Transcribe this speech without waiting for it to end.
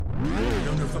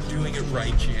know if I'm doing it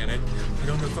right, Janet. I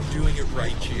don't know if I'm doing it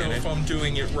right, Janet. I don't know if I'm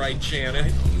doing it right, Janet. I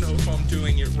don't know if I'm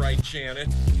doing it right, Janet.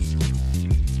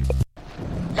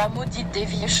 La Maudite des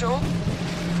Vieux Chauds.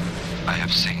 I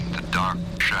have seen the dark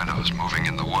shadows moving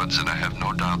in the woods, and I have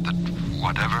no doubt that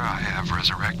whatever I have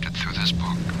resurrected through this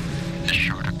book is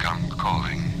sure to come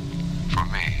calling for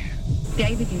me.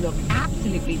 David, you look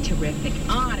absolutely terrific,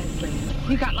 honestly.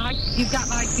 You've got like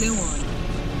glue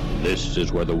on. This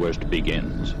is where the worst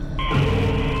begins.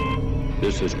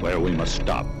 This is where we must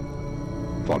stop.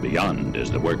 For beyond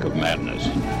is the work of madness.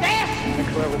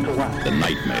 The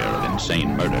nightmare of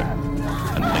insane murder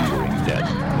and lingering death.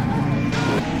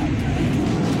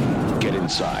 Get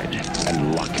inside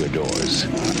and lock your doors.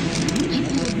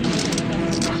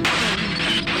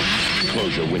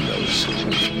 Close your windows.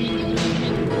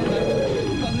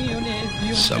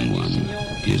 Someone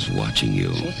is watching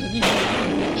you.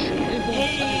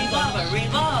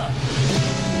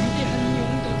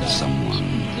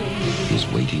 Someone is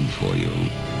waiting for you.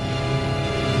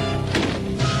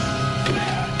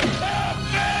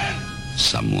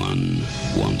 Someone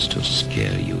wants to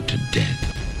scare you to death.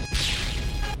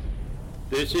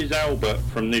 This is Albert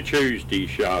from The Tuesday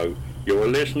Show. You're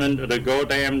listening to the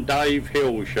goddamn Dave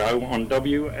Hill Show on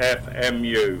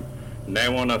WFMU.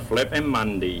 Now on a flipping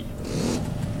Monday.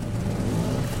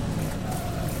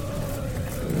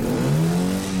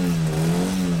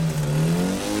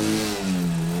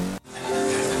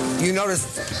 You notice,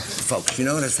 folks,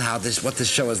 how what this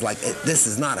show is like. This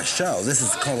is not a show. This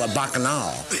is called a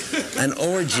bacchanal, an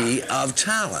orgy of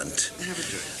talent.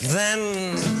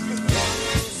 Then...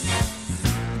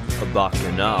 A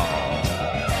bacchanal.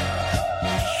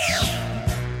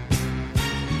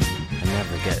 I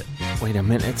never get it. Wait a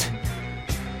minute.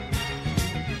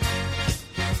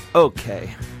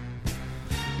 Okay.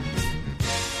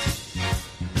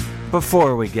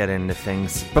 Before we get into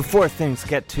things, before things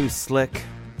get too slick,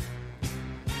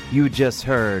 you just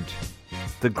heard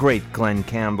the great Glenn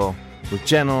Campbell with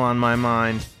Gentle on My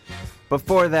Mind.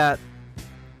 Before that,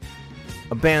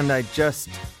 a band I just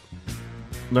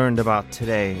learned about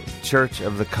today, Church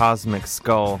of the Cosmic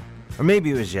Skull. Or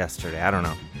maybe it was yesterday, I don't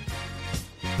know.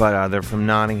 But they're from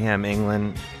Nottingham,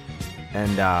 England.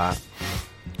 And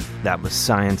that was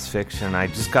Science Fiction. I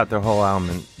just got their whole album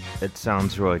and it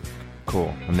sounds really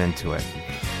cool. I'm into it.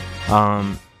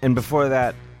 And before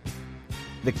that,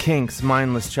 The Kinks'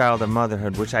 Mindless Child of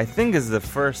Motherhood, which I think is the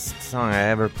first song I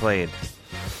ever played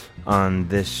on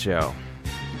this show.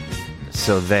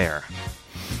 So there.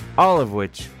 All of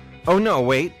which... Oh no,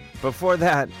 wait. Before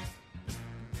that,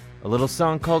 a little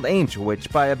song called Angel Witch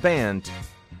by a band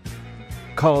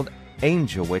called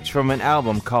Angel Witch from an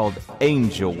album called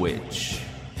Angel Witch.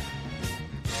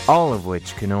 All of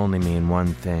which can only mean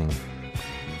one thing.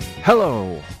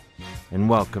 Hello, and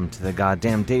welcome to the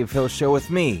goddamn Dave Hill Show with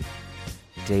me,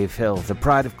 Dave Hill, the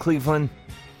pride of Cleveland,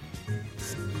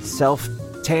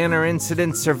 self-tanner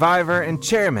incident survivor and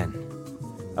chairman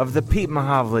of the Pete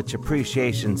Mahavlich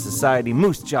Appreciation Society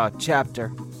Moose Jaw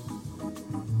chapter.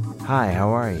 Hi, how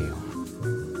are you?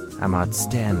 I'm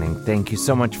outstanding. Thank you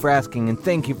so much for asking, and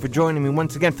thank you for joining me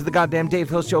once again for the goddamn Dave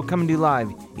Hill Show, coming to you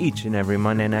live each and every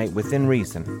Monday night within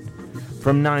reason,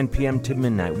 from 9 p.m. to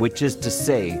midnight, which is to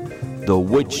say, the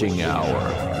witching hour.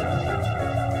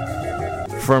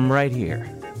 From right here,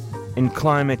 in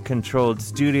climate-controlled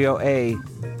Studio A,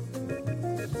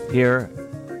 here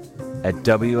at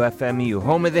WFMU,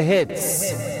 home of the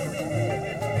hits.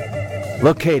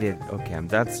 Located, okay,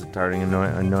 that's starting to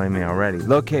annoy me already.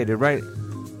 Located right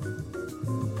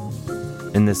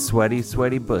in the sweaty,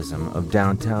 sweaty bosom of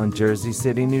downtown Jersey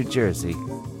City, New Jersey.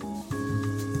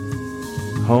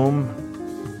 Home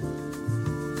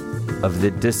of the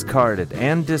discarded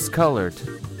and discolored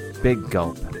Big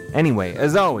Gulp. Anyway,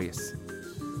 as always,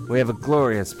 we have a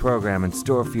glorious program in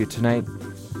store for you tonight.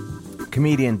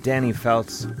 Comedian Danny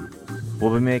Feltz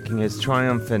will be making his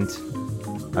triumphant,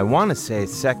 I want to say,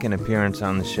 second appearance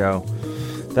on the show.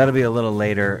 That'll be a little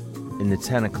later in the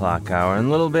 10 o'clock hour. And a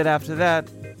little bit after that,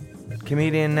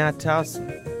 comedian Nat Towson.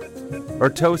 Or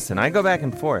Tosin. I go back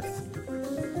and forth.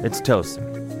 It's Tosin.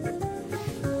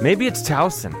 Maybe it's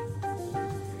Towson.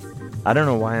 I don't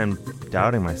know why I'm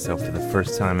doubting myself for the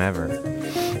first time ever.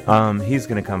 He's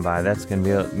going to come by. That's going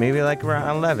to be maybe like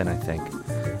around 11, I think.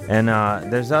 And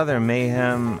there's other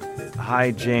mayhem,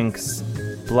 hijinks,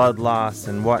 blood loss,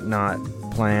 and whatnot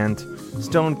planned.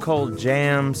 Stone Cold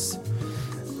Jams.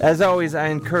 As always, I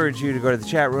encourage you to go to the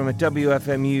chat room at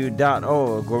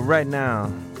WFMU.org, where right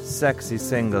now, sexy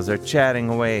singles are chatting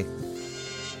away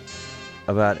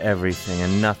about everything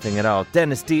and nothing at all.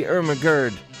 Dennis D.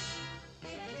 Ermagerd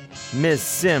Ms.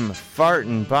 Sim,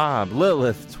 Fartin' Bob,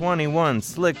 Lilith 21,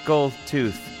 Slick Gold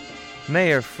Tooth,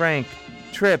 Mayor Frank,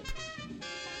 Trip,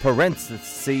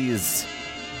 parentheses,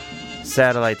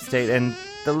 Satellite State, and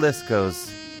the list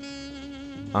goes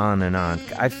on and on.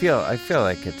 I feel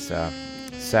like it's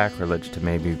sacrilege to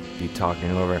maybe be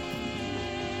talking over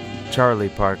Charlie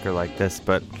Parker like this,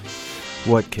 but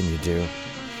what can you do?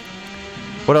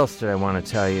 What else did I want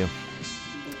to tell you?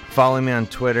 Follow me on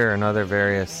Twitter and other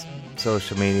various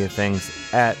social media things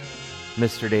at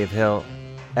Mr. Dave Hill,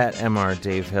 at Mr.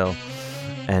 Dave Hill,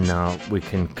 and we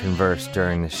can converse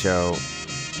during the show,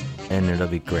 and it'll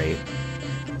be great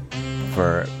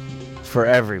for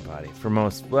everybody, for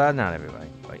most, well, not everybody,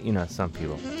 but you know, some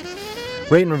people.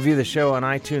 Rate and review the show on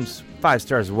iTunes, 5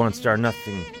 stars, 1 star,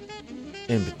 nothing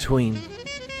in between.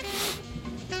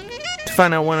 To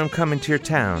find out when I'm coming to your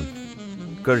town,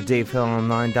 go to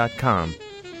DaveHillOnline.com.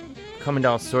 Coming to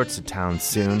all sorts of towns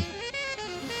soon.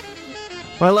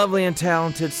 My lovely and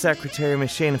talented secretary,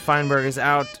 Miss Shana Feinberg, is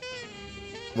out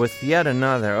with yet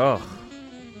another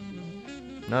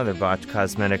botched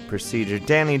cosmetic procedure.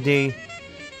 Danny D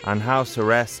on house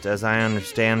arrest, as I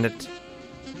understand it.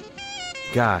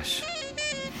 Gosh.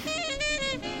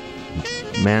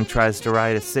 Man tries to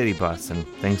ride a city bus and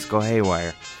things go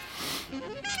haywire.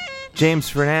 James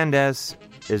Fernandez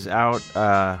is out,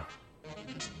 I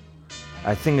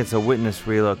think it's a witness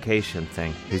relocation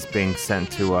thing. He's being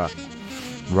sent to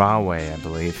Rahway, I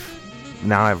believe.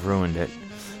 Now I've ruined it.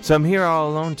 So I'm here all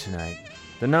alone tonight.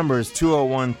 The number is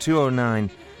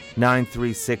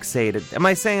 201-209-9368. Am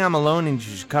I saying I'm alone and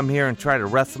you should come here and try to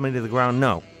wrestle me to the ground?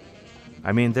 No.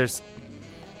 I mean, there's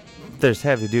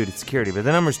heavy-duty security, but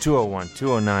the number is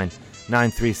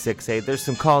 201-209-9368. There's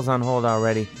some calls on hold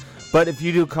already. But if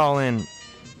you do call in,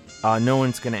 no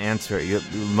one's going to answer it. You'll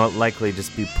likely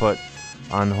just be put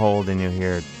on hold and you'll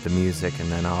hear the music,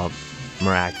 and then I'll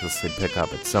miraculously pick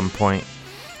up at some point,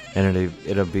 and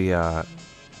it'll be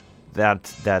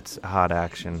that's hot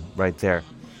action right there.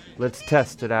 Let's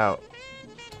test it out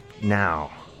now.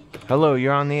 Hello,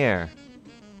 you're on the air.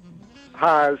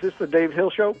 Hi, is this the Dave Hill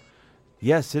Show?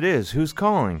 Yes, it is. Who's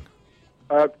calling?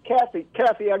 Kathy,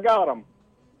 I got him.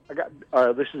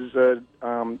 This is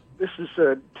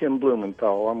Tim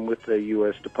Blumenthal. I'm with the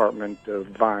U.S. Department of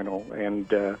Vinyl,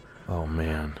 and oh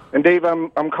man. And Dave,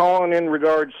 I'm calling in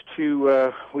regards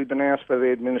to we've been asked by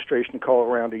the administration to call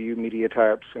around to you media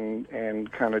types and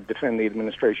kind of defend the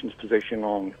administration's position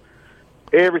on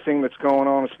everything that's going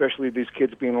on, especially these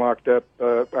kids being locked up.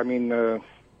 Kind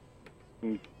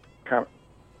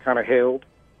of held.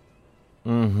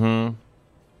 Mm-hmm.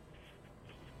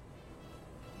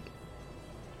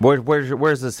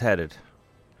 Where's this headed?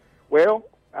 Well,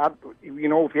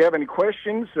 if you have any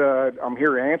questions, I'm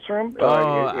here to answer them.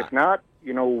 If not,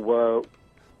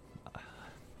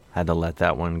 had to let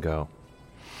that one go.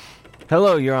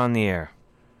 Hello, you're on the air.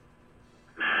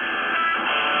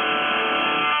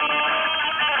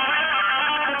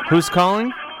 Who's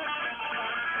calling?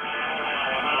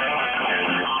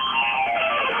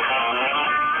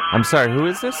 I'm sorry, who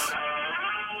is this?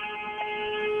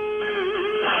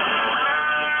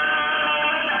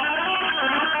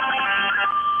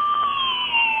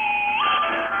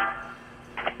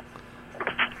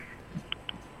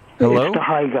 Hello? It's the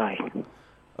high guy.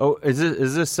 Oh, is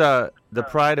this the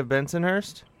Pride of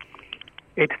Bensonhurst?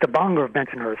 It's the Bonger of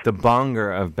Bensonhurst. The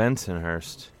Bonger of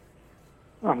Bensonhurst.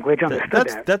 Oh, I'm glad you understood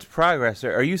that. That's progress.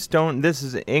 Are you stoned? This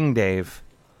is Ing Dave,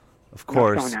 of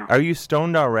course. No. Are you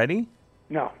stoned already?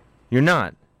 No. You're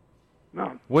not?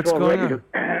 No. What's going on?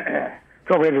 It's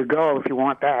all ready to go if you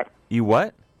want that. You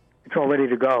what? It's all ready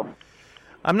to go.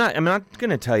 I'm not going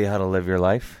to tell you how to live your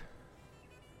life.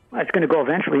 Well, it's going to go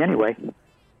eventually anyway.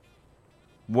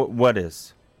 What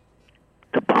is?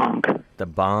 The bong. The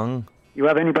bong? You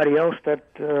have anybody else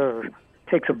that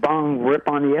takes a bong rip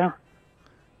on the air?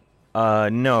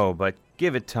 No, but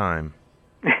give it time.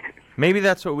 Maybe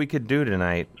that's what we could do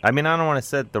tonight. I mean, I don't want to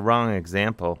set the wrong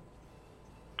example.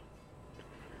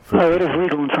 Oh, it is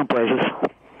legal in some places.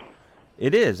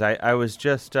 It is. I was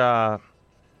just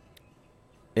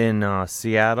in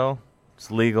Seattle.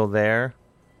 It's legal there.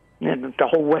 Yeah, the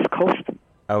whole West Coast?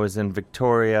 I was in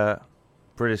Victoria,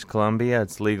 British Columbia.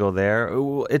 It's legal there.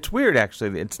 It's weird,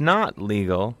 actually. It's not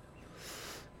legal,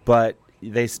 but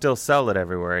they still sell it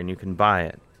everywhere, and you can buy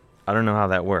it. I don't know how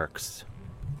that works.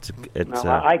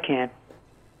 No, I can't.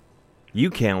 You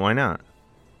can't? Why not?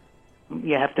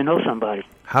 You have to know somebody.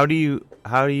 How do you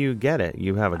get it?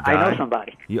 You have a guy? I know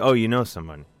somebody. You know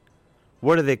someone.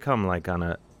 Where do they come? Like on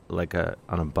a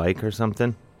bike or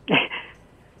something?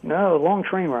 No, a long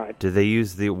train ride. Do they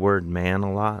use the word man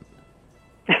a lot?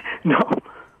 No.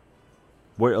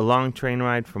 Where, a long train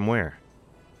ride from where?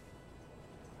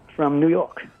 From New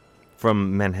York.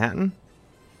 From Manhattan?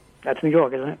 That's New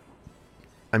York, isn't it?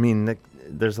 I mean,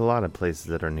 there's a lot of places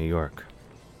that are New York.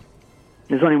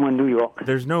 There's only one New York.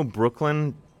 There's no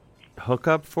Brooklyn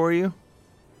hookup for you?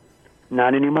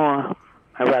 Not anymore.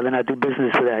 I'd rather not do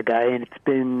business with that guy, and it's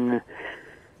been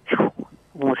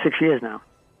almost 6 years now.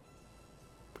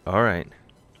 All right.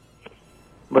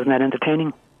 Wasn't that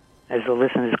entertaining? As the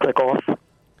listeners click off?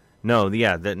 No,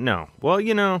 yeah, no. Well,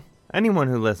 you know, anyone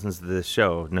who listens to this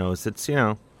show knows it's, you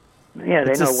know... Yeah,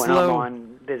 they know when I'm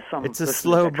on. There's some. It's a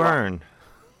slow burn.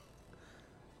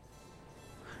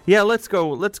 Yeah, let's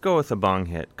go with a bong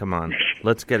hit. Come on.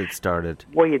 Let's get it started.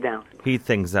 Weigh you down. Heat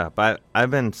things up. I've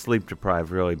been sleep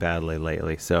deprived really badly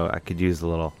lately, so I could use a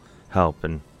little help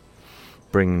and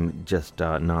bring just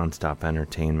nonstop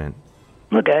entertainment.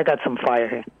 Okay, I got some fire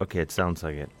here. Okay, it sounds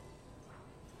like it.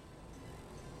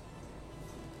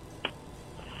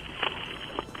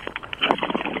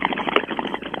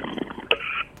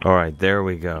 All right, there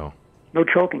we go. No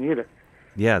choking either.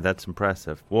 Yeah, that's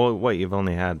impressive. Well, what, you've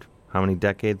only had how many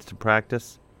decades to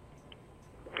practice?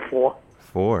 4.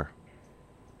 4.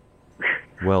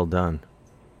 Well done.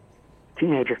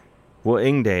 Teenager. Well,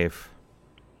 Ingdave.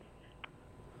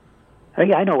 Oh,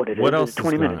 yeah, I know what it is. What else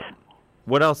 20 is going minutes. on?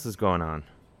 What else is going on?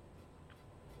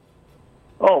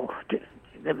 Oh,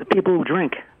 the people who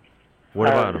drink. What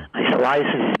about them? My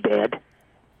psoriasis is bad.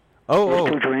 Oh,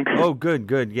 2 drinks. Oh,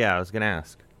 good. Yeah, I was going to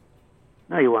ask.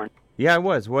 No, you weren't. Yeah, I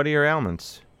was. What are your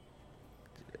ailments?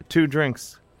 2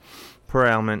 drinks per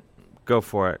ailment. Go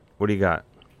for it. What do you got?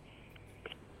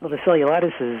 Well, the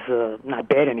cellulitis is not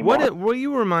bad anymore. Will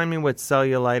you remind me what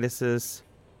cellulitis is?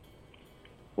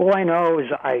 All I know is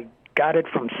I got it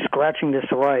from scratching the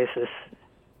psoriasis,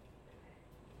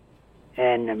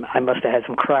 and I must have had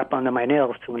some crap under my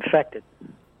nails to infect it.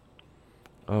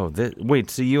 Oh, wait,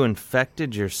 so you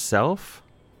infected yourself?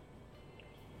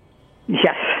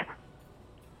 Yes.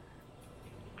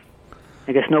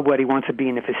 I guess nobody wants to be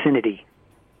in the vicinity.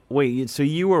 Wait, so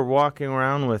you were walking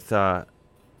around with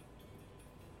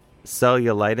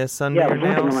cellulitis under your nails?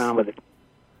 Yeah, I was walking around with it.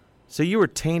 So you were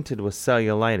tainted with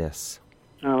cellulitis?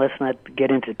 Oh, let's not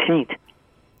get into taint.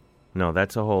 No,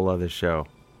 that's a whole other show.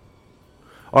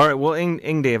 All right, well,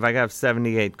 Ingdave, I got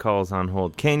 78 calls on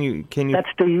hold. Can you? That's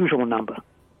the usual number.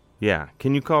 Yeah.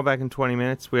 Can you call back in 20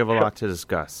 minutes? We have a lot to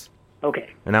discuss. Okay.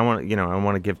 And I want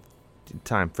to give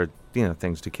time for,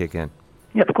 things to kick in.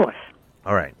 Yeah, of course.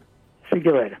 All right. See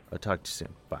you later. I'll talk to you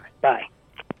soon. Bye. Bye.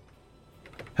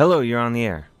 Hello, you're on the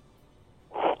air.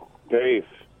 Dave.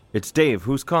 It's Dave.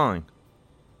 Who's calling?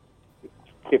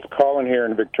 It's Colin here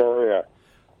in Victoria.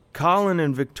 Colin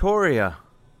in Victoria?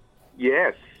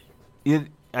 Yes.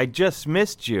 I just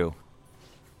missed you.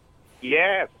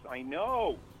 Yes, I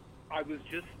know. I was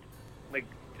just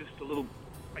a little,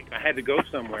 I had to go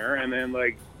somewhere, and then,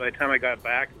 by the time I got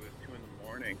back, it was 2 in the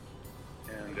morning.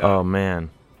 And, oh, man.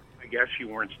 I guess you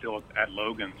weren't still at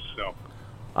Logan's, so.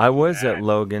 I was at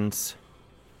Logan's,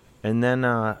 and then,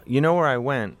 you know where I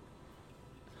went?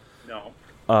 No.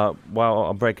 Well,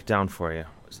 I'll break it down for you.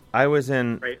 I was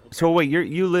in... Right, okay. So, wait,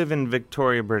 you live in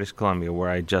Victoria, British Columbia, where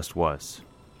I just was.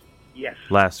 Yes.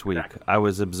 Last week. Exactly. I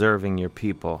was observing your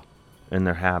people and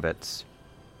their habits.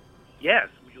 Yes.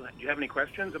 Do you have any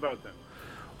questions about them?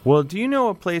 Well, do you know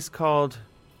a place called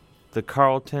the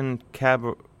Carlton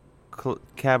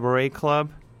Cabaret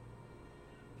Club?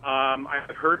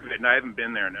 I've heard of it, and I haven't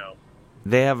been there, no.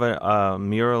 They have a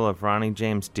mural of Ronnie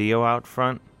James Dio out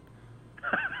front.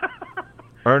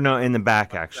 Or no, in the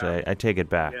back, actually. I take it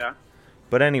back. Yeah.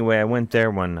 But anyway, I went there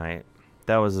one night.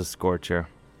 That was a scorcher.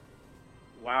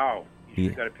 Wow. You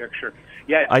got a picture.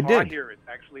 Yeah, it's I hot did. here. It's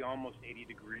actually almost 80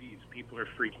 degrees. People are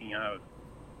freaking out.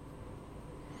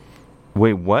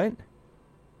 Wait, what?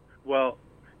 Well,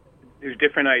 there's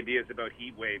different ideas about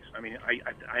heat waves. I mean,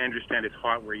 I understand it's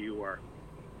hot where you are.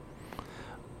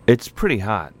 It's pretty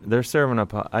hot. They're serving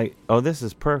up... this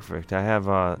is perfect. I have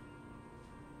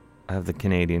the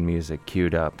Canadian music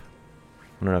queued up.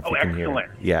 I don't know if you can hear it.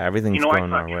 Excellent. Yeah, everything's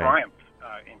going our I saw way. Triumph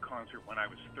in concert when I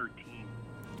was 13.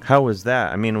 How was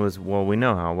that? I mean, we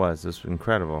know how it was. It was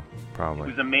incredible, probably.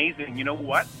 It was amazing. You know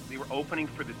what? They were opening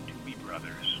for the Doobie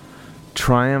Brothers.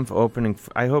 Triumph opening...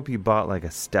 I hope you bought, a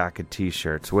stack of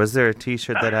T-shirts. Was there a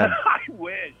T-shirt that had... I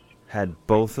wish. Had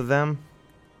both of them?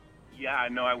 Yeah,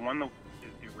 no, I won the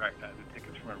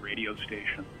tickets from a radio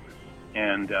station.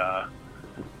 And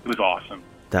it was awesome.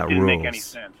 That didn't rules. make any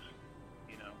sense,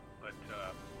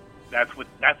 but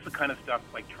that's the kind of stuff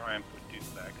like Triumph would do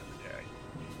back in the day.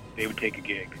 They would take a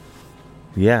gig.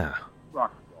 Yeah.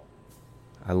 Rock and roll.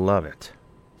 I love it.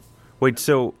 Wait,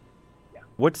 so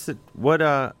what's the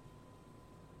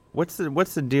What's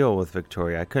the deal with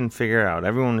Victoria? I couldn't figure out.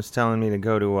 Everyone was telling me to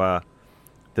go to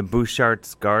the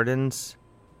Bouchart's Gardens.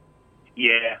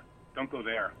 Yeah, don't go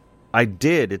there. I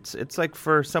did. It's like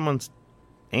for someone's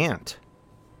aunt.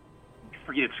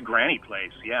 Forget it's Granny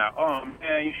place. Yeah. Oh,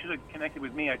 man, you should have connected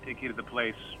with me. I'd take you to the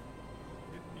place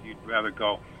if you'd rather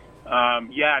go.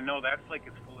 Yeah, no, that's like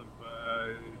it's full of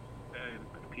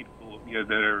people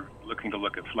that are looking to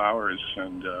look at flowers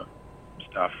and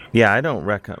stuff. Yeah, I don't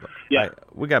reckon. Yeah.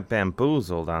 We got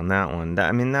bamboozled on that one.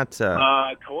 I mean, that's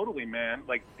totally, man.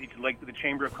 Like, did the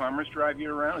Chamber of Commerce drive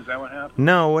you around? Is that what happened?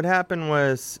 No, what happened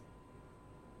was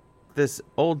this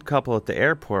old couple at the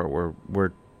airport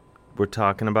were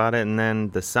talking about it, and then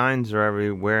the signs are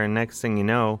everywhere, and next thing you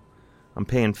know, I'm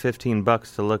paying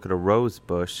 $15 to look at a rose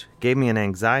bush. Gave me an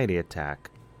anxiety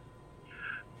attack.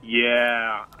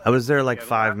 Yeah. I was there like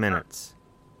 5 minutes.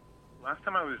 Last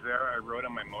time I was there, I rode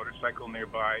on my motorcycle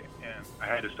nearby, and I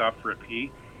had to stop for a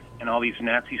pee, and all these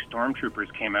Nazi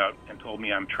stormtroopers came out and told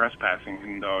me I'm trespassing,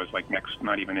 even though I was like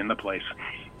not even in the place.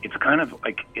 It's kind of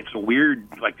like there's a weird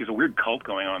cult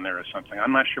going on there or something.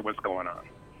 I'm not sure what's going on.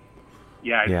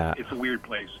 Yeah, it's a weird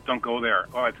place. Don't go there.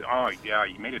 Oh yeah,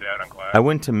 you made it out. I'm glad. I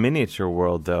went to Miniature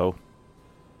World though.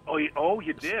 Oh,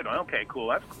 you did. Okay, cool.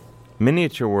 That's cool.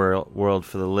 Miniature World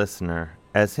for the listener,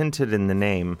 as hinted in the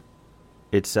name,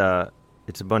 it's a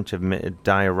bunch of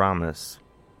dioramas,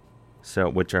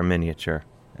 which are miniature,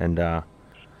 and I'll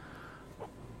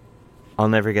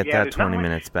never get that 20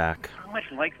 minutes back. Not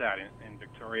much like that in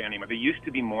Victoria anymore. They used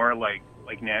to be more like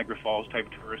Niagara Falls type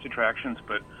tourist attractions,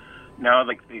 but now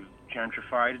like they've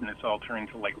gentrified and it's all turned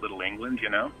to like Little England, you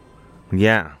know?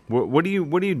 Yeah. What do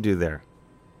you do there?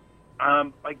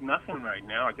 Like nothing right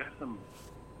now. I guess I'm,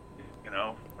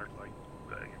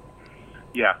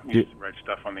 you used to write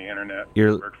stuff on the internet.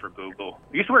 Work for Google.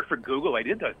 I used to work for Google. I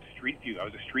did the Street View. I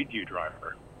was a Street View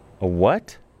driver. A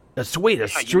what? A street?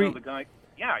 You know the guy.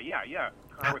 Yeah.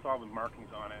 Car with all the markings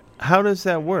on it. How does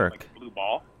that work? Like a blue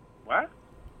ball. What?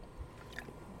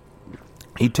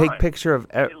 You take picture of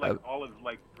all of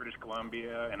like British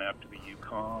Columbia and up to the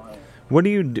Yukon. What do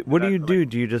you do?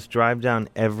 Do you just drive down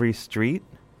every street?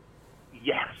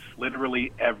 Yes,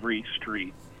 literally every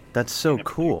street. That's so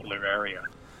cool. In a particular area.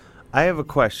 I have a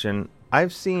question.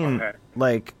 I've seen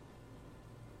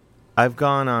I've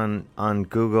gone on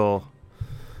Google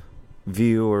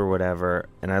View or whatever,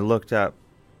 and I looked up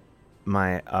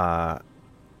my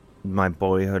my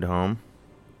boyhood home,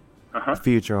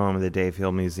 future home of the Dave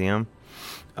Hill Museum.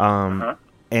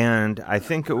 And I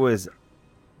think it was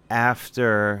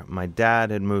after my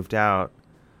dad had moved out,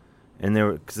 and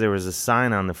there was a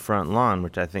sign on the front lawn,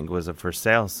 which I think was a for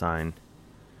sale sign.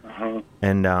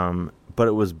 And but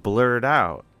it was blurred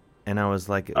out, and I was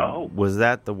like, was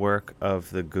that the work of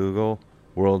the Google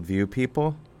Worldview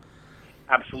people?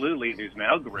 Absolutely. There's an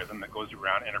algorithm that goes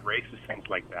around and erases things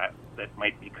like that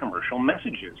might be commercial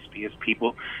messages, because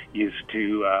people used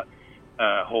to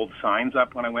hold signs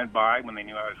up when I went by when they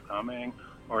knew I was coming,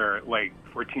 or like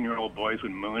 14-year-old boys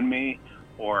would moon me,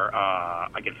 or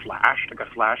I get flashed. I got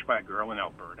flashed by a girl in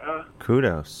Alberta.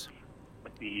 Kudos.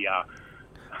 With the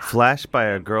flashed by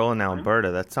a girl in Alberta.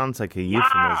 That sounds like a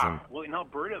euphemism. Well, in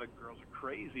Alberta, the girls are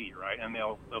crazy, right? And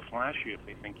they'll flash you if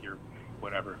they think you're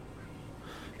whatever.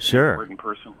 Sure. An important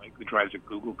person like who drives a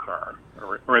Google car,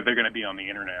 or they're going to be on the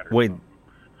internet. Or Wait,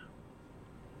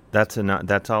 something.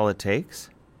 That's all it takes?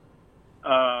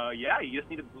 Yeah, you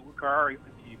just need a Google car. You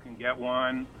can get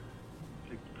one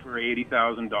for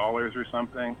 $80,000 or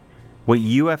something. Wait,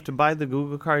 you have to buy the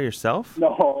Google car yourself?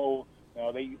 No,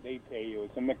 they pay you.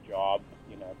 It's a McJob.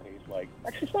 It pays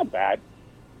actually it's not bad.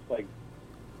 It's like,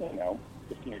 $15 or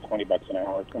 $20 an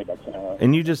hour, $20 an hour.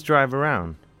 And you just drive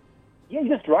around? Yeah, you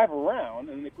just drive around,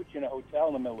 and they put you in a hotel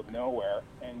in the middle of nowhere,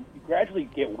 and you gradually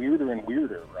get weirder and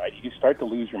weirder, right? You start to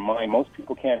lose your mind. Most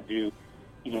people can't do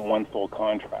even one full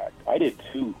contract. I did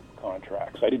 2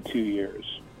 contracts. I did 2 years.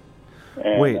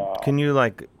 And, wait, can you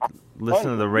listen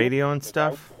to the radio and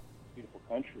stuff? Beautiful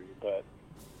country, but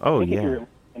if you're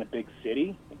in a big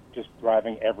city, just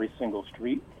driving every single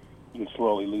street, you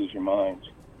slowly lose your mind.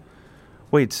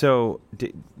 Wait, so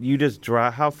you just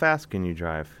drive? How fast can you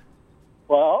drive?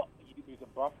 Well, there's a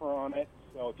buffer on it,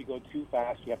 so if you go too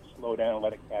fast, you have to slow down and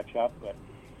let it catch up. But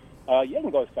you can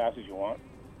go as fast as you want,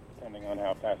 depending on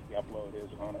how fast the upload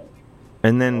is on it.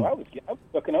 And then so I was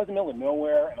in the middle of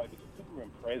nowhere, and I was a Subaru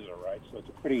Impreza, right? So it's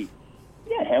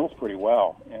it handles pretty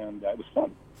well, and it was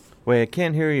fun. Wait, I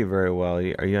can't hear you very well.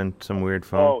 Are you on some weird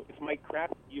phone? Oh, it's my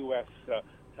crap U.S.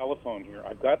 Telephone here.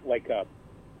 I've got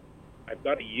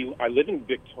I live in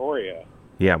Victoria.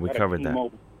 Yeah, we covered that.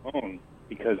 T-Mobile phone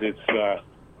because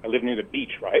I live near the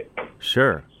beach, right?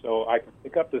 Sure. So I can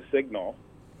pick up the signal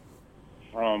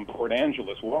from Port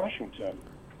Angeles, Washington,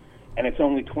 and it's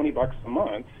only $20 a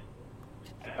month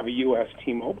to have a U.S.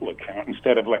 T-Mobile account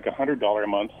instead of like $100 a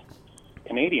month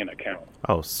Canadian account.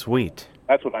 Oh, sweet.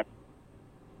 That's what I'm.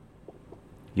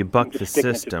 You bucked the just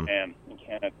sticking system. It to man in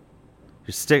Canada.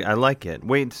 I like it.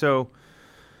 Wait, so...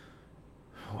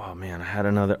 Oh, man, I had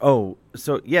another... Oh,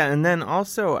 so, yeah, and then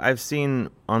also I've seen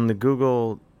on the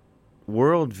Google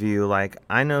Worldview, like,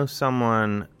 I know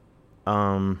someone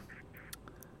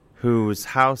whose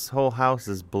whole house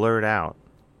is blurred out.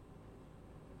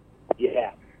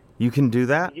 Yeah. You can do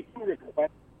that? You can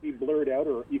request to be blurred out,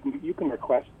 or you can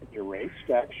request to be erased,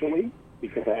 actually,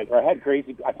 because I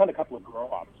found a couple of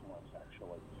grow-ops once,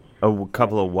 actually. A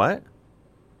couple of what?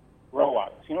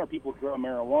 Grow-ops. You know where people grow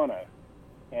marijuana,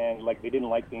 and, like, they didn't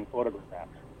like being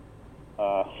photographed.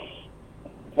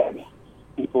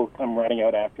 People come running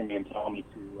out after me and tell me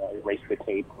to erase the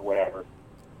tape or whatever,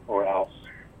 or else.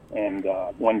 And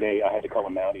one day I had to call the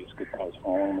Mounties because I was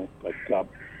following it. But,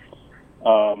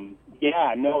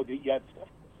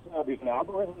 there's an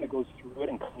algorithm that goes through it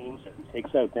and cleans it and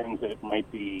takes out things that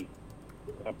might be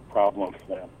a problem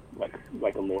for them,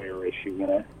 like a lawyer issue, you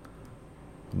know?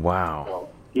 Wow. So,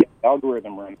 yeah,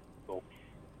 algorithm runs. So,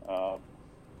 I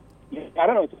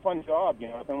don't know. It's a fun job, you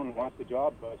know. If anyone wants the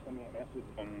job, send me a message.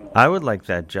 And, I would like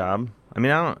that job. I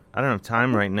mean, I don't have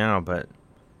time right now, but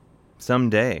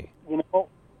someday. You know,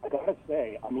 I gotta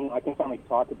say, I mean, I can finally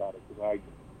talk about it because I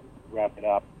wrapped it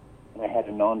up, and I had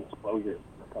a non-disclosure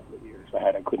for a couple of years.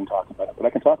 I couldn't talk about it, but I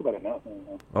can talk about it now. You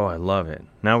know? Oh, I love it.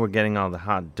 Now we're getting all the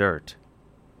hot dirt.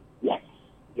 Yes.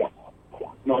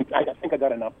 No, I think I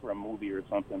got enough for a movie or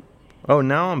something. Oh,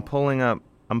 now I'm pulling up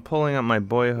my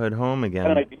boyhood home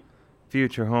again.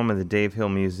 Future home of the Dave Hill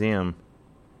Museum.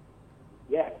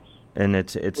 Yes. And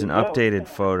it's an updated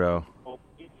photo.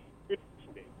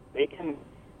 You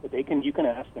can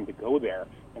ask them to go there,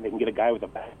 and they can get a guy with a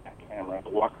backpack camera to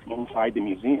walk inside the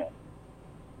museum,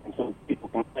 and so people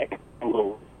can click and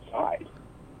go inside.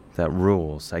 That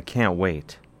rules. I can't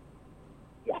wait.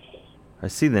 Yes. I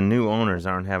see the new owners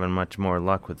aren't having much more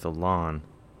luck with the lawn.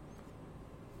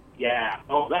 Yeah.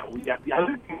 Oh, the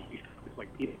other thing is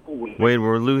like people. Wait,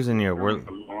 we're losing you. What?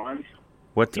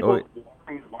 People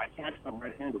I can't stop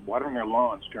right-handed watering their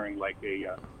lawns during like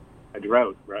a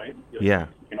drought, right? Yeah.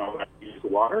 You know, use the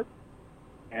water,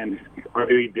 and are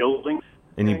they buildings?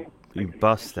 And you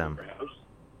bust them.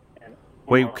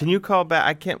 Wait, can you call back?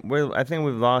 I can't. I think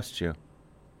we've lost you.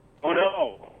 Oh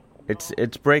no.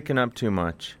 It's breaking up too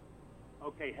much.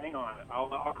 Okay, hang on.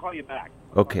 I'll call you back.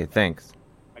 Okay, thanks.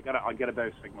 I'll get a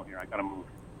better signal here. I gotta move.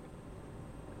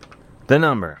 The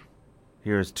number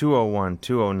here is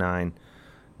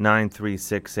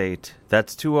 201-209-9368.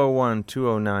 That's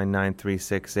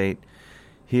 201-209-9368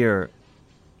 here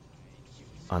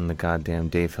on the goddamn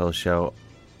Dave Hill Show.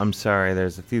 I'm sorry,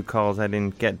 there's a few calls I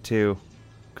didn't get to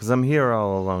because I'm here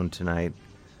all alone tonight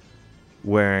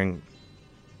wearing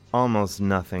almost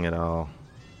nothing at all.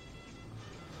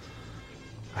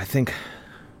 I think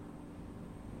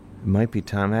it might be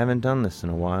time. I haven't done this in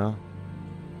a while.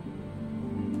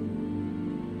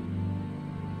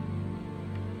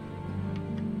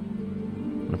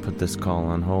 I'm going to put this call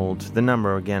on hold. The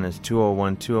number again is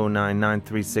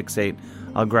 201-209-9368.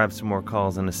 I'll grab some more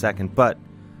calls in a second, but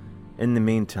in the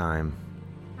meantime,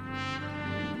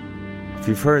 if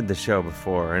you've heard the show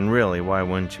before, and really, why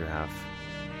wouldn't you have?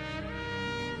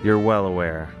 You're well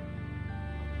aware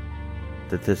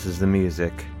that this is the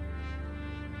music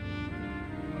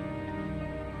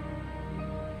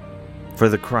for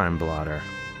the Crime Blotter,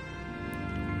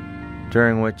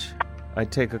 during which I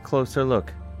take a closer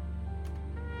look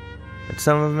at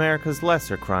some of America's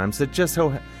lesser crimes that just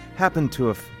so happen to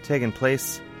have taken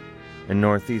place in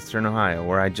northeastern Ohio,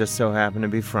 where I just so happen to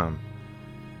be from.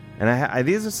 And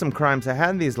these are some crimes. I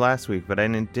had these last week, but I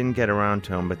didn't get around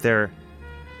to them. But they're,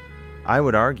 I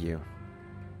would argue,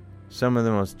 some of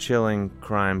the most chilling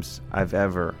crimes I've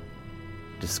ever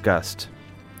discussed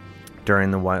during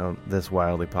this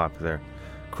wildly popular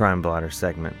Crime Blotter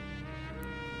segment.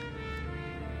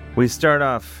 We start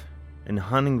off in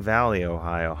Hunting Valley,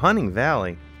 Ohio. Hunting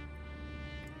Valley?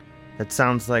 That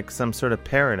sounds like some sort of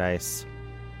paradise.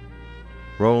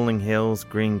 Rolling hills,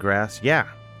 green grass. Yeah,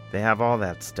 they have all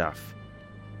that stuff.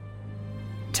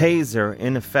 Taser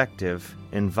ineffective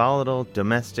in volatile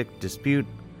domestic dispute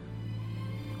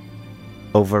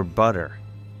over butter.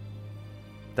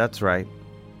 That's right.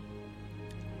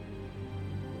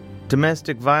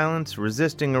 Domestic violence,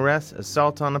 resisting arrest,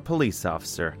 assault on a police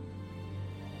officer.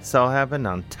 This all happened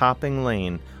on Topping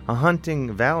Lane. A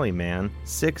Hunting Valley man,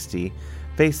 60,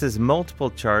 faces multiple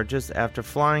charges after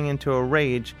flying into a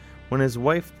rage when his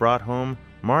wife brought home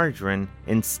Margarine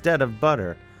instead of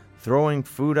Butter, throwing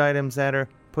food items at her,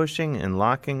 pushing and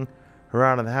locking her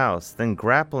out of the house, then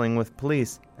grappling with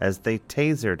police as they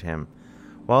tasered him.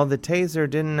 While the taser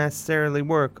didn't necessarily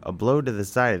work, a blow to the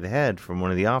side of the head from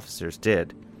one of the officers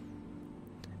did.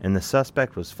 And the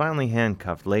suspect was finally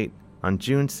handcuffed late on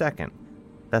June 2nd.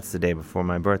 That's the day before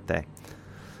my birthday.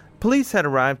 Police had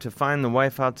arrived to find the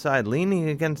wife outside, leaning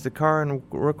against the car and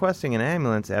requesting an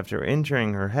ambulance after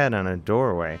injuring her head on a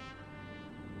doorway.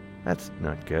 That's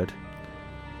not good.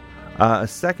 A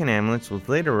second ambulance was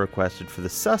later requested for the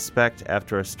suspect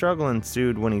after a struggle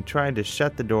ensued when he tried to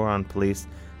shut the door on police,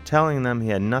 telling them he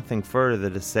had nothing further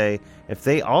to say if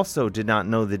they also did not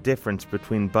know the difference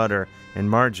between butter and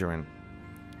margarine.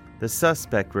 The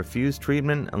suspect refused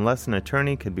treatment unless an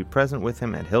attorney could be present with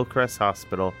him at Hillcrest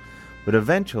Hospital, but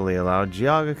eventually allowed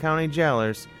Geauga County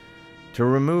jailers to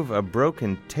remove a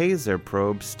broken taser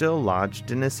probe still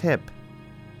lodged in his hip.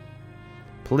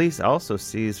 Police also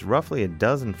seized roughly a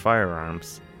dozen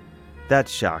firearms.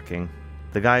 That's shocking.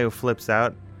 The guy who flips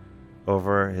out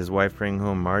over his wife bringing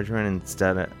home margarine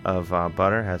instead of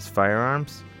butter has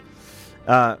firearms,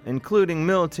 including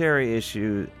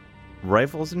military-issue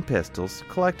rifles and pistols,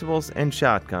 collectibles, and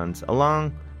shotguns,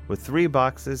 along with 3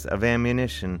 boxes of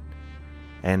ammunition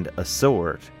and a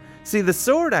sword. See, the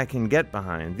sword I can get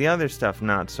behind, the other stuff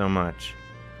not so much.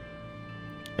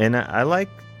 And I like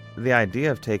the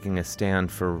idea of taking a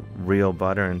stand for real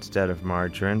butter instead of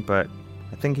margarine, but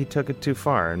I think he took it too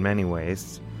far in many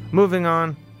ways. Moving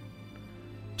on.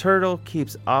 Turtle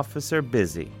keeps officer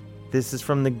busy. This is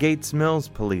from the Gates Mills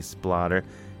police blotter.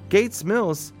 Gates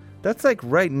Mills, that's like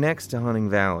right next to Hunting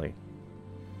Valley.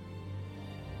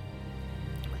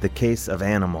 The case of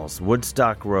animals.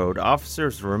 Woodstock Road.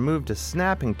 Officers removed a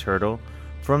snapping turtle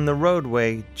from the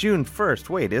roadway June 1st.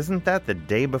 Wait, isn't that the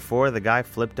day before the guy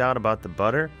flipped out about the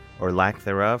butter, or lack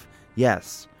thereof?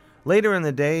 Yes. Later in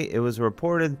the day, it was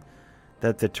reported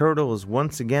that the turtle was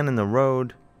once again in the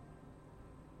road.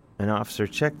 An officer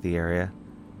checked the area,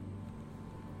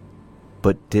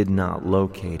 but did not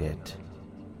locate it.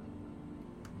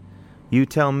 You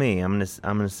tell me. I'm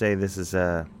gonna say this is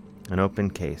an open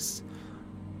case.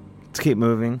 Let's keep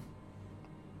moving.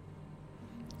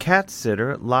 Cat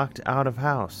sitter locked out of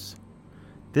house.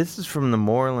 This is from the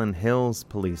Moreland Hills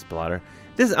police blotter.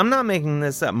 I'm not making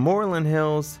this up. Moreland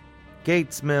Hills,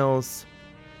 Gates Mills,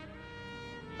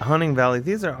 Hunting Valley.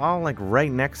 These are all like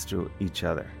right next to each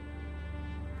other.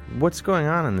 What's going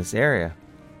on in this area?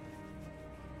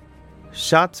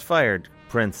 Shots fired,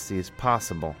 parentheses,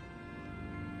 possible.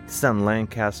 This is on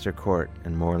Lancaster Court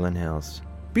in Moreland Hills.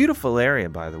 Beautiful area,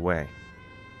 by the way.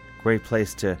 Great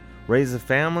place to raise a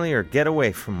family or get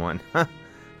away from one.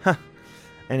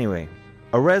 Anyway,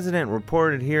 a resident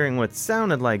reported hearing what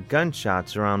sounded like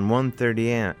gunshots around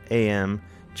 1:30 a.m.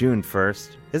 June 1st.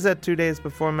 Is that 2 days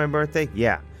before my birthday?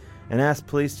 Yeah. And asked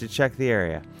police to check the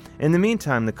area. In the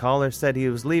meantime, the caller said he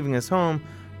was leaving his home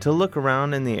to look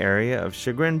around in the area of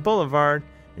Chagrin Boulevard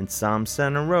and Psalm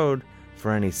Center Road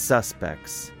for any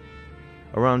suspects.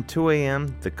 Around 2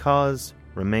 a.m., the cause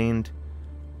remained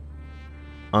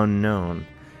unknown.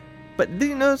 But do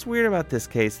you know what's weird about this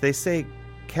case? They say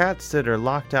cat sitter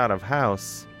locked out of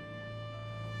house.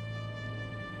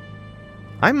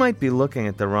 I might be looking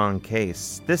at the wrong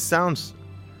case. This sounds...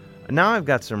 Now I've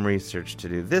got some research to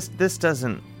do. This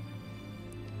doesn't...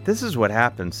 This is what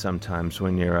happens sometimes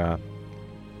when you're a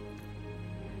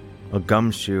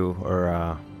gumshoe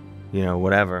or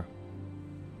whatever.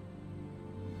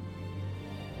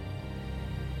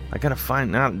 I gotta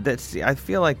find out. I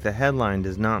feel like the headline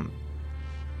does not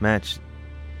match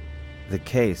the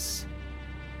case.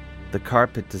 The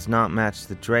carpet does not match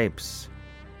the drapes.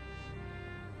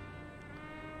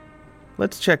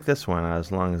 Let's check this one out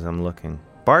as long as I'm looking.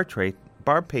 Bar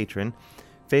patron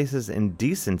faces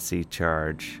indecency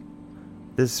charge.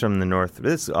 This is from the North.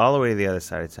 This is all the way to the other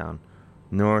side of town.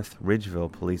 North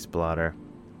Ridgeville police blotter.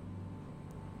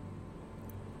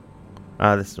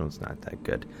 This one's not that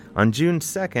good. On June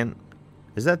 2nd,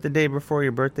 is that the day before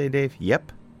your birthday, Dave?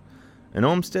 Yep. An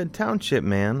Olmsted Township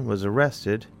man was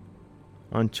arrested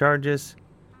on charges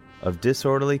of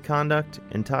disorderly conduct,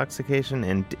 intoxication,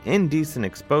 and indecent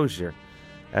exposure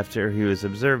after he was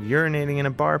observed urinating in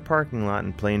a bar parking lot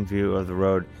in plain view of the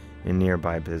road in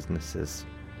nearby businesses.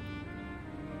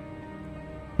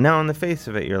 Now, on the face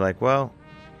of it, you're like, well,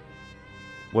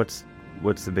 what's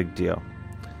the big deal?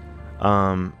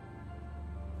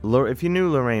 If you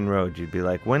knew Lorraine Road, you'd be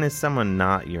like, when is someone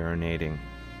not urinating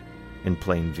in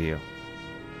plain view?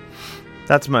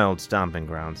 That's my old stomping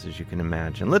grounds, as you can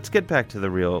imagine. Let's get back to the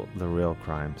real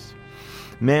crimes.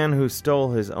 Man who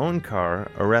stole his own car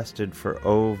arrested for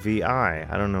OVI.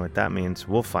 I don't know what that means.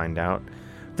 We'll find out.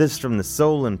 This is from the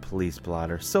Solon police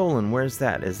blotter. Solon, where's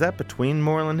that? Is that between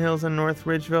Moreland Hills and North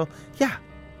Ridgeville? Yeah.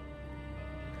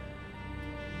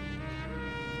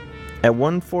 At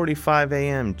 1:45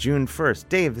 a.m., June 1st.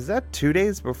 Dave, is that 2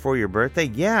 days before your birthday?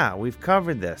 Yeah, we've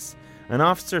covered this. An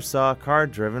officer saw a car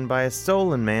driven by a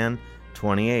Solon man,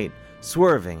 28,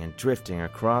 swerving and drifting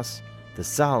across the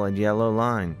solid yellow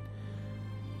line.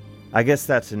 I guess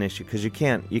that's an issue, because you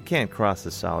can't cross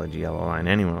the solid yellow line.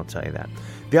 Anyone will tell you that.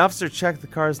 The officer checked the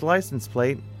car's license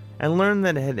plate and learned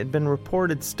that it had been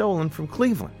reported stolen from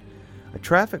Cleveland. A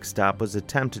traffic stop was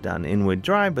attempted on Inwood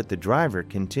Drive, but the driver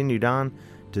continued on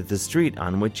to the street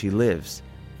on which he lives,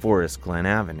 Forest Glen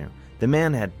Avenue. The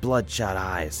man had bloodshot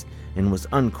eyes and was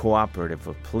uncooperative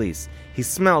with police. He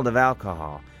smelled of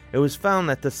alcohol. It was found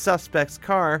that the suspect's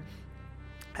car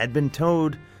had been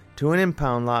towed to an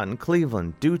impound lot in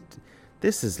Cleveland.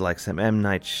 This is like some M.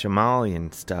 Night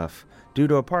Shyamalan stuff. Due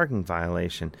to a parking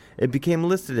violation, it became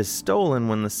listed as stolen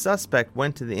when the suspect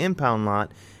went to the impound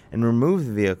lot and removed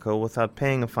the vehicle without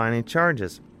paying a fine and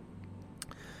charges.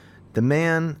 The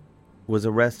man was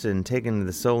arrested and taken to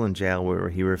the Solon jail, where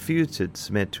he refused to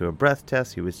submit to a breath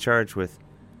test. He was charged with,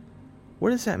 what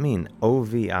does that mean,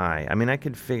 OVI? I mean, I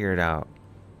could figure it out.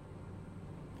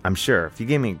 I'm sure. If you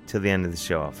give me to the end of the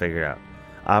show, I'll figure it out.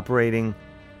 Operating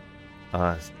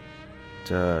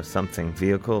something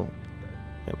vehicle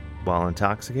while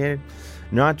intoxicated,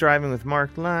 not driving with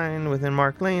marked line within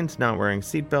marked lanes, not wearing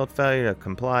seatbelt, failure to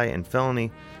comply, and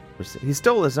felony. He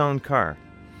stole his own car.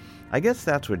 I guess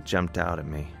that's what jumped out at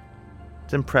me.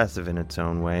 It's impressive in its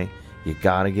own way. You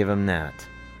gotta give him that.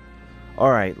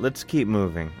 Alright, let's keep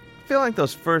moving. I feel like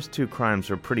those first two crimes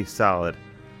were pretty solid.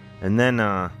 And then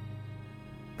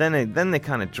they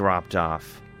kind of dropped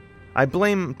off. Do I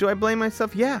blame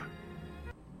myself? Yeah.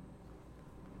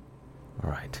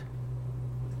 Alright.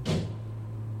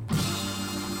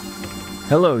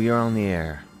 Hello, you're on the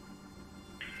air.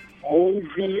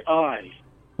 OVI.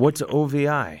 What's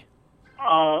OVI?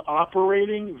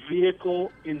 Operating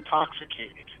vehicle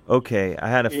intoxicated. Okay, I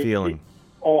had a feeling.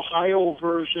 Ohio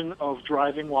version of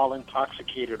driving while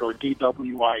intoxicated, or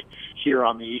DWI, here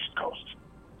on the East Coast.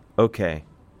 Okay.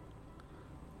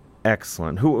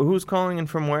 Excellent. Who's calling in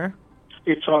from where?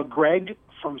 It's Greg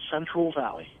from Central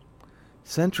Valley.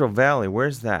 Central Valley,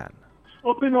 where's that?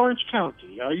 Up in Orange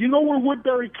County. You know where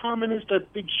Woodbury Common is,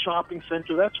 that big shopping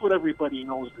center? That's what everybody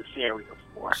knows this area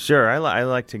for. Sure, I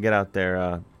like to get out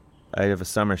there. I have a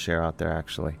summer share out there,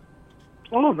 actually.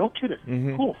 Oh, no kidding.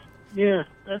 Mm-hmm. Cool. Yeah,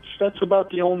 that's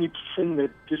about the only thing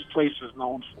that this place is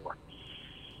known for,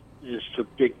 is the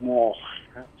big mall,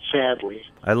 sadly.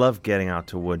 I love getting out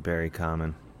to Woodbury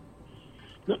Common.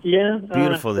 Yeah.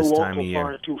 Beautiful this time of year. The locals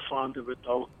aren't too fond of it,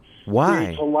 though. Why?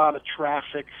 There's a lot of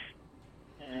traffic,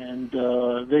 and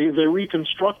they're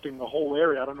reconstructing the whole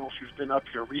area. I don't know if you've been up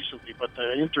here recently, but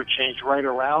the interchange right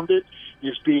around it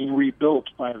is being rebuilt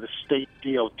by the state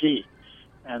DOT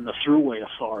and the thruway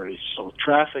authorities. So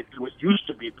traffic, what used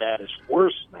to be bad, is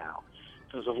worse now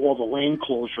because of all the lane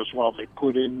closures while they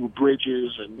put in new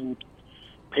bridges and new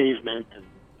pavement, and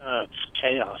it's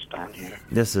chaos down here.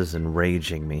 This is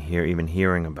enraging me here, even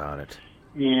hearing about it.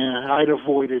 Yeah, I'd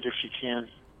avoid it if you can.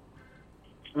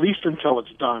 At least until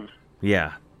it's done.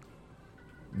 Yeah.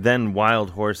 Then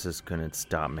wild horses couldn't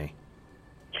stop me.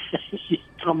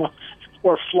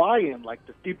 Or fly in like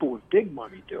the people with big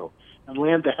money do, and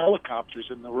land the helicopters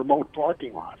in the remote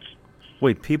parking lots.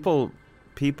 Wait, people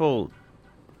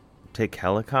take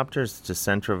helicopters to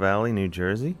Central Valley, New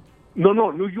Jersey? No,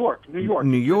 New York. New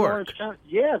York?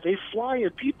 Yeah, they fly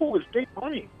in. People with big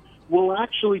money will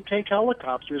actually take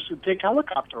helicopters and take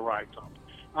helicopter rides up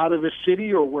out of the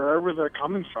city or wherever they're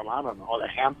coming from. I don't know, the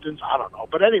Hamptons, I don't know.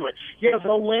 But anyway, yeah,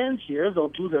 they'll land here, they'll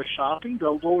do their shopping,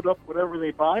 they'll load up whatever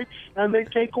they buy, and they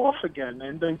take off again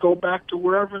and then go back to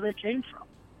wherever they came from.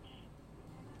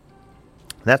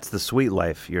 That's the sweet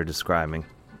life you're describing.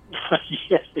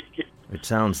 Yeah. It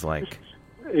sounds like.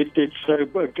 It's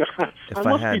I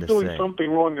must be doing something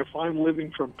wrong if I'm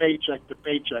living from paycheck to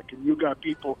paycheck and you got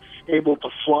people able to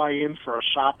fly in for a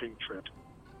shopping trip.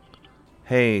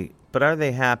 Hey, but are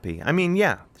they happy? I mean,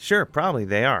 yeah, sure, probably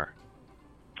they are.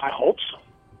 I hope so.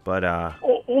 But,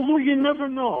 although you never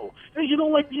know.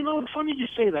 It's funny you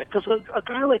say that, because a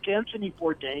guy like Anthony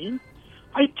Bourdain,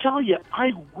 I tell you,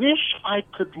 I wish I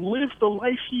could live the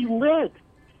life he led.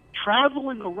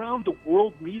 Traveling around the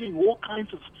world, meeting all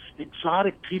kinds of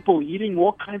exotic people, eating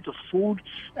all kinds of food,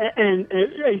 and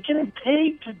getting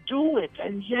paid to do it.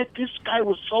 And yet this guy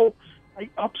was so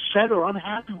upset or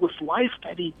unhappy with life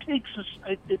that he takes us.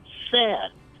 It's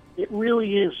sad. It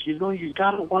really is. You know, you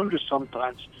got to wonder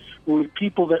sometimes with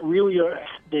people that really are,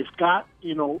 they've got,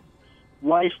 you know,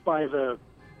 life by the,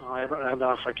 I don't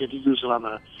know if I could use it on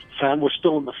the we're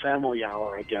still in the family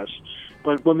hour, I guess.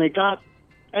 But when they got,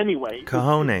 anyway.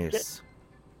 Cojones.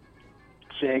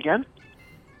 Say again?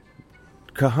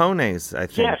 Cojones, I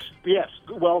think. Yes,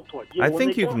 well put. Yeah, I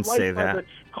think you can say that.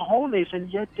 Cojones,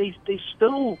 and yet they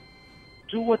still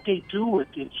do what they do.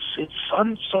 It's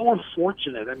so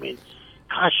unfortunate. I mean,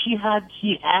 gosh, he had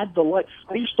the life.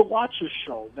 I used to watch his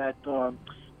show, that the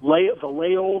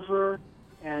Layover,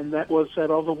 and that was that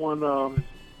other one.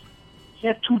 He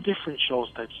had two different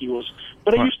shows that he was.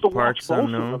 But I used to watch both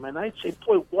of them, and I'd say,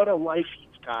 boy, what a life he's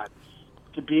got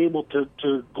to be able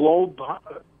to globe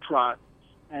trot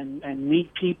and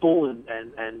meet people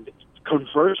and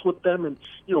converse with them, and,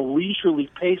 you know, leisurely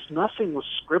pace. Nothing was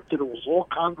scripted. It was all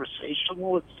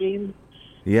conversational, it seemed.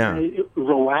 Yeah.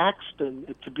 Relaxed,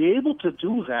 and to be able to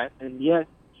do that, and yet,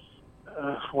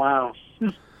 wow.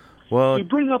 Well, you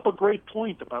bring up a great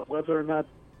point about whether or not,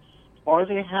 are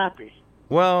they happy?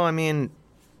 Well, I mean,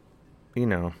 you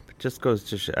know, it just goes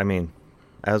to I mean,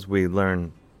 as we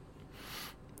learn,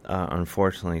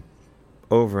 unfortunately,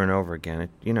 over and over again,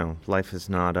 you know, life is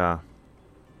not,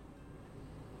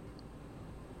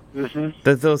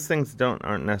 those things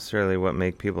aren't necessarily what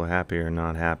make people happy or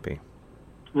not happy.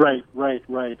 Right. Yeah,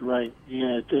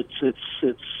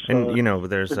 it's and, you know,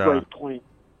 there's a great point.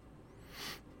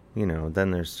 You know,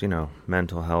 then there's, you know,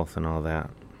 mental health and all that.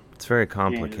 It's very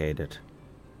complicated. Yeah.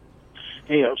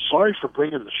 Hey, I'm sorry for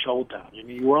bringing the show down. I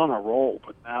mean, you were on a roll,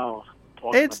 but now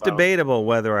it's debatable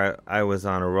whether I was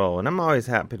on a roll, and I'm always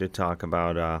happy to talk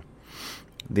about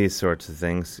these sorts of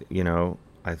things. You know,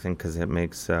 I think because it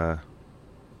makes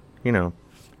you know,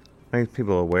 makes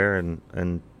people aware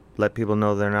and let people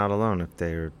know they're not alone if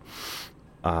they're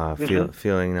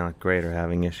feeling not great or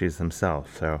having issues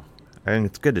themselves. So I think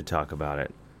it's good to talk about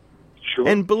it. Sure.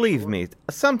 And believe me,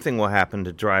 something will happen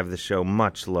to drive the show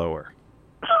much lower.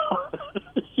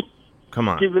 Come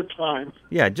on. Give it time.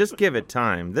 Yeah, just give it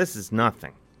time. This is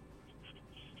nothing.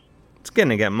 It's going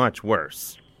to get much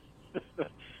worse.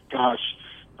 Gosh,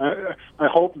 I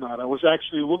hope not. I was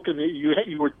actually looking at you.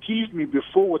 You were teasing me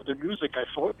before with the music. I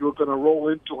thought you were going to roll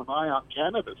into an Eye on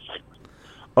Canada segment.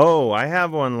 Oh, I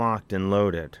have one locked and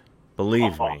loaded.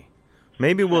 Believe me.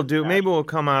 Maybe we'll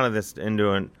come out of this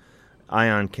into an Eye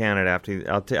on Canada after.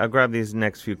 I'll grab these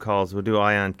next few calls. We'll do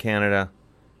Eye on Canada,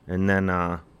 and then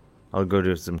I'll go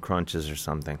do some crunches or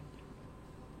something.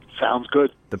 Sounds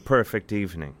good. The perfect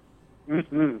evening.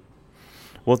 Mm-hmm.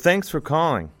 Well, thanks for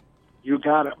calling. You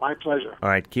got it. My pleasure. All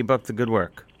right, keep up the good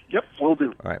work. Yep, will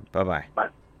do. All right, bye-bye. Bye.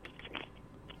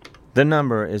 The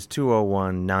number is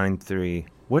 201-93...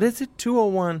 What is it?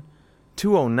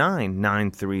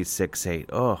 201-209-9368.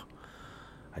 Oh,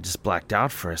 I just blacked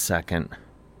out for a second.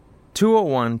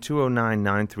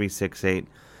 201-209-9368.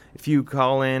 If you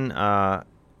call in, I'll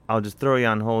just throw you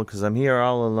on hold because I'm here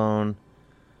all alone,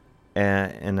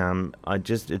 and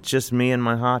it's just me and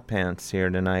my hot pants here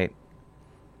tonight.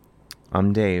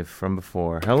 I'm Dave from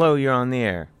before. Hello, you're on the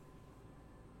air.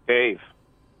 Dave.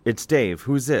 It's Dave.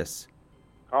 Who's this?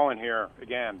 Colin here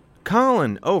again.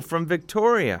 Colin. Oh, from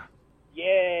Victoria.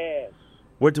 Yes.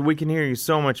 We can hear you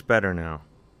so much better now.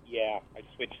 Yeah, I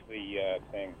switched the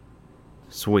thing.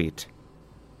 Sweet.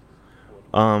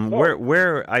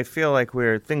 Where I feel like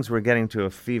things were getting to a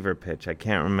fever pitch. I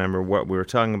can't remember what we were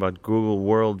talking about. Google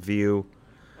World View.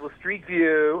 Well, Street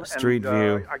View. Street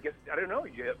View. I guess I don't know.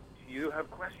 You have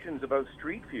questions about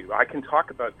Street View. I can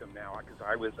talk about them now because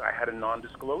I had a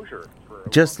non-disclosure for.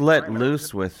 Just let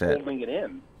loose with it. Holding it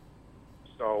in.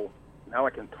 So now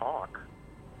I can talk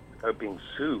without being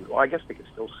sued. Well, I guess they could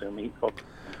still sue me.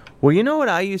 Well, you know what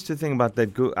I used to think about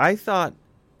that. I thought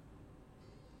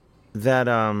that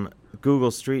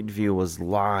Google Street View was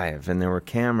live and there were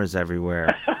cameras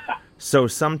everywhere. So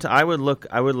I would look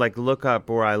up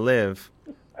where I live,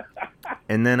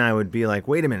 and then I would be like,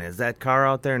 wait a minute, is that car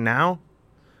out there now?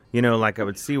 You know, like I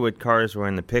would see what cars were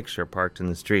in the picture parked in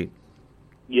the street.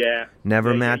 Yeah.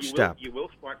 Never matched up. You will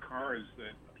spot cars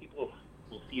that people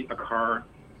will see a car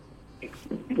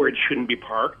where it shouldn't be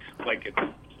parked, like it's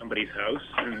somebody's house,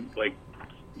 and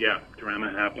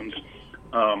drama happens.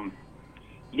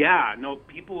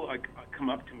 People come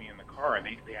up to me in the car and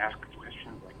they ask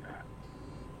questions like that,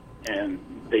 and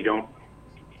they don't.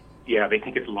 Yeah, they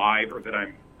think it's live or that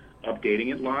I'm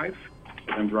updating it live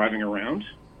as I'm driving around.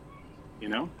 You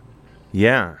know.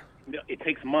 Yeah. It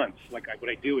takes months. What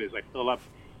I do is I fill up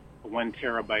a 3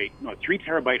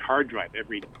 terabyte hard drive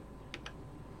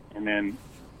and then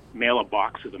mail a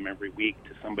box of them every week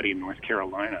to somebody in North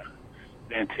Carolina.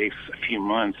 Then it takes a few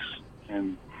months,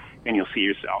 and and you'll see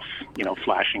yourself,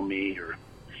 flashing me or,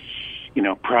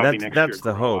 proudly next to your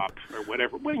the hope. Or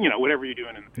whatever, whatever you're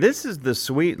doing. This is the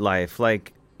sweet life.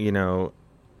 Like,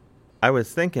 I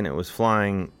was thinking it was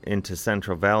flying into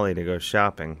Central Valley to go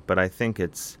shopping, but I think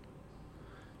it's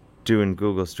doing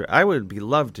Google Street. I would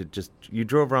love to you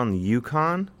drove around the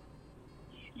Yukon?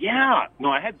 Yeah. No,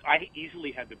 I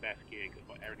easily had the best gig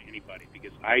of anybody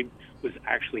because I was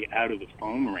actually out of the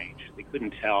phone range. They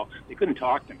couldn't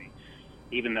talk to me,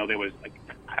 even though I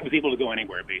was able to go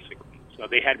anywhere basically. So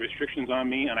they had restrictions on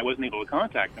me and I wasn't able to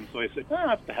contact them. So I said,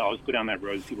 what the hell, let's go down that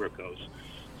road and see where it goes.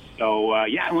 So,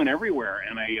 I went everywhere,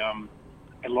 and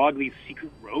I logged these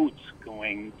secret roads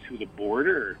going to the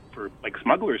border for,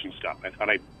 smugglers and stuff. I thought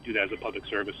I'd do that as a public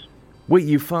service. Wait,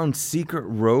 you found secret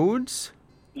roads?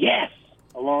 Yes,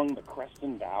 along the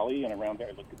Creston Valley and around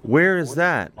there. Where is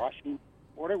that?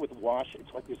 Border with Washington.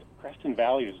 It's like this Creston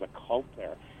Valley, there's a cult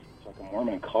there. It's like a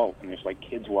Mormon cult, and there's,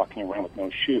 kids walking around with no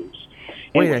shoes.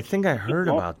 Wait, Anyway, I think I heard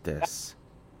about this.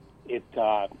 Is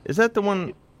that the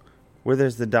one where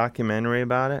there's the documentary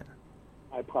about it?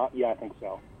 Yeah, I think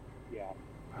so. Yeah.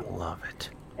 I love it.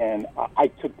 And I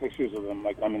took pictures of them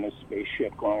like I'm in a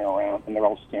spaceship going around, and they're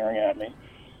all staring at me.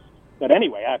 But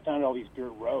anyway, I found all these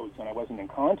dirt roads, and I wasn't in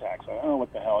contact, so I don't know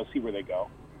what the hell. I'll see where they go.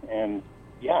 And,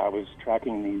 I was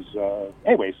tracking these.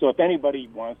 Anyway, so if anybody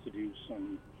wants to do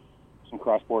some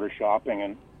cross-border shopping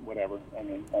and whatever,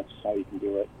 that's how you can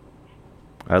do it.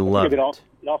 I love it. It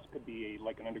also could be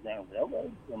like an underground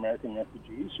railroad for American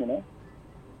refugees,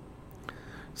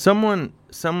 Someone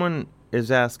is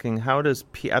asking, how does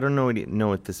I don't know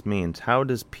what this means. How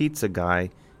does Pizza Guy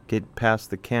get past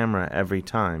the camera every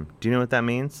time? Do you know what that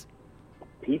means?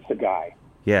 Pizza Guy?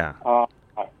 Yeah.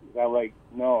 Is that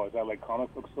like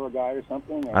comic book store guy or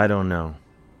something? Or? I don't know.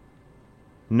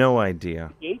 No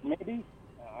idea. Maybe?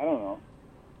 I don't know.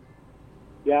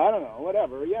 Yeah, I don't know.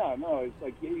 Whatever. Yeah, no, it's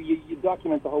like you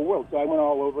document the whole world. So I went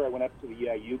all over. I went up to the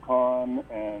Yukon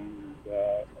and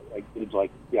I did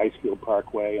the Icefield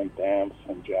Parkway and Banff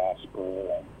and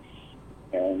Jasper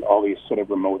and all these sort of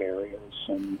remote areas.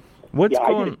 And what's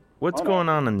going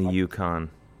on in the Yukon?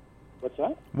 What's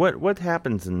that? What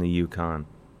happens in the Yukon?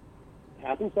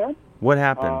 Happens there? What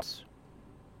happens?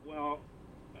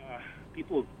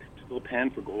 People still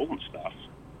pan for gold and stuff.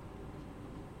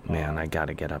 Man, I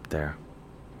gotta get up there.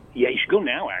 Yeah, you should go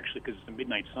now, actually, because it's the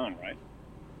midnight sun, right?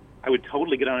 I would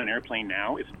totally get on an airplane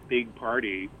now. It's a big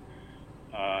party.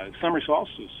 Summer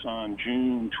solstice on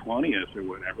June 20th or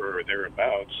whatever, or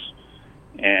thereabouts.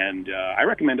 And I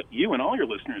recommend you and all your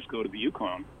listeners go to the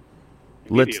Yukon.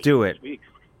 Let's do it.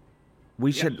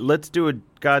 Let's do a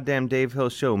goddamn Dave Hill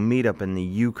Show meetup in the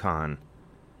Yukon.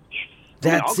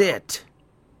 That's it.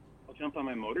 I'll jump on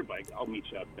my motorbike. I'll meet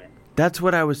you out there. That's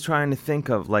what I was trying to think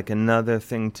of, like another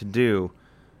thing to do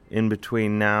in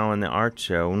between now and the art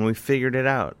show when we figured it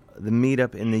out. The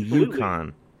meetup in the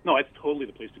Yukon. No, it's totally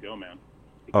the place to go, man.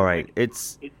 Because all right,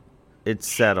 it's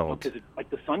settled. Because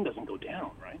the sun doesn't go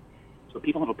down, right? So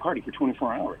people have a party for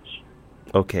 24 hours.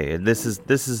 Okay, this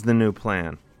is the new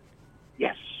plan.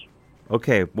 Yes.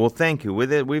 Okay, well, thank you.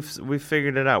 With it, we've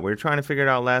figured it out. We were trying to figure it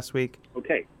out last week.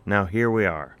 Okay. Now here we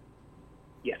are.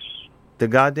 Yes. The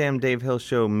goddamn Dave Hill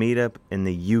Show meetup in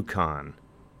the Yukon.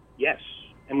 Yes,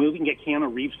 and we can get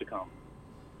Keanu Reeves to come.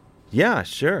 Yeah,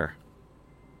 sure.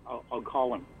 I'll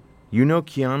call him. You know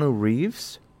Keanu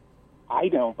Reeves? I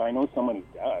don't, but I know someone who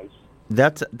does.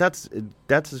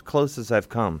 That's as close as I've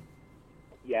come.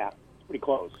 Yeah, it's pretty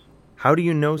close. How do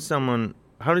you know someone?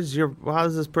 How does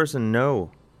this person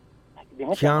know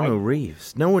Keanu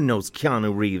Reeves? No one knows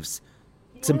Keanu Reeves.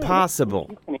 It's impossible.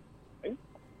 He's Canadian, right?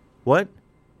 What?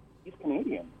 He's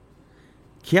Canadian.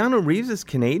 Keanu Reeves is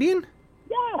Canadian?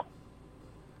 Yeah.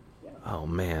 Oh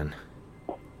man.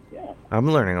 Yeah.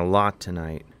 I'm learning a lot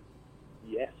tonight.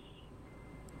 Yes.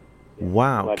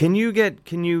 Wow. But Can you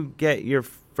get your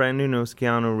friend who knows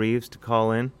Keanu Reeves to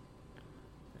call in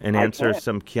and answer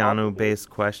some Keanu-based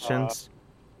questions?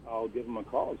 I'll give him a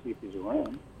call and see if he's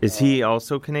around. Is he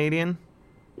also Canadian?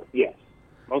 Yes.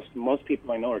 Most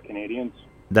people I know are Canadians.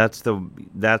 That's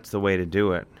the way to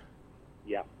do it.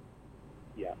 Yeah.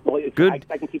 Yeah. Well, Good.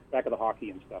 I can keep track of the hockey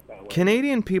and stuff that way.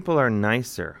 Canadian people are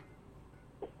nicer.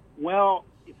 Well,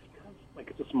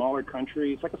 it's a smaller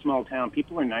country. It's like a small town.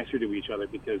 People are nicer to each other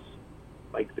because,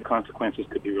 the consequences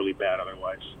could be really bad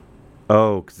otherwise.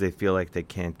 Oh, because they feel like they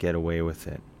can't get away with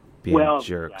it, being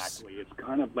jerks. Exactly. It's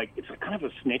kind of a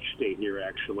snitch state here,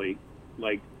 actually.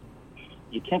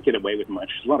 You can't get away with much.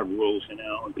 There's a lot of rules,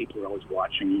 and people are always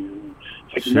watching you.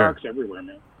 It's like narcs everywhere,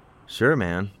 man. Sure,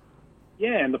 man.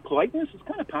 Yeah, and the politeness is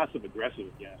kind of passive-aggressive,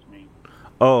 if you ask me.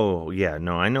 Oh, yeah,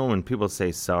 no, I know when people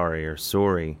say sorry or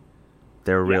sorry,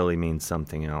 There really means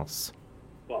something else.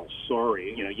 Well,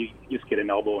 sorry. You know, you just get an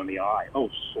elbow in the eye.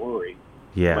 Oh, sorry.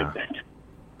 Yeah. Like that.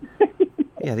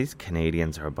 Yeah, these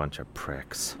Canadians are a bunch of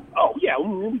pricks. Oh, yeah,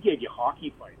 when we gave you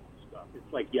hockey fights and stuff,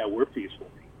 it's like, yeah, we're peaceful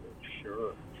people.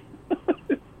 Sure.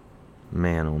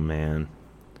 Man, oh man.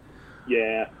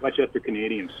 Yeah, watch out for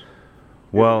Canadians.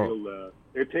 Well,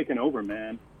 they're taking over,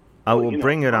 man. I will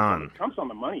bring it on. Trump's on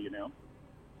the money, you know.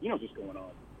 He knows what's going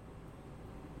on.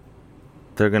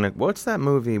 They're gonna. What's that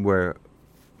movie where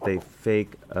they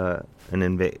fake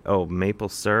maple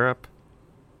syrup?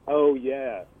 Oh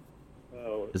yeah.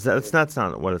 Oh. That's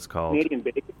not what it's called. Canadian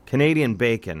bacon. Canadian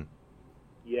Bacon.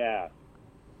 Yeah,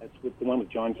 that's with the one with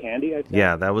John Candy, I think.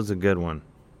 Yeah, that was a good one.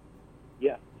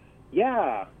 Yeah.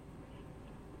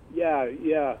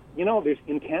 You know, there's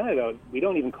in Canada we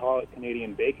don't even call it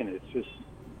Canadian bacon. It's just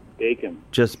bacon.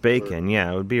 Just bacon.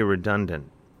 Yeah, it would be redundant.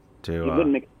 It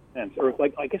wouldn't make sense. Or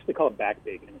like I guess they call it back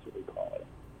bacon is what we call it.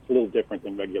 It's a little different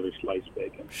than regular sliced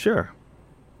bacon. Sure.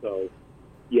 So,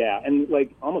 yeah, and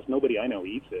like almost nobody I know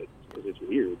eats it because it's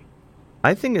weird.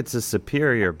 I think it's a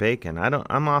superior bacon.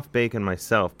 I'm off bacon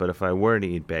myself, but if I were to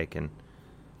eat bacon,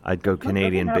 I'd go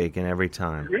Canadian bacon every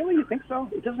time. Really? You think so?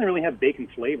 It doesn't really have bacon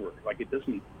flavor. Like it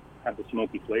doesn't have the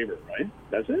smoky flavor, right?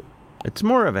 Does it? It's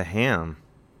more of a ham.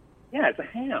 Yeah, it's a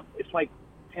ham. It's like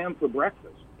ham for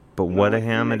breakfast. But what a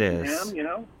ham it is. Ham, you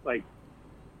know, like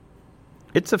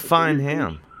it's a fine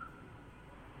ham.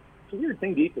 It's a weird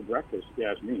thing to eat for breakfast, if you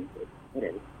ask me, but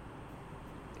whatever.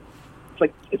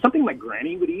 It's something my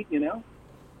granny would eat, you know?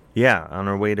 Yeah, on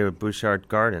our way to Bouchard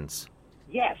Gardens.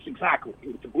 Yes, exactly.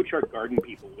 The Bouchard Garden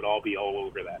people would all be all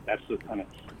over that. That's the kind of...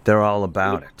 They're all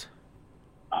about it.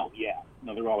 Oh, yeah.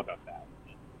 No, they're all about that.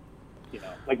 You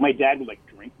know, like my dad would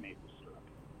drink maple syrup.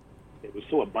 It was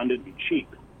so abundant and cheap.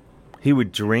 He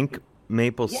would drink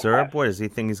maple syrup? What, does he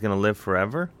think he's going to live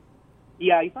forever?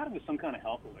 Yeah, he thought it was some kind of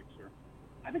health elixir.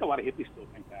 I think a lot of hippies still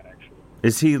think that, actually.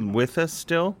 Is he with us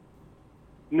still?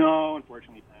 No,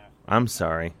 unfortunately he passed. I'm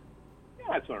sorry. Yeah,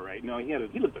 that's all right. No, he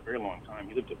lived a very long time.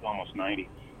 He lived to almost 90.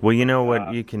 Well, you know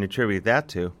what you can attribute that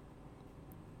to?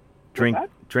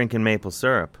 Drinking maple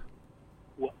syrup.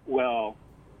 Well,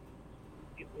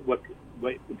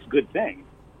 it's a good thing.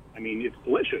 I mean, it's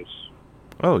delicious.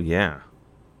 Oh, yeah.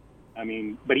 I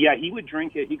mean, but yeah, he would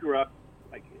drink it. He grew up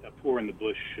like poor in the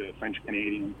bush, French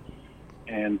Canadian,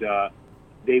 and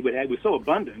it was so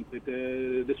abundant that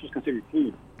this was considered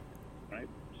food, right?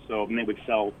 So and they would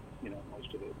sell,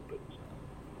 most of it. But,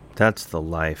 that's the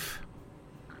life.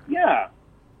 Yeah,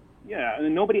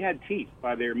 and nobody had teeth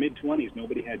by their mid-20s.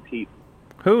 Nobody had teeth.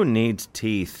 Who needs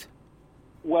teeth?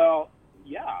 Well,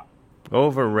 yeah.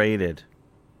 Overrated.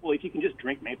 Well, if you can just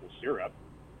drink maple syrup,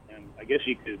 and I guess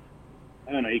you could.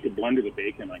 I don't know. You could blender the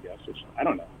bacon, I guess. I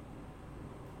don't know.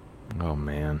 Oh,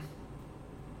 man.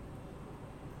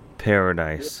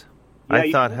 Paradise. Yeah,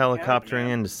 I thought helicoptering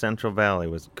into Central Valley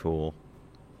was cool.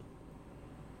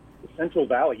 The Central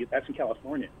Valley? That's in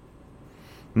California.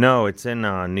 No, it's in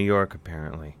New York,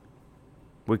 apparently.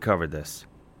 We covered this.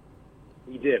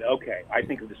 We did? Okay. I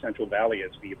think of the Central Valley as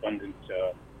the abundant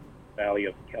valley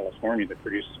of California that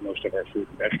produces most of our fruit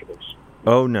and vegetables.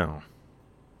 Oh, no.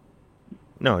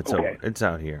 No, it's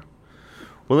out here.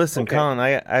 Well, listen, Colin,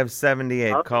 I have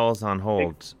 78 calls on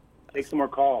hold. Take some more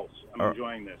calls. I'm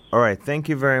enjoying this. All right, thank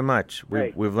you very much.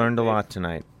 We've learned a lot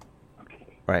tonight. Okay.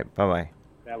 All right, bye-bye.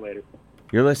 That later.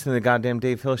 You're listening to the Goddamn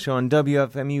Dave Hill Show on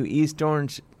WFMU East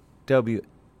Orange,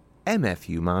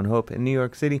 WMFU Mount Hope in New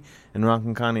York City, and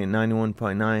Rockland County at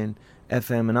 91.9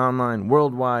 FM and online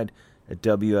worldwide at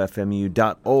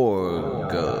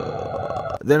WFMU.org.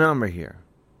 The number here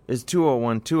is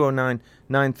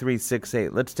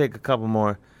 201-209-9368. Let's take a couple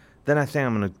more. Then I think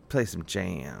I'm going to play some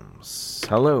jams.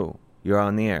 Hello, you're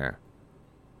on the air.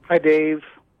 Hi, Dave.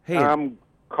 Hey. I'm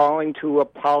calling to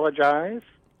apologize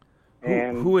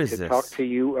who is to this? talk to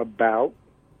you about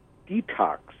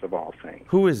detox, of all things.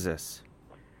 Who is this?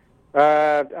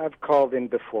 I've called in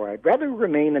before. I'd rather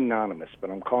remain anonymous, but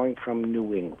I'm calling from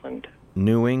New England.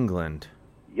 New England?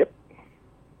 Yep.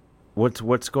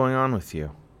 What's going on with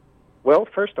you? Well,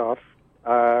 first off,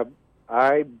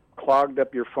 I clogged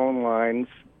up your phone lines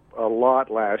a lot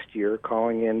last year,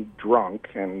 calling in drunk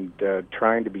and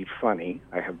trying to be funny.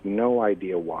 I have no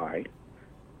idea why.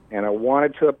 And I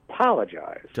wanted to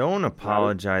apologize. Don't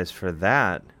apologize for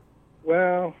that.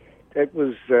 Well, it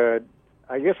was,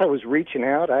 I guess I was reaching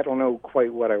out. I don't know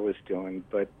quite what I was doing,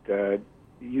 but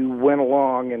you went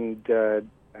along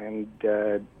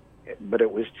but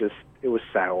it was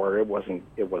sour. It wasn't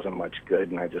much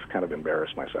good, and I just kind of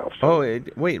embarrassed myself. So.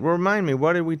 Wait, remind me,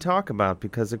 what did we talk about?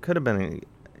 Because it could have been,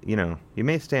 you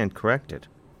may stand corrected.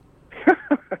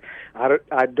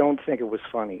 I don't think it was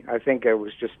funny. I think I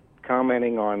was just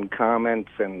commenting on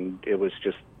comments, and it was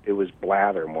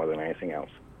blather more than anything else.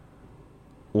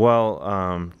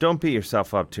 Well, don't beat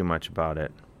yourself up too much about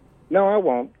it. No, I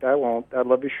won't. I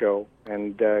love your show,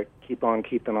 and keep on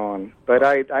keeping on. But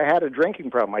I had a drinking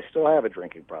problem. I still have a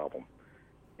drinking problem.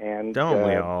 And don't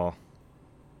we all?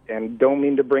 And don't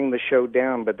mean to bring the show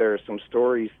down, but there are some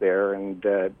stories there, and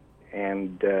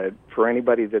for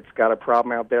anybody that's got a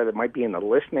problem out there that might be in the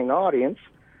listening audience,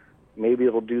 maybe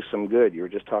it'll do some good. You were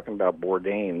just talking about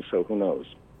Bourdain, so who knows?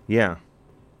 Yeah.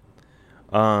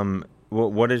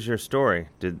 What is your story?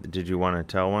 Did you want to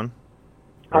tell one?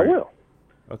 I will.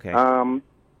 Okay.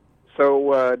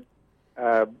 So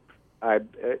a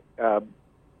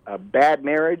bad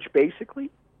marriage,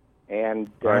 basically, and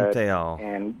aren't they all?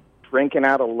 And drinking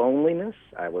out of loneliness.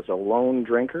 I was a lone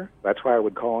drinker. That's why I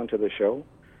would call into the show.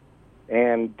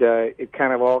 And it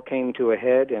kind of all came to a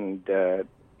head, and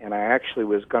I actually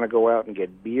was going to go out and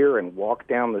get beer and walk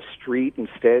down the street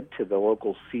instead to the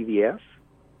local CVS,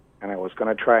 and I was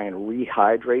going to try and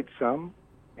rehydrate some,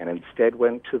 and instead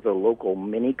went to the local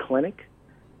mini clinic,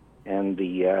 and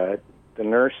the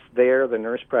nurse there, the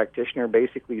nurse practitioner,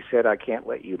 basically said, "I can't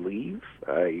let you leave.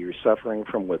 You're suffering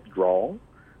from withdrawal."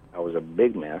 I was a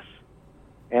big mess,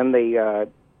 and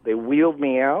they wheeled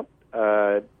me out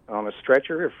on a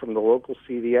stretcher from the local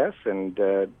CVS, and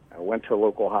I went to a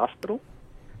local hospital,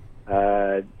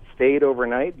 stayed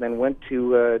overnight, and then went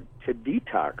to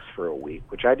detox for a week,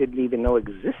 which I didn't even know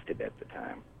existed at the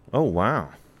time. Oh, wow.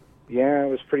 Yeah, it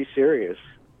was pretty serious.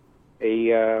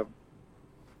 It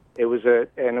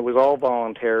was all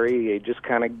voluntary. You just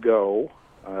kind of go.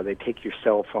 They take your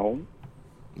cell phone.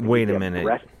 Wait a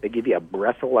minute. They give you a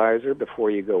breathalyzer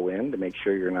before you go in to make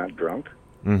sure you're not drunk.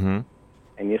 Mm-hmm.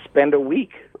 And you spend a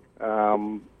week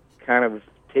kind of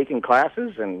taking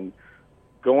classes and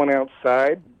going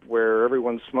outside where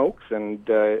everyone smokes, and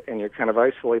you're kind of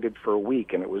isolated for a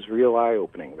week, and it was real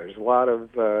eye-opening. There's a lot of,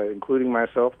 including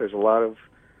myself, there's a lot of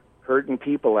hurting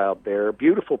people out there,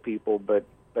 beautiful people, but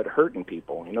hurting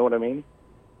people. You know what I mean?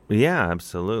 Yeah,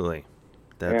 absolutely.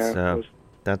 That's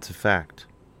a fact.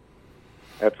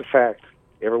 That's a fact.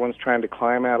 Everyone's trying to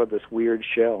climb out of this weird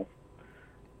shell.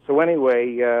 So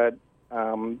anyway,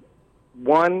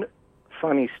 one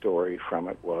funny story from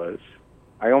it was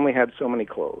I only had so many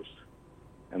clothes,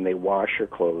 and they wash your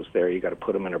clothes there. You got to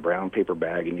put them in a brown paper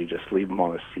bag, and you just leave them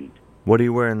on a seat. What do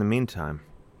you wear in the meantime?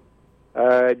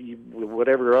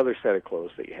 Whatever other set of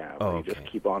clothes that you have. Oh, you just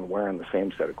keep on wearing the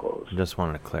same set of clothes. Just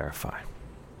wanted to clarify.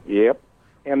 Yep.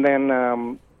 And then,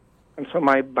 and so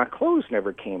my clothes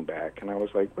never came back, and I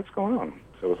was like, what's going on?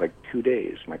 So it was like 2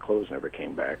 days. My clothes never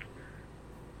came back.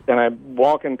 And I'm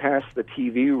walking past the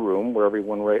TV room where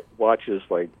everyone watches,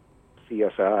 like,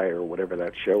 CSI or whatever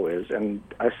that show is, and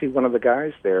I see one of the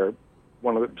guys there,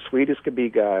 one of the sweetest could be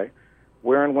guy,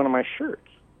 wearing one of my shirts.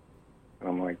 And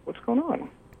I'm like, what's going on?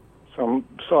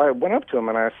 So I went up to him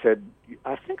and I said,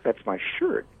 I think that's my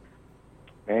shirt.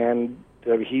 And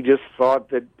he just thought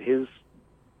that his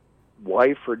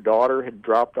wife or daughter had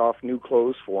dropped off new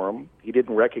clothes for him. He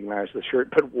didn't recognize the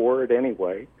shirt, but wore it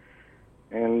anyway.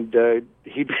 And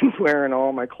he'd been wearing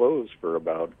all my clothes for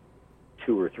about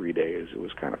 2 or 3 days. It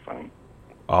was kind of fun.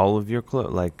 All of your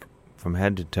clothes, like from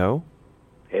head to toe?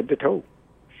 Head to toe.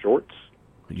 Shorts.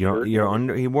 He wore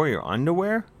your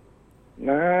underwear?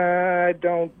 Nah, I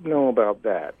don't know about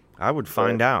that. I would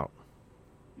find out.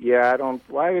 Yeah,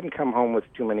 I didn't come home with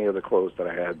too many of the clothes that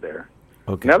I had there.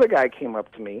 Okay. Another guy came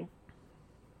up to me.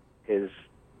 His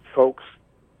folks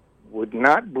would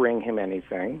not bring him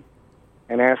anything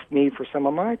and asked me for some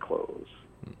of my clothes.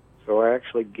 So I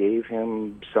actually gave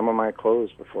him some of my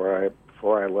clothes before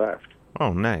I left.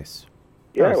 Oh, nice.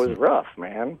 Yeah, it was rough,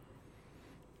 man.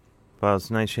 Well, it's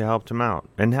nice you helped him out.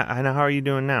 And how are you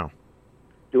doing now?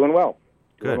 Doing well.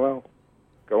 Good. Doing well.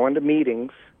 Going to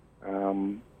meetings.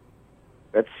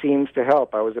 That seems to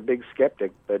help. I was a big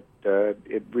skeptic, but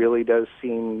it really does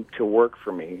seem to work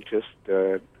for me. Just,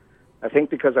 I think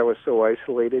because I was so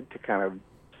isolated to kind of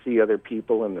see other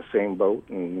people in the same boat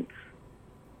and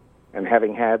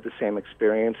having had the same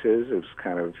experiences, it was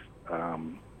kind of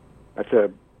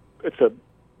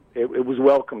it was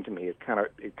welcome to me. It kind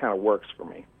of works for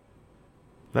me.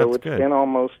 That's so it's good. been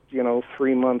almost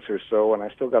 3 months or so, and I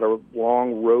still got a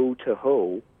long row to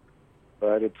hoe,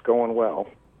 but it's going well.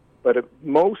 But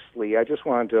mostly, I just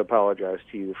wanted to apologize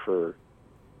to you for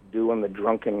doing the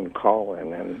drunken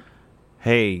call-in and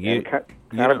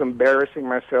kind of embarrassing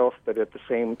myself, but at the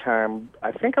same time,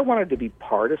 I think I wanted to be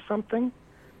part of something.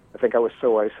 I think I was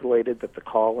so isolated that the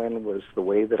call-in was the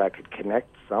way that I could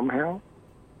connect somehow.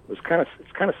 It's kind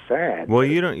of sad. Well,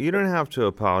 you don't have to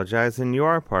apologize, and you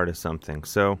are part of something.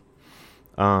 So,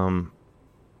 so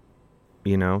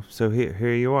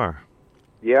here you are.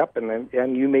 Yep,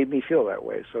 and you made me feel that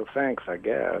way. So thanks, I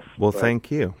guess. Well,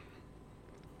 thank you.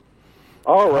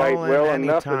 All right. Well,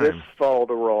 enough of this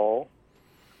falderall.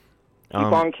 Keep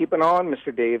on keeping on,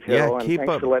 Mr. Dave Hill, and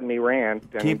thanks for letting me rant.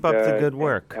 And, keep up the good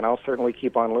work. And I'll certainly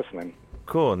keep on listening.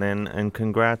 Cool, and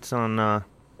congrats on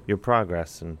your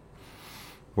progress and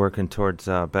working towards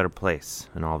a better place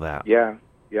and all that. Yeah,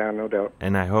 no doubt.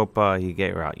 And I hope you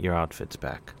get your outfits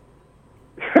back.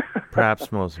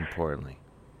 Perhaps most importantly.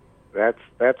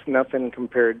 That's nothing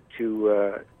compared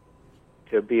to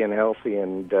being healthy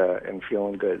and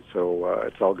feeling good. So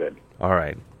it's all good. All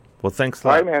right. Well, thanks a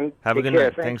lot. All right, man. Have a good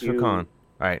night. Thanks for calling.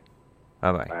 All right.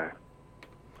 Bye-bye. Bye.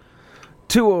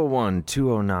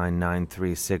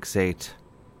 201-209-9368.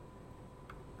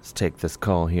 Let's take this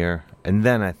call here. And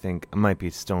then I think it might be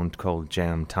Stone Cold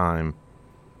Jam time.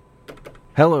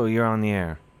 Hello, you're on the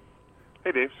air.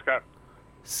 Hey, Dave. Scott.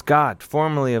 Scott,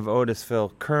 formerly of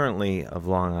Otisville, currently of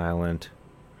Long Island.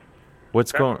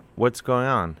 What's going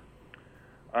on?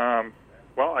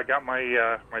 Well, I got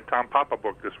my my Tom Papa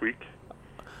book this week.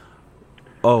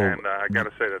 Oh. And I got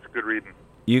to say, that's good reading.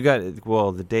 You got,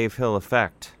 the Dave Hill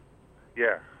Effect.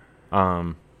 Yeah.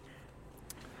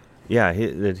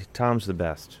 Tom's the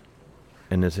best.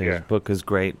 And his book is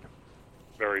great.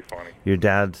 Very funny. Your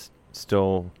dad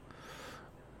stole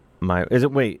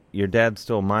your dad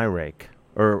stole my rake.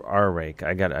 Or our rake.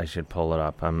 I should pull it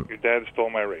up. Your dad stole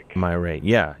my rake. My rake.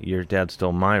 Yeah, your dad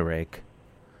stole my rake.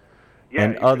 Yeah,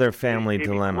 and other family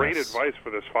dilemmas. Great advice for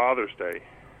this Father's Day.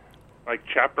 Like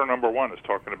chapter number 1 is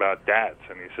talking about dads,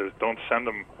 and he says don't send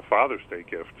them a Father's Day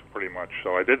gift, pretty much.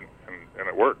 So I didn't, and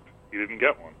it worked. He didn't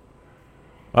get one.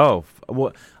 Oh,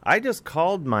 well, I just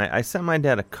I sent my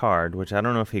dad a card, which I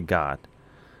don't know if he got,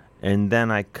 and then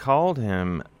I called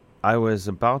him. I was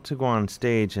about to go on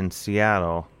stage in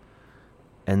Seattle,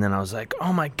 and then I was like,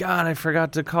 oh my God, I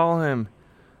forgot to call him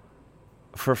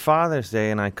for Father's Day,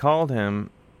 and I called him,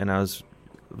 and I was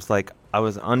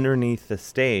underneath the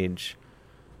stage,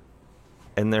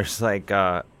 and there's like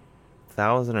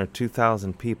 1,000 or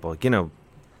 2,000 people,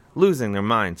 losing their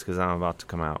minds because I'm about to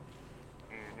come out.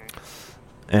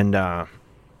 And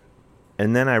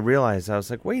then I realized, I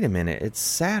was like, wait a minute, it's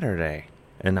Saturday.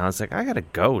 And I was like, I gotta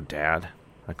go, Dad.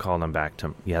 I called him back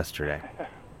yesterday.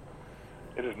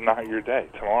 It is not your day.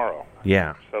 Tomorrow.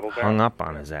 Yeah. Settle down. Hung up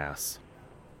on his ass.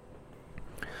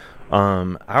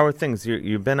 How are things?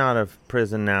 You've been out of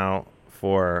prison now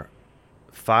for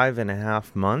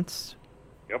 5.5 months?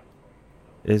 Yep.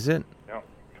 Is it? Yep.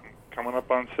 Coming up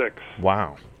on 6.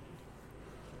 Wow.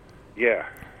 Yeah.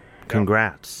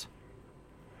 Congrats.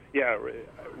 Yeah,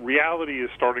 reality is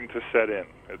starting to set in.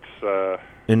 It's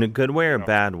in a good way or a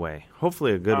bad way?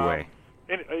 Hopefully a good way.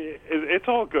 It's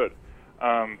all good.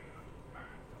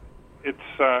 It's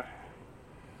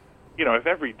if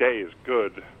every day is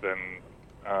good, then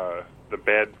the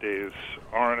bad days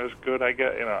aren't as good. I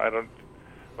guess I don't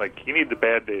you need the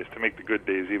bad days to make the good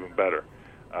days even better.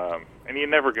 And you're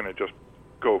never going to just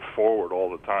go forward all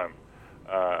the time.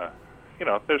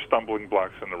 There's stumbling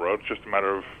blocks in the road. It's just a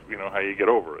matter of, how you get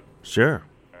over it. Sure.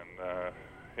 And,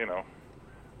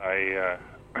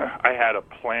 I had a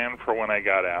plan for when I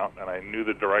got out, and I knew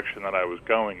the direction that I was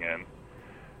going in.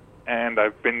 And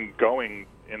I've been going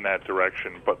in that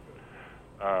direction, but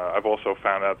I've also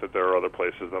found out that there are other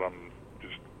places that I'm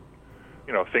just,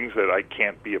 things that I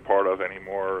can't be a part of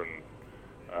anymore. And,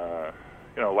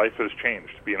 life has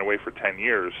changed. Being away for 10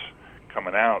 years,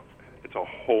 coming out, it's a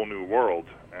whole new world.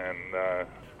 And,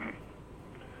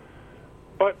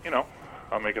 but,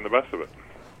 I'm making the best of it.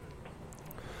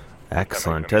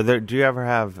 Excellent. Do you ever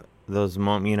have those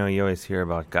moments, you always hear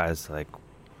about guys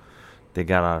they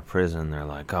got out of prison, they're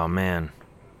like, oh man,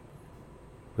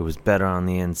 it was better on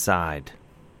the inside.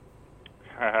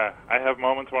 I have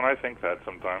moments when I think that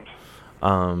sometimes.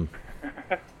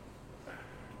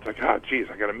 It's like, oh geez,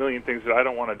 I got a million things that I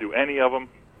don't want to do any of them.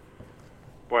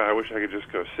 Boy, I wish I could just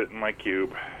go sit in my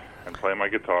cube and play my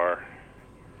guitar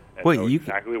and know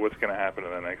exactly what's going to happen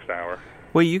in the next hour.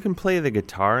 Wait, you can play the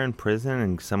guitar in prison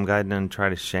and some guy doesn't try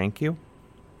to shank you?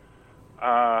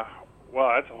 Well,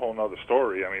 that's a whole nother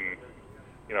story. I mean,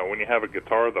 when you have a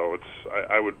guitar, though,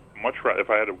 I would much rather, if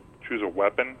I had to choose a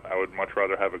weapon, I would much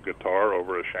rather have a guitar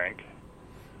over a shank.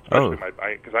 Especially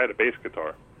because I had a bass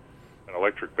guitar, an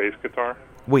electric bass guitar.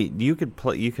 Wait, you could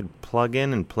plug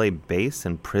in and play bass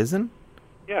in prison?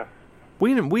 Yeah.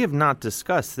 We have not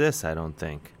discussed this, I don't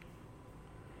think.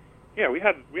 Yeah, we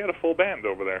had a full band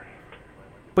over there.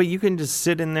 But you can just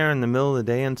sit in there in the middle of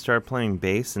the day and start playing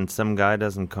bass, and some guy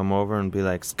doesn't come over and be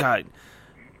like, Scott,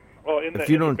 well, if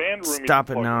you don't stop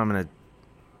it now, I'm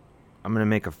gonna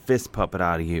make a fist puppet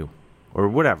out of you. Or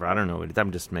whatever, I don't know.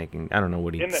 I'm just making, I don't know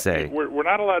what he'd say. We're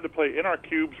not allowed to play, in our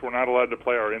cubes, we're not allowed to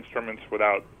play our instruments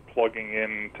without plugging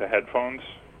into headphones.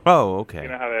 Oh, okay. You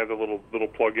know how they have the little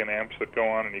plug-in amps that go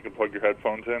on and you can plug your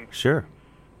headphones in? Sure.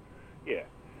 Yeah.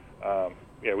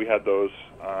 Yeah, we had those.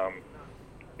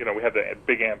 We had the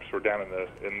big amps were down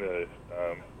in the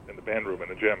band room in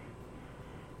the gym.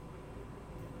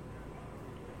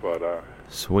 But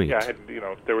sweet. Yeah, I had,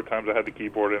 there were times I had the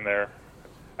keyboard in there.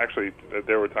 Actually,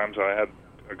 there were times I had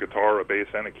a guitar, a bass,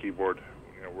 and a keyboard.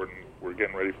 We're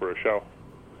getting ready for a show.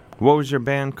 What was your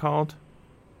band called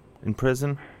in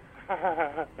prison?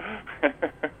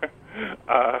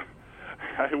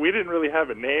 We didn't really have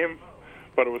a name,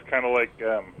 but it was kind of like,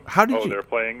 they're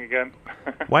playing again.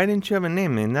 Why didn't you have a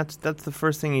name, man? That's the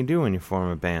first thing you do when you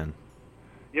form a band.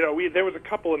 There was a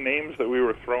couple of names that we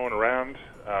were throwing around,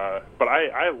 but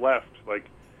I left,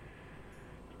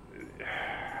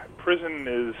 prison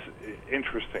is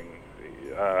interesting.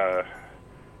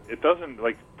 It doesn't,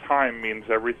 time means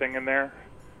everything in there.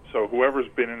 So whoever's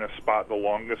been in a spot the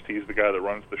longest, he's the guy that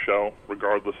runs the show,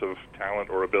 regardless of talent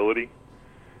or ability.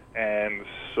 And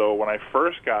so when I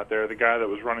first got there, the guy that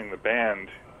was running the band,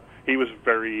 he was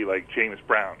very like James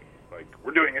Brown.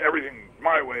 We're doing everything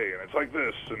my way, and it's like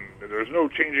this, and there's no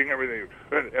changing everything.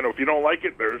 And if you don't like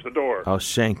it, there's the door. I'll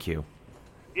shank you.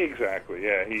 Exactly,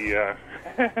 yeah. He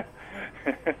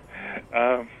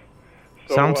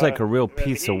sounds like a real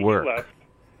piece of work. He left,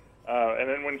 and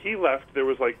then when he left, there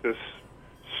was this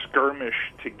skirmish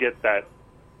to get that,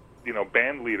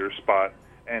 band leader spot,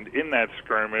 and in that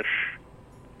skirmish,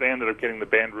 they ended up getting the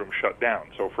band room shut down.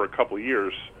 So for a couple of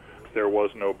years, there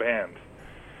was no band.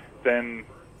 Then,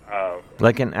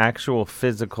 like an actual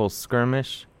physical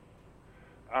skirmish?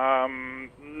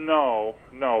 No,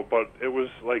 but it was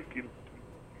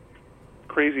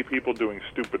crazy people doing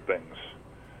stupid things.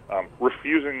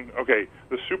 Refusing,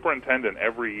 the superintendent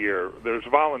every year, there's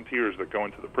volunteers that go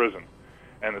into the prison,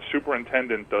 and the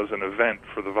superintendent does an event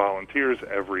for the volunteers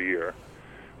every year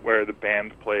where the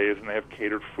band plays and they have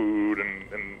catered food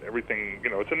and everything.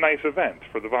 It's a nice event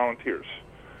for the volunteers.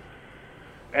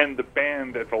 And the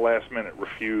band at the last minute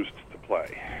refused to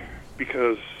play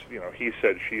because, he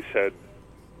said, she said,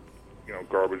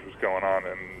 garbage was going on,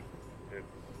 and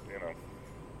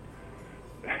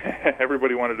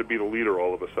everybody wanted to be the leader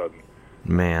all of a sudden.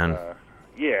 Man.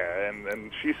 Yeah,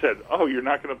 and she said, "Oh, you're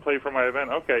not going to play for my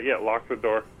event? Okay, yeah, lock the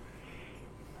door."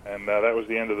 And that was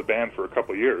the end of the band for a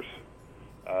couple of years.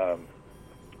 I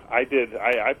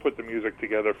put the music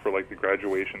together for the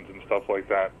graduations and stuff like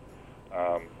that,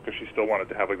 because she still wanted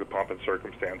to have the pomp and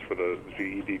circumstance for the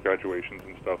GED graduations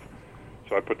and stuff.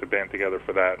 So I put the band together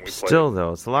for that, and we played. Still,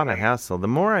 though, it's a lot of hassle. The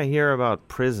more I hear about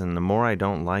prison, the more I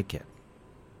don't like it.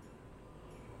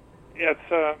 Yeah,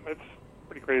 it's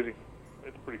pretty crazy.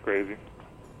 It's pretty crazy.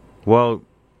 Well,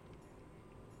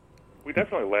 we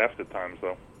definitely laughed at times,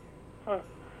 though.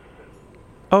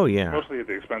 Oh, yeah. Mostly at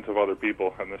the expense of other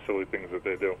people and the silly things that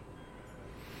they do.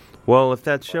 Well, if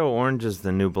that show Orange is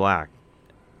the New Black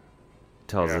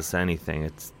tells us anything,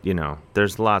 it's,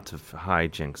 there's lots of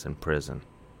hijinks in prison.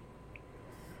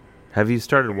 Have you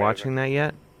started watching that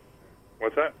yet?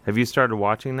 What's that? Have you started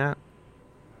watching that?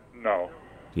 No.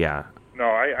 Yeah. No,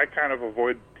 I kind of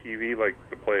avoid TV like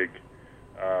the plague.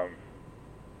 I'm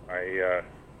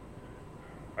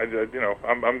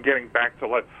getting back to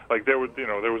life. There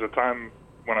was a time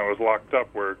when I was locked up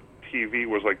where TV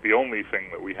was the only thing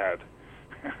that we had.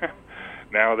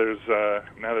 Now there's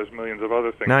millions of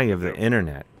other things. Now you have the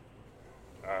internet.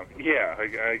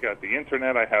 I got the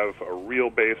internet. I have a real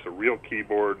bass, a real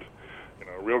keyboard,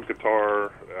 a real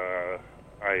guitar.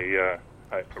 A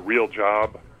real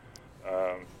job.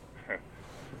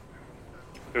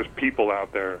 There's people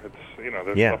out there. It's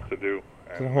there's stuff to do.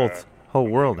 And, there's a whole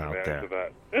world out there.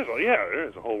 There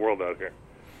is a whole world out here.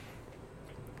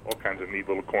 All kinds of neat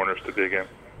little corners to dig in.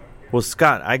 Well,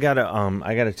 Scott, I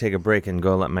gotta take a break and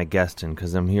go let my guest in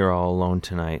because I'm here all alone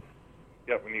tonight.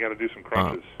 Yep, and you gotta do some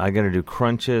crunches. I gotta do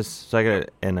crunches. So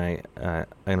I'm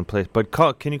gonna play. But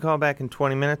can you call back in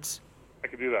 20 minutes? I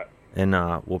can do that. And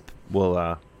I'll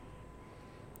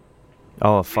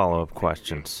have follow-up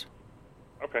questions.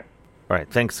 Okay. All right.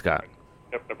 Thanks, Scott.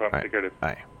 Yep, no problem. Right. Take care, dude.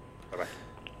 Bye. Bye-bye.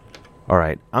 All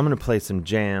right. I'm going to play some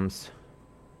jams.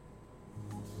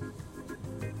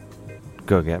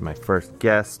 Go get my first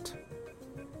guest.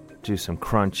 Do some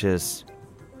crunches.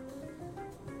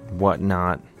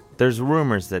 Whatnot. There's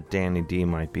rumors that Danny D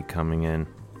might be coming in.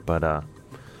 But,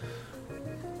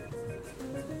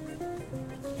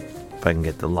 If I can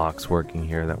get the locks working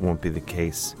here, that won't be the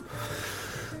case.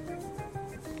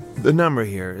 The number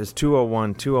here is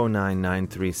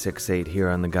 201-209-9368 here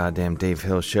on the goddamn Dave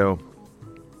Hill Show.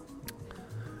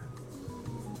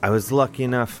 I was lucky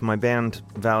enough, my band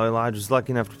Valley Lodge was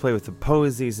lucky enough to play with the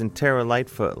Posies and Tara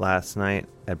Lightfoot last night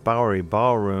at Bowery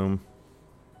Ballroom,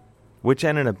 which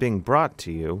ended up being brought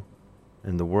to you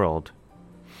in the world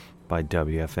by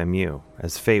WFMU,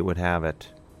 as fate would have it.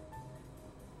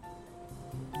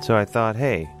 So I thought,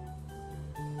 hey,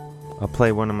 I'll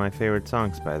play one of my favorite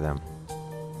songs by them.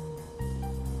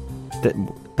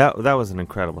 That was an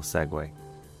incredible segue.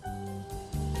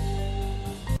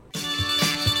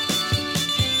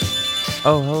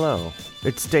 Oh, hello.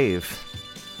 It's Dave.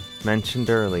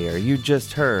 Mentioned earlier. You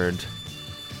just heard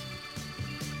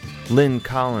Lynn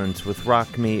Collins with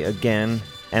Rock Me Again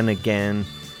and Again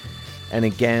and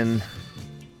Again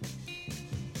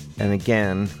and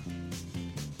Again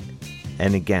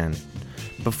and Again.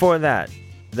 Before that,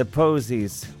 the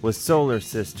Posies with Solar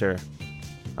Sister.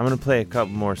 I'm going to play a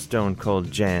couple more Stone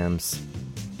Cold jams,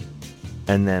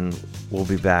 and then we'll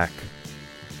be back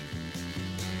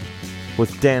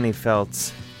with Danny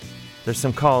Feltz. There's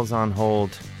some calls on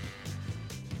hold.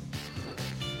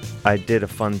 I did a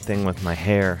fun thing with my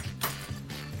hair.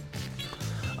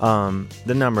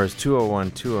 The number is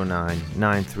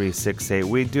 201-209-9368.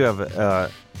 We do have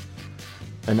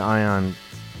an Ion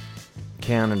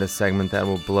Canada segment that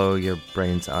will blow your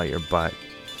brains out your butt.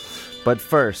 But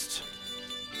first,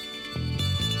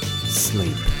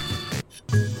 sleep.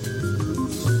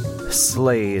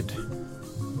 Slade,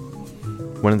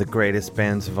 one of the greatest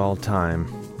bands of all time,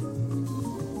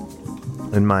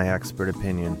 in my expert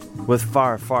opinion, with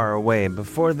Far, Far Away.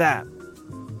 Before that,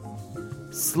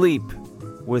 Sleep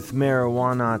with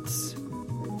Marijuanauts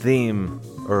theme,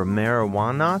 or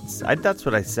Marijuanauts? That's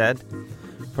what I said,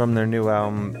 from their new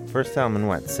album, first album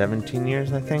in 17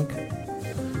 years, I think?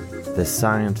 The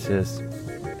Scientist,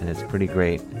 and it's pretty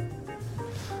great.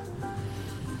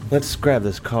 Let's grab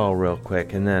this call real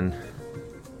quick, and then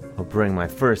I'll bring my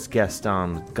first guest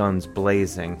on with guns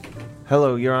blazing.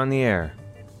 Hello, you're on the air.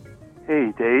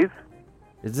 Hey, Dave.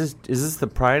 Is this the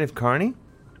Pride of Kearney?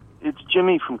 It's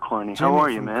Jimmy from Kearney. How are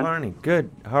you, man? Kearney. Good.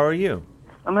 How are you?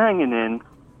 I'm hanging in.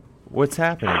 What's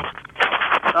happening?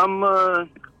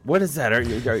 What is that? Are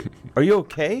you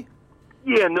okay?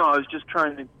 Yeah, no, I was just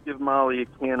trying to give Molly a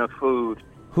can of food.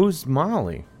 Who's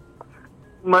Molly?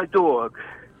 My dog.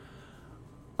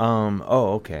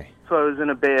 Oh, okay. So I was in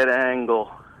a bad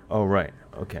angle. Oh, right.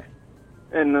 Okay.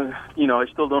 And, I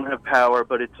still don't have power,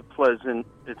 but it's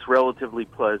relatively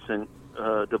pleasant.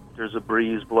 There's a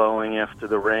breeze blowing after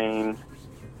the rain.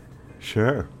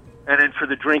 Sure. And then for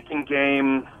the drinking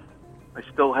game, I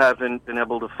still haven't been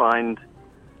able to find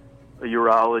a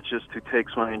urologist who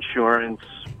takes my insurance,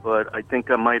 but I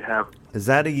think I might have. Is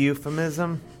that a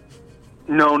euphemism?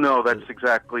 No, that's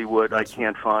exactly what I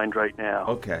can't find right now.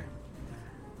 Okay.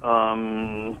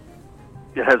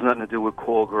 It has nothing to do with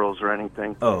call girls or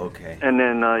anything. Oh, okay. And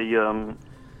then I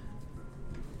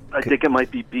think it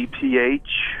might be BPH.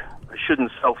 I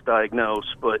shouldn't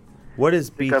self-diagnose, but... What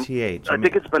is BPH? I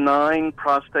think it's benign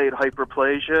prostate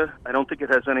hyperplasia. I don't think it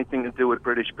has anything to do with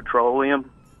British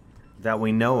Petroleum. That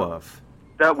we know of.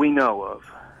 That we know of,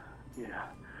 yeah.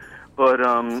 But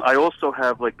I also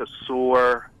have like a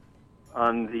sore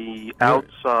on the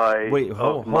outside. Wait,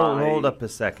 hold up a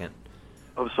second.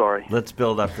 Oh, sorry. Let's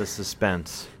build up the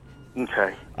suspense.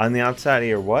 Okay. On the outside of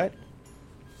your what?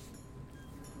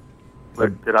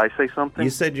 Did I say something? You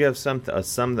said you have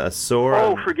a sore.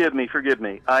 Oh, forgive me.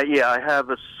 I have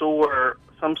a sore,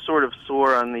 some sort of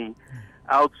sore on the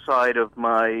outside of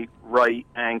my right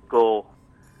ankle.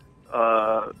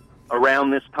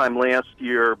 Around this time last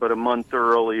year, but a month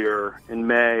earlier, in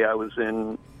May, I was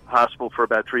in hospital for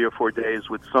about 3 or 4 days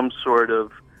with some sort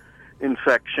of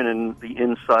infection in the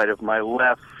inside of my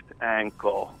left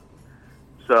ankle.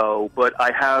 So, but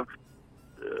I have,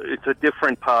 it's a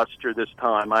different posture this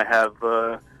time. I have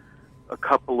a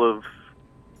couple of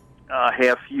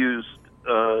half-used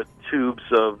tubes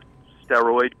of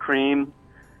steroid cream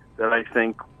that I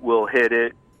think will hit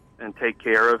it and take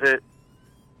care of it.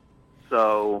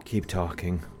 So keep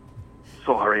talking.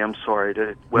 Sorry, I'm sorry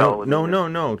to.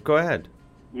 No. Go ahead.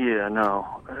 Yeah,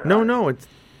 no. No. It's.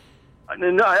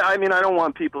 No, I mean, I don't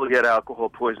want people to get alcohol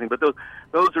poisoning, but those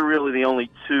are really the only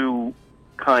two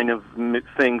kind of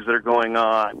things that are going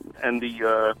on. And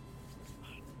the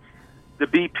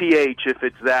BPH, if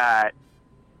it's that,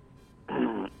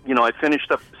 I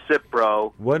finished up the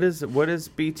Cipro. What is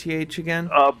BPH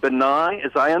again? Benign,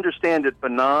 as I understand it,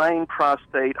 benign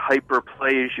prostate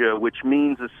hyperplasia, which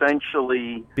means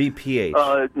essentially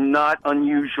BPH, not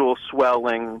unusual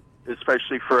swelling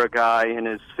especially for a guy in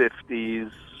his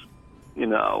 50s, you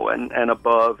know, and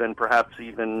above, and perhaps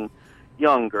even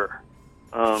younger.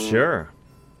 Sure.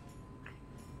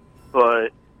 But,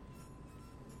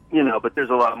 you know, but there's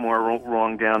a lot more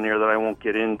wrong down there that I won't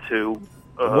get into.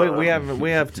 We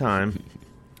have time.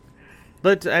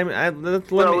 It's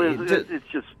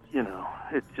just, you know,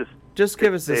 it's just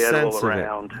give us a sense of it.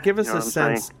 Give us a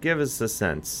sense. Give us a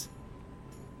sense.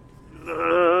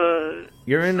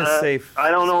 You're in a safe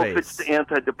I don't know space. if it's the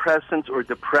antidepressants or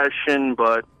depression,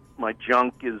 but my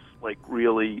junk is, like,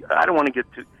 really... I don't want to get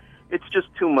too... It's just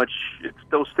too much... It's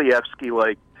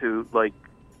Dostoevsky-like to, like,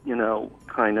 you know,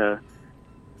 kind of...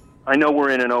 I know we're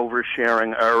in an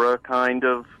oversharing era, kind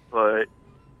of, but...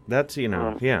 That's, you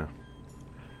know, yeah.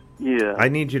 Yeah. I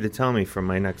need you to tell me for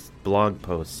my next blog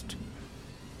post.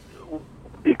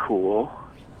 Be cool.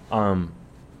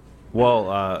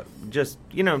 Well, just,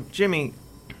 you know, Jimmy...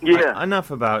 Yeah.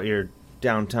 Enough about your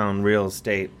downtown real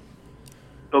estate.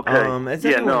 Okay. That's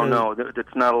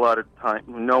not a lot of time.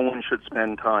 No one should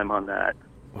spend time on that.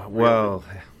 Well,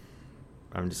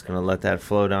 I'm just going to let that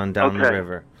flow down the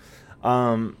river.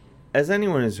 As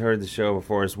anyone who's heard the show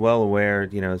before is well aware,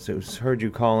 you know, has heard you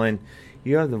call in,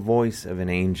 you have the voice of an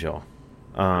angel.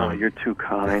 You're too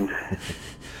kind.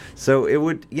 So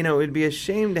it'd be a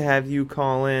shame to have you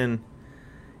call in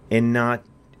and not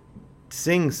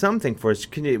sing something for us.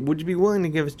 Would you be willing to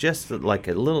give us just like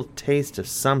a little taste of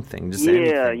something? Just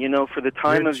anything? You know, for the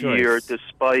time of year,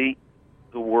 despite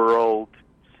the world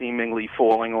seemingly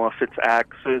falling off its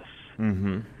axis,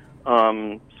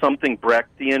 something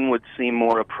Brechtian would seem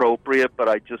more appropriate, but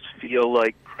I just feel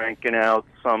like cranking out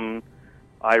some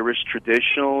Irish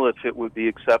traditional, if it would be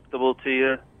acceptable to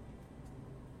you.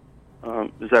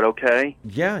 Is that okay?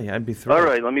 Yeah, I'd be thrilled. All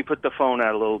right, let me put the phone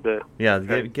out a little bit. Yeah,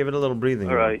 give it a little breathing.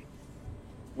 All right.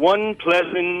 One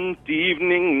pleasant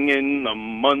evening in the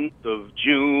month of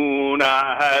June,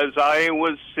 as I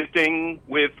was sitting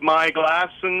with my glass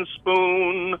and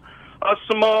spoon, a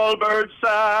small bird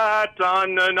sat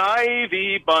on an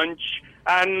ivy bunch,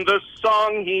 and the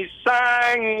song he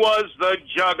sang was the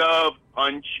jug of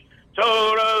punch.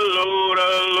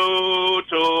 Toodaloo-daloo,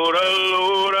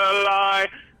 toodaloo-daloo,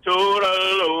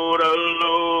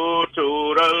 toodaloo-daloo,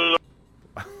 toodaloo.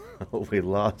 We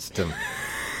lost him.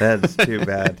 That's too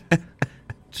bad.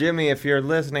 Jimmy, if you're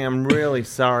listening, I'm really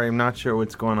sorry. I'm not sure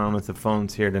what's going on with the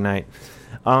phones here tonight.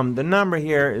 The number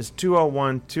here is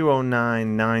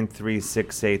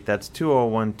 201-209-9368. That's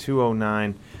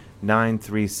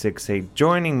 201-209-9368.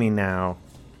 Joining me now,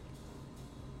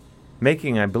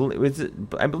 making, I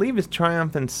believe his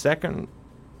triumphant second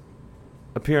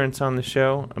appearance on the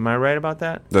show. Am I right about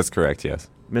that? That's correct, yes.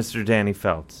 Mr. Danny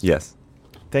Feltz. Yes.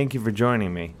 Thank you for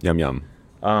joining me. Yum, yum.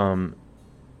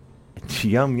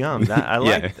 Yum, yum. I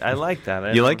like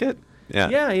that. You like it? Yeah.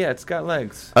 Yeah, it's got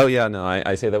legs. Oh, yeah, no,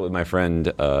 I say that with my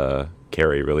friend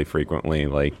Carrie really frequently.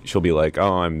 Like, she'll be like,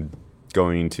 oh, I'm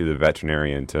going to the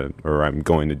veterinarian or I'm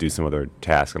going to do some other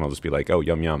task, and I'll just be like, oh,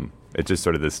 yum, yum. It's just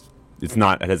sort of this, it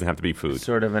doesn't have to be food.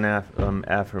 Sort of an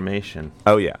affirmation.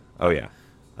 Oh, yeah.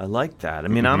 I like that. I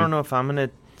mean, I don't know if I'm going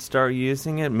to start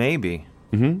using it. Maybe.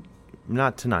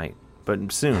 Not tonight,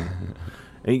 but soon.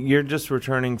 You're just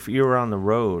returning, you were on the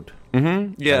road.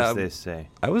 Yeah. As they say.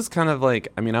 I was kind of like,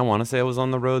 I mean, I want to say I was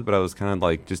on the road, but I was kind of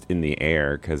like just in the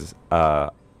air because I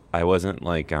wasn't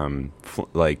like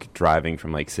like driving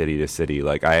from like city to city.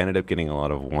 Like I ended up getting a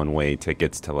lot of one-way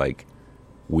tickets to like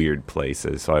weird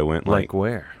places. So I went like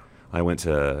where? I went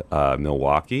to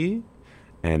Milwaukee,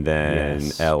 and then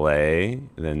L.A.,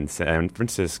 then San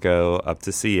Francisco, up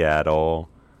to Seattle,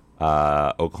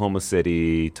 Oklahoma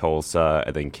City, Tulsa,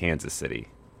 and then Kansas City.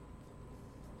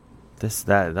 That's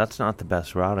not the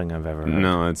best routing I've ever heard.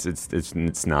 No,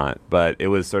 it's not. But it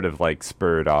was sort of like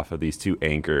spurred off of these two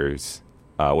anchors,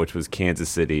 which was Kansas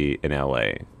City and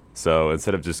L.A. So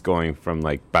instead of just going from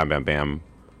like bam, bam, bam,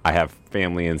 I have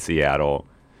family in Seattle,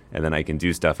 and then I can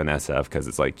do stuff in SF because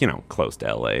it's like, you know, close to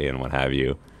L.A. and what have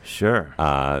you. Sure.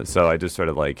 So I just sort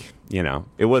of like, you know,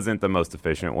 it wasn't the most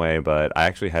efficient way, but I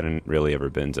actually hadn't really ever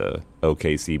been to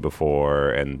OKC before,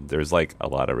 and there's like a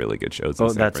lot of really good shows in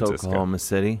San Francisco. That's Oklahoma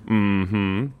City?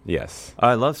 Yes.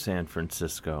 I love San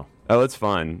Francisco. Oh, it's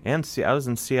fun. And I was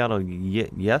in Seattle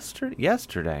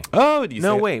yesterday. Oh, did you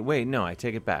No, wait, no, I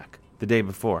take it back. The day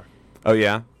before. Oh,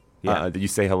 yeah? Yeah. Did you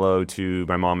say hello to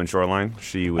my mom in Shoreline?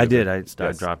 I did. I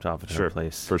dropped off at her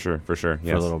place. For sure. Yes. For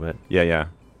a little bit. Yeah.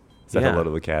 Say hello to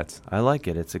the cats. I like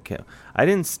it. It's a cat. I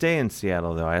didn't stay in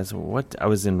Seattle though. I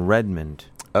was in Redmond.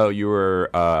 Oh, you were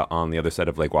on the other side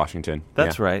of Lake Washington.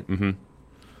 That's right. Mm-hmm.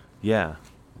 Yeah.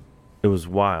 It was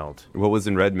wild. What was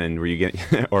in Redmond? Were you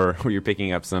getting, or were you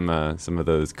picking up some of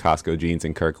those Costco jeans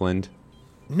in Kirkland?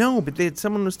 No, but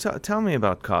someone was telling me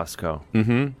about Costco.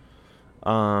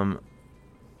 Mm-hmm.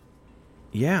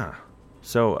 Yeah.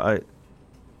 So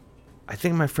I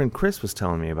think my friend Chris was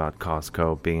telling me about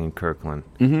Costco being in Kirkland.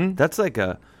 Mm-hmm. That's like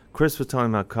Chris was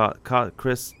telling me about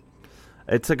Chris.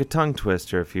 It's like a tongue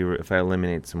twister if I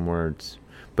eliminate some words.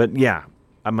 But yeah,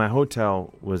 my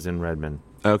hotel was in Redmond.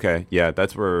 Okay, yeah,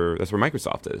 that's where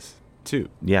Microsoft is too.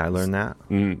 Yeah, I learned that.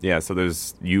 Yeah, so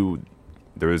there's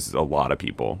a lot of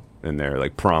people in there,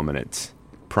 like prominent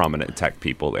tech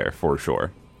people there for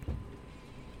sure.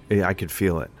 Yeah, I could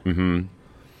feel it.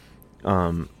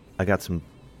 Mm-hmm. I got some.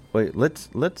 Wait, let's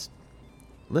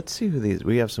see who these.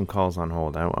 We have some calls on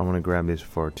hold. I want to grab these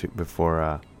before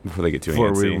they get too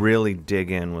before antsy. we really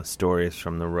dig in with stories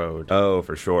from the road. Oh,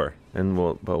 for sure. And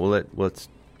let's.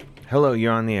 Hello,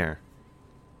 you're on the air.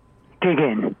 Dig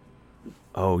in.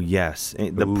 Oh yes,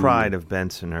 the pride of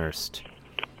Bensonhurst.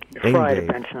 Pride of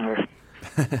Bensonhurst.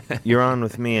 You're on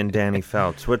with me and Danny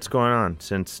Phelps. What's going on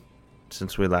since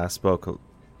we last spoke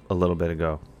a little bit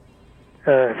ago?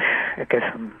 I guess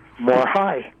I'm more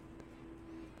high.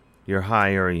 You're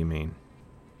higher, you mean?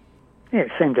 Yeah,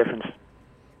 same difference.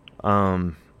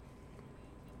 My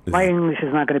English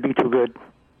is not going to be too good.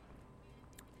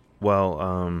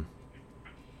 Well,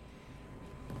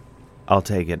 I'll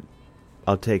take it.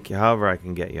 However I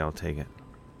can get you, I'll take it.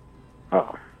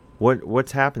 Oh.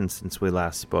 What's happened since we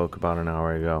last spoke about an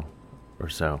hour ago or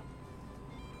so?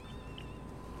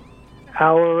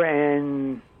 Hour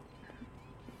and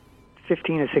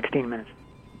 15 or 16 minutes.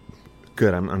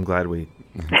 Good. I'm glad we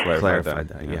clarified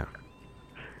that. Yeah.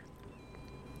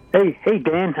 Hey,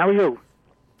 Dan, how are you?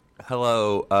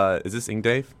 Hello. Is this Ing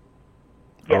Dave?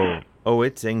 Yes. Oh,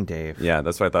 it's Ing Dave. Yeah,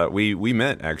 that's what I thought. We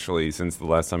met actually since the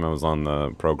last time I was on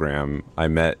the program. I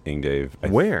met Ing Dave.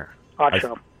 Where? Odd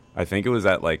show. I think it was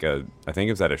at a show. I think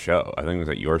it was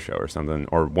at your show or something,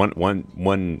 or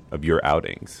one of your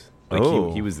outings.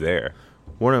 Like he was there.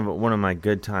 One of my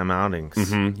good time outings.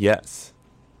 Mm-hmm. Yes.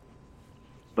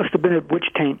 Must have been at Witch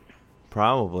Taint.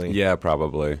 Probably. Yeah,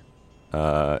 probably.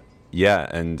 Yeah,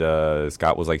 and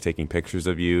Scott was like taking pictures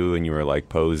of you, and you were like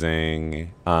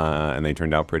posing, and they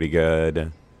turned out pretty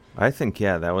good. I think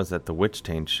that was at the Witch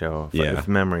Taint show, if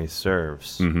memory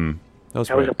serves. Mm-hmm.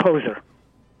 That was a poser.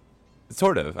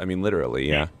 Sort of. I mean, literally,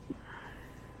 yeah.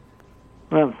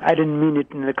 Well, I didn't mean it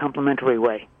in a complimentary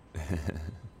way.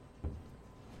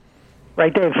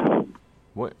 Right, Dave?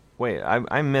 What? Wait,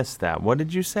 I missed that. What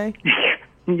did you say?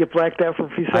 You blacked out for a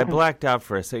few seconds? I blacked out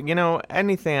for a second. You know,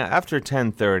 anything after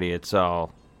 10:30, it's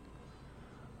all...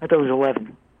 I thought it was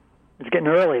 11. It's getting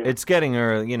early. It's getting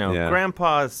early.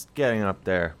 Grandpa's getting up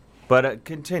there. But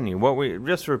continue.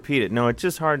 Just repeat it. No, it's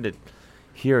just hard to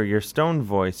hear. Your stone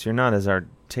voice, you're not as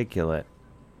articulate.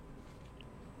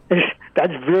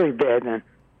 That's very bad, then.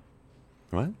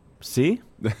 What? See?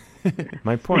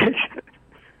 My point.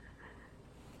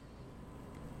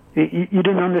 You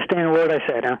didn't understand a word I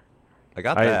said, huh? I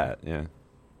got that, yeah.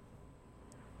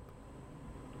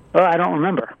 Well, I don't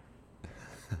remember.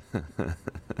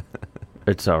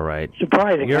 It's all right.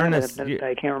 Surprising that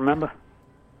I can't remember.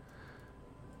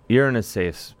 You're in a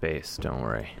safe space, don't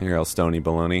worry. You're all stony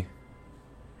baloney.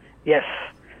 Yes.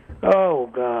 Oh,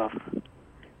 God.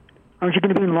 Aren't you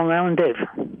going to be in Long Island, Dave?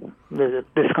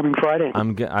 This coming Friday?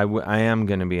 I am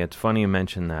going to be. It's funny you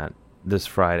mentioned that. This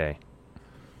Friday.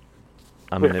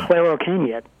 With Claire O'Kane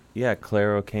yet? Yeah,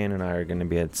 Claire O'Kane and I are going to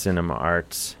be at Cinema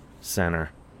Arts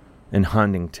Center in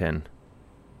Huntington.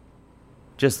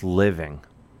 Just living.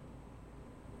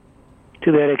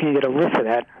 Too bad I can't get a lift for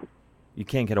that. You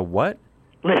can't get a what?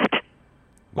 Lift.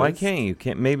 Why can't you?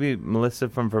 Maybe Melissa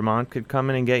from Vermont could come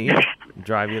in and get you?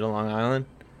 Drive you to Long Island?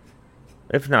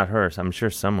 If not her, I'm sure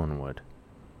someone would.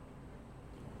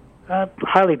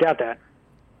 Highly doubt that.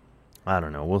 I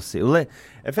don't know. We'll see. If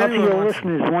Half of anyone your wants...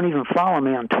 listeners won't even follow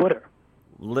me on Twitter.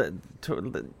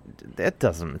 That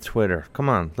doesn't Twitter. Come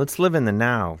on. Let's live in the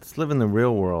now. Let's live in the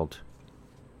real world.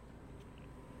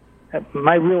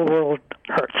 My real world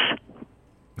hurts.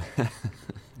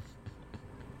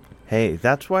 Hey,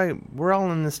 that's why we're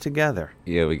all in this together.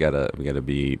 Yeah, we gotta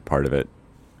be part of it.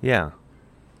 Yeah.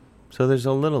 So there's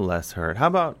a little less hurt. How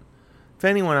about if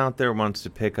anyone out there wants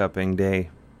to pick up Ing Dave?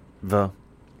 They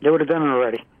would have done it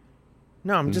already.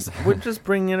 No, we're just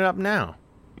bringing it up now.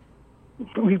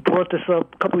 We brought this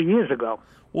up a couple of years ago.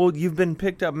 Well, you've been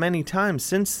picked up many times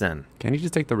since then. Can you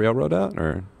just take the railroad out,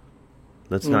 or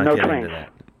let's not get into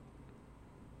that.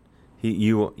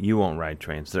 You won't ride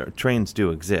trains. Trains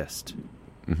do exist.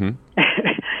 Mm-hmm.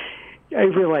 I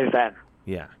realize that.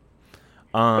 Yeah.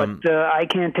 But I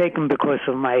can't take them because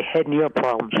of my head and ear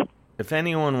problems. If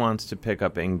anyone wants to pick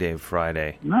up Ing Dave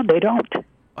Friday... No, they don't.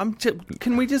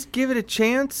 Can we just give it a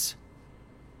chance?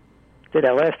 Did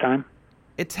that last time.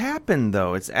 It's happened,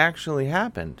 though. It's actually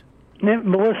happened.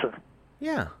 Melissa.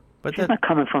 Yeah. But She's not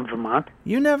coming from Vermont.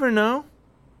 You never know.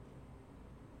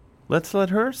 Let's let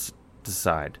her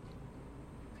decide.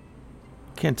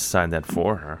 Can't decide that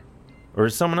for her. Or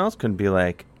someone else could be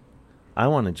like, I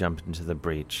want to jump into the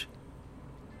breach.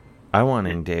 I want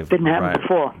Ing Dave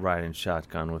riding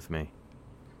shotgun with me.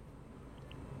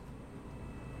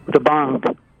 With a bong.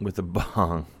 With a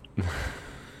bong.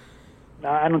 No,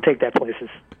 I don't take that places.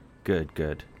 Good.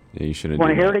 Yeah, you shouldn't. Want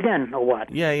to hear it again, or what?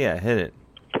 Yeah, hit it.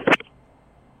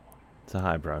 It's a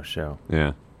highbrow show.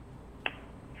 Yeah.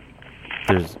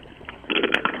 There's...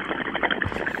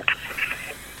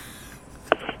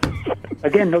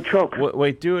 Again, no choke.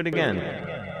 Wait, do it again.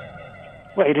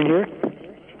 Wait, you didn't hear it?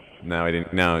 No, I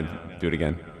didn't. No, do it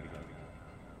again.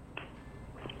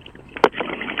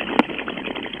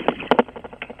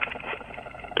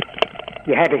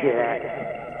 You had to hear that.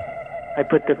 I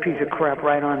put the piece of crap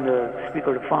right on the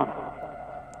speaker of the phone.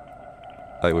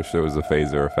 I wish there was a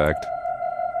phaser effect.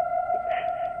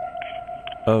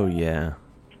 Oh, yeah.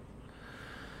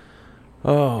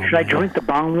 Oh. Should I drink the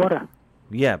bong water?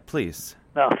 Yeah, please.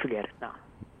 No, forget it. No.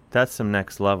 That's some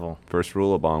next level. First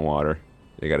rule of bong water.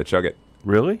 You gotta chug it.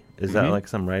 Really? Is that like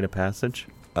some rite of passage?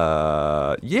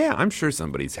 Yeah, I'm sure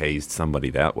somebody's hazed somebody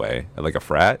that way. Like a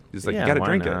frat. Just like, you gotta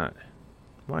drink it.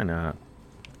 Why not?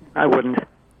 I wouldn't.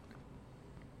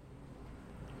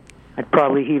 I'd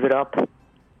probably heave it up.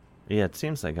 Yeah, it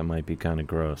seems like it might be kind of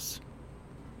gross.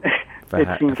 If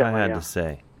It I had to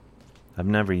say. I've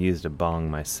never used a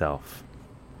bong myself.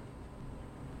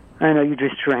 I know, you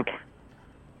just drink.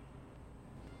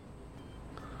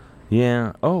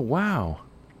 Yeah. Oh, wow.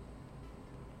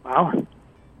 Wow.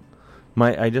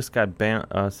 I just got banned.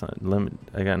 I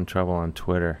got in trouble on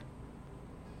Twitter.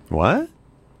 What?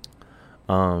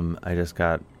 I just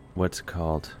got, what's it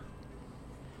called?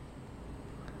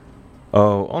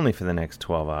 Oh, only for the next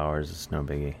 12 hours. It's no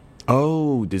biggie.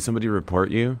 Oh, did somebody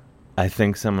report you? I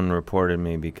think someone reported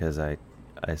me because I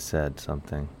said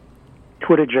something.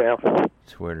 Twitter jail.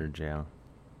 Twitter jail.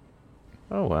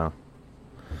 Oh, well.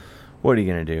 What are you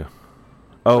going to do?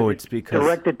 Oh, it's because...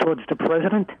 Directed towards the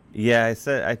president? Yeah, I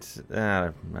said...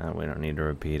 we don't need to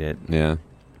repeat it. Yeah.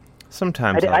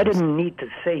 Sometimes I didn't need to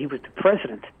say he was the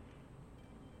president.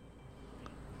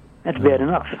 That's bad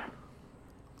enough.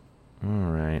 All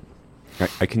right.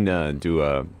 I can do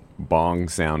a bong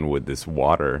sound with this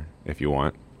water if you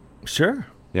want. Sure.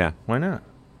 Yeah. Why not?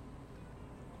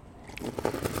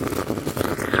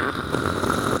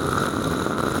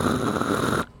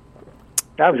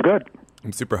 That was good.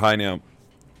 I'm super high now.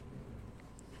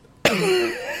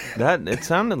 It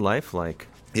sounded lifelike.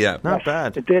 Yeah. Not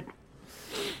bad. It did.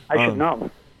 I should know.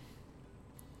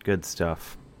 Good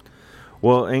stuff.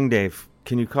 Well, Ing Dave,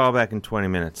 can you call back in 20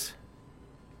 minutes?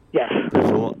 Yes.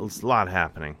 There's a lot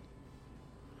happening.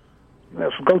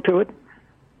 Let's go to it.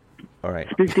 All right.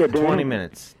 Speak to you, Dan. 20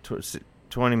 minutes.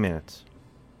 20 minutes.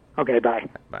 Okay, bye.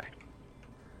 Bye.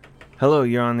 Hello,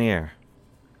 you're on the air.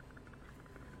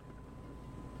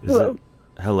 Hello.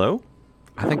 Hello?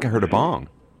 I think I heard a bong.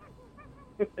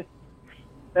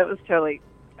 That was totally...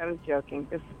 I was joking.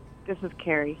 This is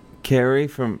Carrie. Carrie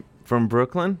from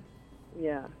Brooklyn?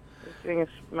 Yeah. I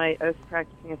was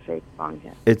practicing a fake bong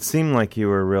hit. It seemed like you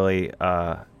were really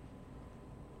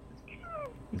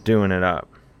doing it up.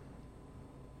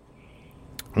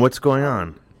 What's going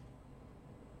on?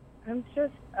 I'm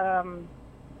just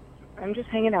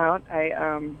hanging out.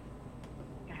 I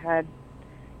had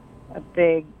a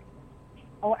big...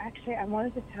 Oh, actually, I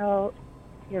wanted to tell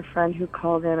your friend who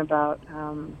called in about,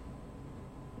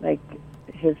 he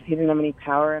didn't have any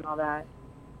power and all that.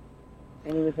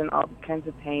 And he was in all kinds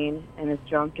of pain and his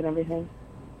junk and everything.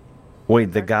 Wait,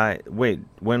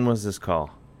 when was this call?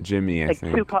 Jimmy, I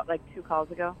think. Two calls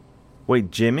ago.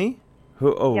 Wait, Jimmy?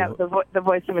 Who? Oh, yeah, the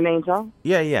voice of an angel.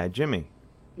 Yeah, Jimmy.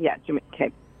 Yeah, Jimmy.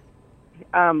 Okay.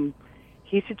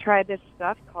 He should try this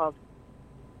stuff called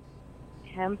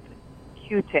hemp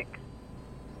Q-Tix.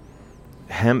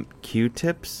 Hemp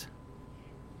Q-tips?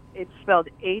 It's spelled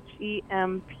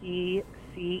HEMPCEUTIX.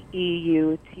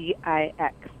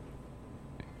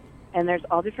 And there's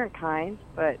all different kinds,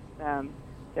 but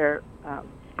they're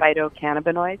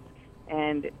phytocannabinoids,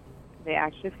 and they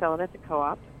actually sell it at the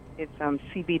co-op. It's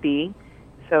CBD,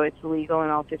 so it's legal in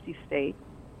all 50 states.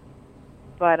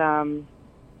 But I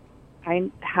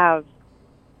have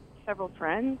several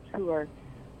friends who are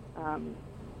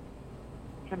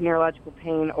have neurological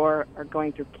pain or are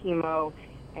going through chemo,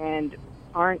 and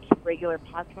aren't regular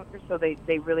pot smokers, so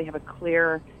they really have a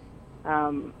clear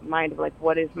mind of like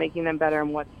what is making them better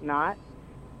and what's not.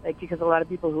 Like, because a lot of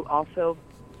people who also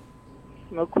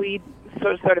smoke weed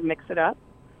sort of mix it up.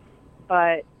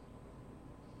 But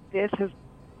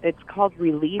it's called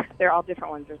Relief. They're all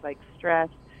different ones. There's like Stress,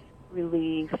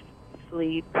 Relief,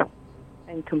 Sleep,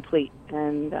 and Complete.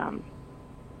 And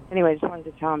anyway, I just wanted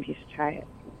to tell him he should try it.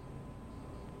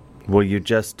 Well, you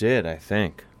just did, I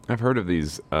think. I've heard of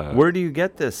these. Where do you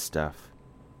get this stuff?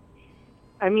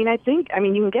 I mean, you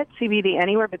can get CBD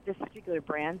anywhere, but this particular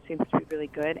brand seems to be really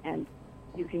good, and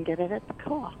you can get it at the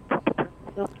co-op.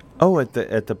 Oh, at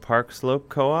the Park Slope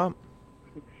Co-op?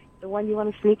 The one you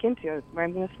want to sneak into, where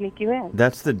I'm going to sneak you in.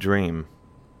 That's the dream.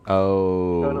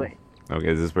 Oh. Totally.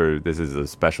 Okay, this is a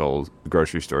special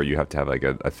grocery store. You have to have like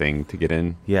a thing to get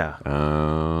in? Yeah.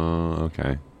 Oh,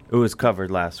 okay. It was covered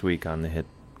last week on the hit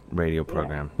radio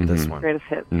program. Yeah. This Mm-hmm. one. Greatest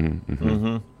hits. Mm-hmm.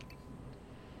 Mm-hmm.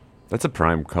 That's a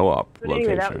prime co-op But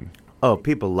anyway, location. Oh,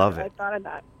 people love I it. thought of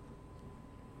that.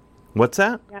 What's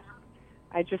that? Yeah.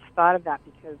 I just thought of that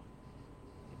because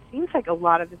it seems like a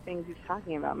lot of the things he's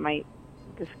talking about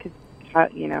this could,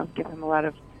 give him a lot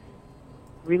of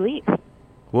relief.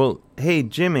 Well, hey,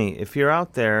 Jimmy, if you're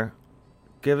out there,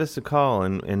 give us a call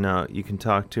and you can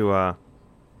talk to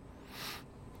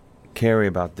Carrie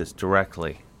about this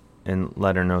directly and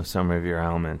let her know some of your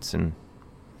ailments. And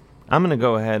I'm going to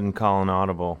go ahead and call an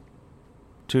audible.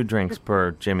 2 drinks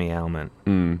per Jimmy ailment.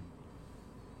 Mm.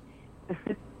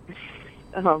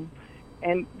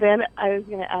 And then I was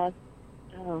going to ask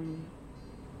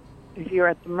if you were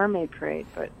at the Mermaid Parade,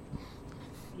 but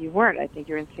you weren't. I think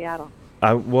you're in Seattle.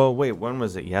 Well, wait, when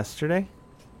was it? Yesterday?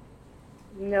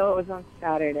 No, it was on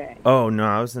Saturday. Oh, no,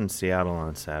 I was in Seattle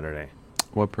on Saturday.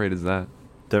 What parade is that?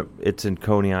 It's in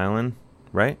Coney Island,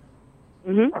 right?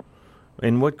 Mm-hmm.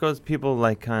 And what goes people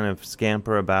like kind of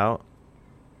scamper about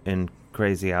in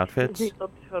crazy outfits?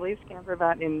 People totally scamper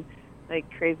about in like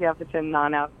crazy outfits and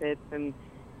non-outfits, and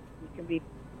you can be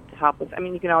topless. I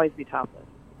mean, you can always be topless,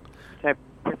 which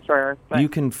I prefer. But You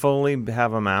can fully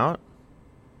have them out?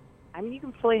 I mean, you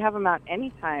can fully have them out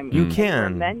anytime. You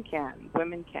can. Men can.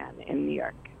 Women can in New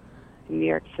York. In New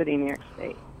York City, New York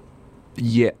State.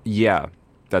 Yeah,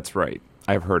 that's right.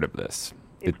 I've heard of this.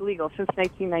 It's legal since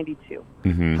 1992.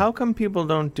 Mm-hmm. How come people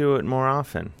don't do it more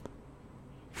often?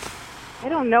 I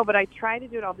don't know, but I try to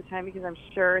do it all the time because I'm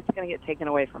sure it's going to get taken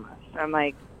away from us. So I'm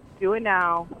like, do it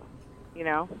now,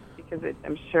 because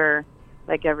I'm sure,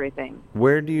 like everything.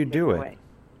 Where do you do it? Away.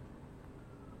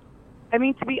 I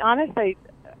mean, to be honest,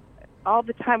 all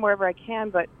the time wherever I can,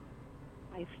 but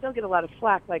I still get a lot of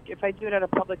flack. Like if I do it at a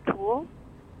public pool,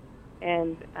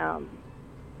 and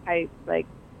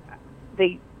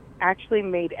they actually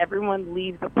made everyone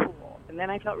leave the pool, and then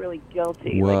I felt really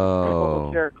guilty. Whoa. Like a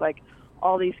total jerk. Like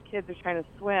all these kids are trying to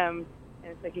swim,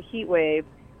 and it's like a heat wave,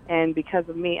 and because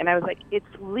of me, and I was like, it's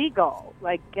legal.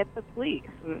 Like get the police,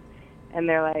 and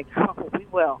they're like, oh, we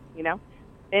will,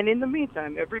 And in the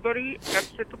meantime, everybody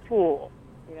exit the pool,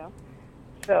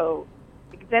 So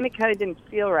then it kind of didn't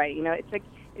feel right, It's like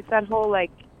it's that whole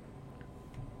like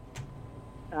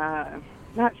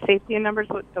not safety in numbers.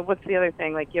 What's the other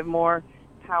thing? Like you have more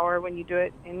power when you do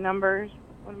it in numbers.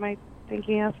 What am I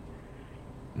thinking of?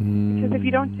 Because if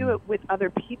you don't do it with other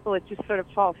people, it just sort of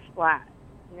falls flat.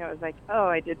 It was like, oh,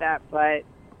 I did that, but it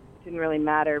didn't really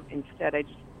matter. Instead, I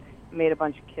just made a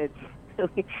bunch of kids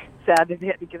really sad that they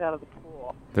had to get out of the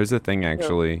pool. There's a thing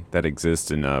actually that exists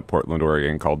in Portland,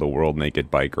 Oregon called the World Naked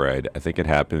Bike Ride. I think it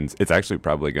happens. It's actually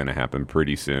probably going to happen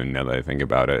pretty soon now that I think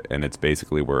about it. And it's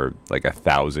basically where like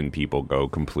 1,000 people go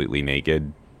completely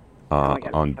naked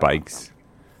on bikes.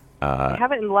 They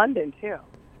have it in London too.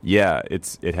 Yeah,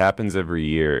 it happens every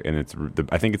year, and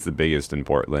I think it's the biggest in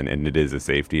Portland, and it is a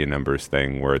safety and numbers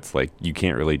thing where it's like you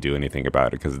can't really do anything about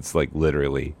it because it's like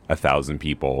literally 1,000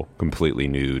 people completely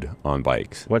nude on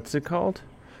bikes. What's it called?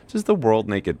 Just the World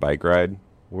Naked Bike Ride.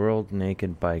 World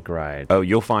Naked Bike Ride. Oh,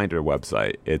 you'll find her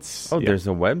website. There's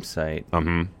a website.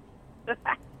 Mm-hmm.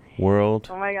 World.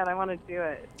 Oh my God, I want to do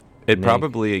it. It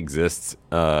probably exists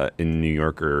in New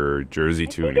York or Jersey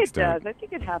to an extent. I think it does. I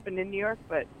think it happened in New York,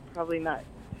 but probably not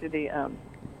to the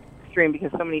extreme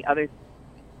because so many others,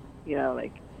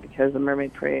 like because the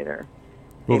Mermaid Parade or.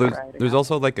 Well, there's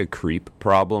also like a creep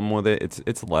problem with it.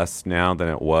 It's less now than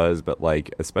it was, but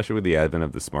like especially with the advent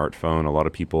of the smartphone, a lot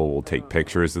of people will take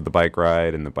pictures of the bike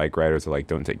ride, and the bike riders are like,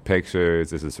 "Don't take pictures.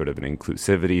 This is sort of an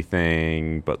inclusivity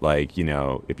thing." But like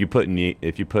if you put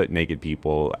naked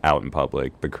people out in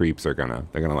public, the creeps are gonna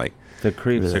like the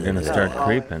creeps are gonna start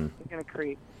creeping. They're gonna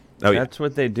creep. Oh, that's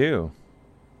what they do.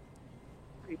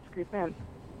 Creeps creep in.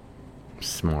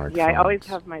 Smart. Yeah, I always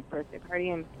have my birthday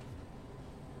party in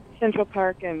Central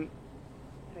Park, and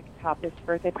it's like a topless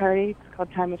birthday party. It's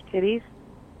called Time of Titties.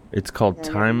 It's called And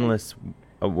Timeless.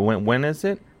 When is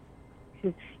it?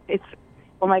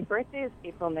 Well, my birthday is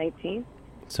April 19th.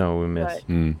 So we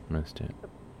missed it.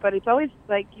 But it's always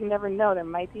like you never know. There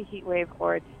might be a heat wave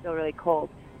or it's still really cold.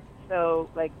 So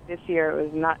like this year it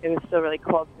was not. It was still really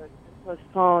cold, so it's been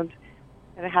postponed,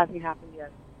 and it hasn't happened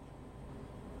yet.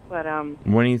 But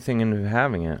When are you thinking of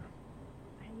having it?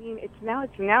 I mean,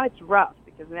 it's rough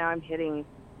because now I'm hitting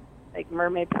like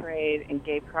Mermaid Parade and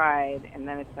Gay Pride, and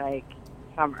then it's like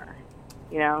summer,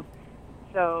 you know.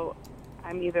 So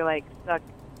I'm either like stuck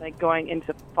like going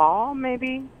into fall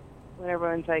maybe when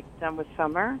everyone's like done with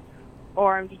summer,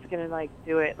 or I'm just gonna like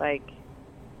do it like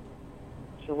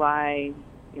July,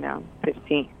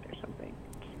 15th or something,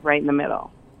 just right in the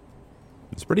middle.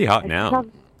 It's pretty hot now.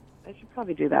 I should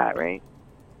probably do that, right?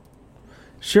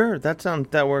 Sure,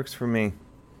 that works for me.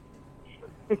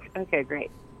 Okay,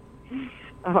 great.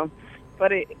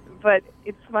 But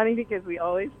it's funny because we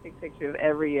always take pictures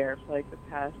every year for like the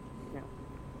past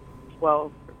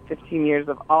 12 or 15 years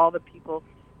of all the people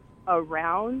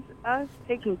around us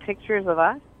taking pictures of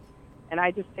us, and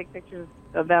I just take pictures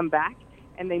of them back,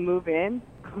 and they move in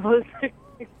closer.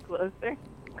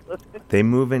 They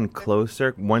move in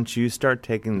closer once you start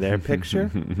taking their picture?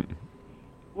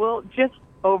 Well, just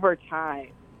over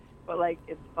time. But, like,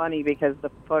 it's funny because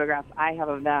the photographs I have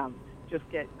of them just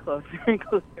get closer and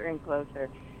closer and closer.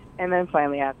 And then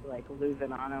finally I have to, like, lose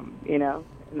it on them,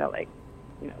 And they'll, like,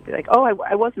 be like, oh,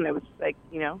 I wasn't. It was, like,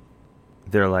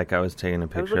 They're like, I was taking a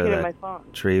picture of looking at my that phone.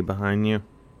 tree behind you.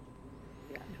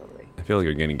 Yeah, totally. I feel like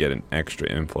you're going to get an extra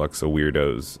influx of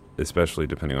weirdos, especially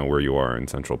depending on where you are in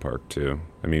Central Park, too.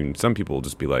 I mean, some people will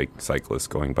just be like cyclists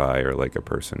going by or like a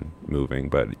person moving,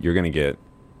 but you're going to get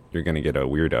a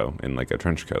weirdo in like a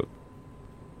trench coat.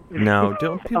 No,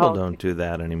 people don't do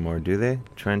that anymore, do they?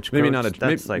 Trench coats? Maybe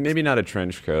not a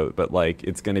trench coat, but like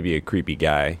it's going to be a creepy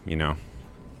guy,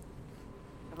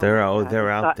 They're out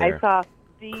there, I saw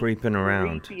the creeping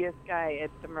around. creepiest guy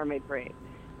at the Mermaid Parade.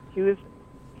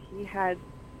 I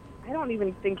don't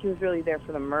even think he was really there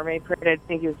for the Mermaid Parade. I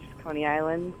think he was just Coney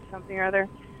Island something or other.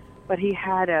 But he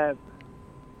had a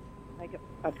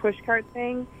push cart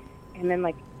thing, and then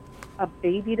like a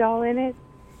baby doll in it,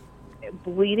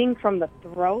 bleeding from the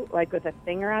throat, like with a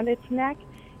thing around its neck,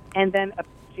 and then a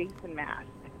Jason mask,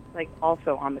 like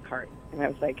also on the cart. And I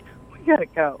was like, we gotta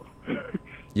go.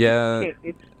 Yeah,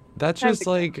 that's just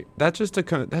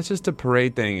a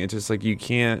parade thing. It's just like you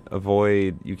can't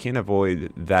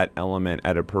avoid that element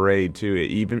at a parade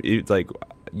too.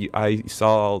 I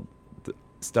saw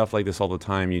stuff like this all the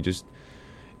time.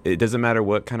 It doesn't matter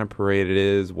what kind of parade it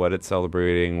is, what it's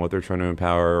celebrating, what they're trying to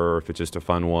empower, or if it's just a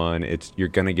fun one. You're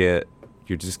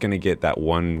just gonna get that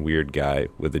one weird guy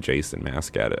with a Jason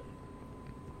mask at it.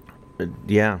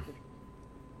 Yeah.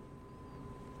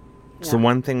 It's the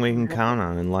one thing we can count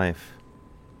on in life.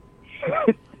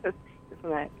 Isn't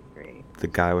that great? The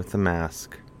guy with the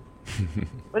mask.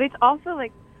 But it's also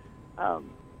like,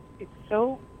 it's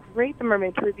so great, the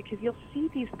Mermaid Parade, because you'll see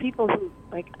these people who,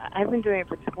 like, I've been doing it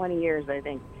for 20 years, I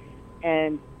think,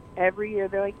 and every year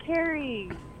they're like,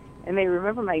 Carrie, and they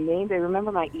remember my name, they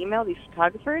remember my email, these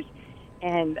photographers,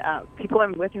 and people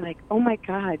I'm with are like, oh my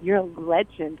God, you're a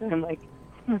legend. And I'm like,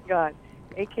 oh my God,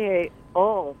 a.k.a.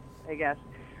 old, I guess.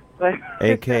 But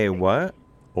A.k.a. what?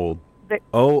 Old.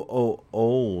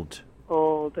 Old.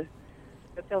 Old.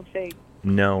 But they'll say,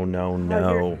 No.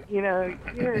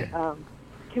 You're,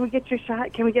 can we get your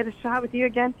shot? Can we get a shot with you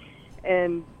again?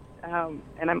 And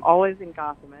I'm always in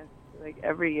Gotham. Like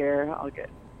every year, I'll get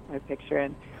my picture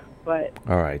in. But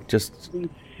all right, just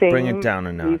bring it down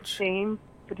a notch. These same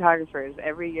photographers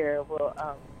every year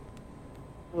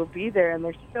will be there, and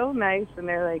they're so nice, and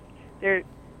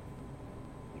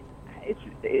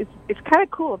it's kind of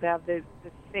cool to have the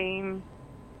same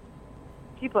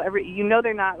people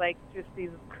they're not like just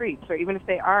these creeps, or even if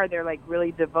they are, they're like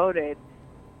really devoted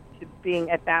to being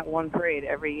at that one parade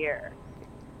every year.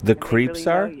 The creeps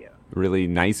really are really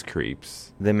nice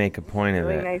creeps. They make a point of it.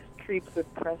 Really nice creeps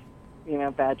with press,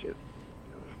 badges.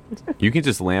 You can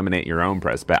just laminate your own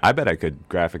press badge. I bet I could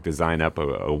graphic design up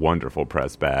a wonderful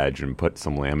press badge and put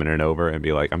some laminate over it and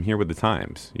be like, I'm here with the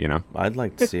times, I'd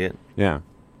like to see it. Yeah.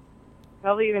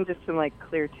 Probably even just some like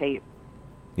clear tape.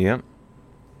 Yep.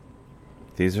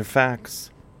 These are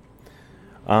facts.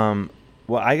 Well,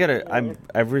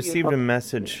 I've received a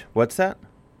message. What's that?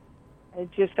 I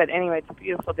just said, anyway, it's a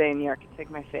beautiful day in New York. It's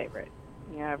like my favorite.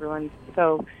 Everyone's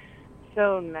so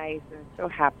nice and so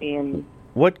happy. And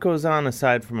what goes on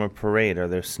aside from a parade? Are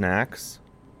there snacks?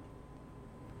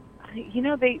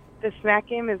 The snack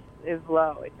game is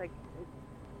low. It's like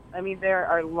I mean, there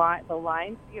are the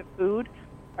lines to get food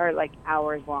are like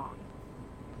hours long.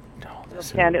 No, You'll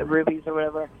stand at Ruby's or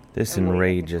whatever. This and wait, like,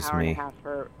 enrages an hour me. And a half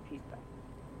for pizza.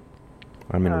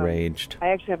 I'm enraged. I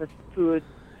actually have a food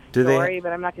Do they- story,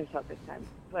 but I'm not going to tell it this time.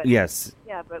 But, Yes.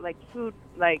 Yeah, but food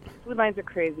lines are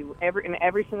crazy.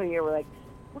 Every single year, we're like,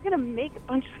 we're going to make a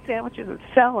bunch of sandwiches and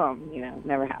sell them.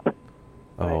 Never happens.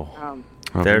 Oh,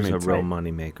 if there's you a made real some-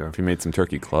 money maker. If you made some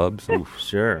turkey clubs, oof.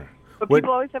 Sure. But What-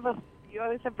 people always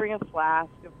have bring a flask,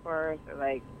 of course, or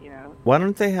Why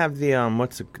don't they have the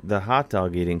the hot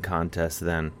dog eating contest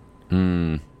then?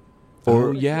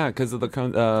 Or yeah, because of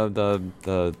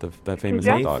that famous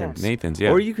hot dog, Nathan's. Yeah.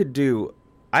 Or you could do.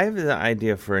 I have the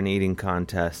idea for an eating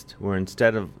contest where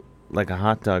instead of like a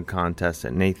hot dog contest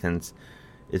at Nathan's,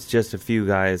 it's just a few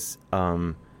guys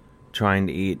trying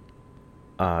to eat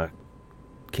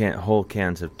whole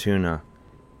cans of tuna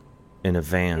in a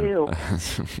van. Ew.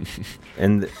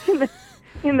 And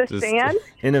in the Just- sand.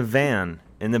 in a van,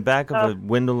 in the back of a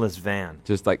windowless van.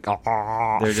 Just like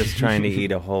they're just trying to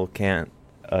eat a whole can,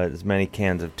 as many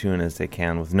cans of tuna as they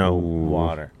can with no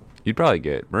water. You'd probably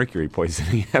get mercury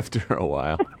poisoning after a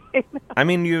while. I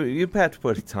mean, you have to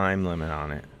put a time limit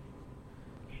on it.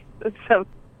 It sounds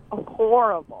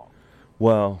horrible.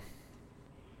 Well,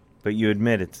 but you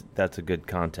admit that's a good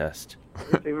contest.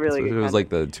 It's a really So good it was like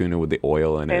the tuna with the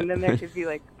oil in it. And then there could be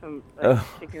like some Ugh.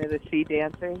 chicken of the sea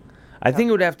dancing. I think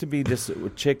it would have to be just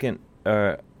chicken,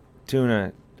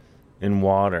 tuna in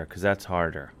water, because that's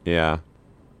harder. Yeah.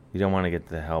 You don't want to get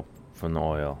the help from the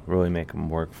oil. Really make them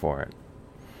work for it.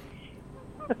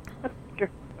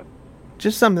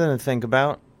 Just something to think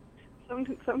about.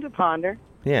 Something to ponder.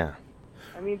 Yeah.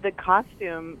 I mean, the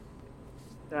costume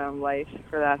life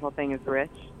for that whole thing is rich,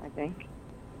 I think.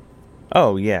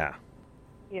 Oh, yeah.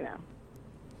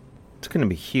 It's going to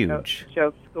be huge.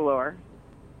 Jokes galore.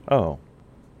 Oh,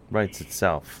 writes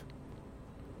itself.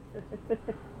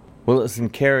 Well, listen,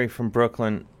 Carrie from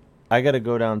Brooklyn, I got to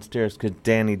go downstairs because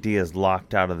Danny D is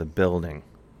locked out of the building.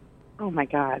 Oh, my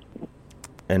God.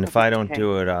 And if I don't Okay.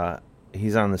 do it,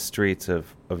 he's on the streets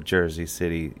of Jersey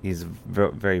City. He's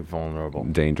very vulnerable.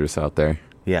 Dangerous out there.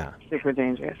 Yeah. Super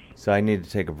dangerous. So I need to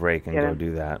take a break and Get go him.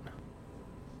 do that.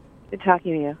 Good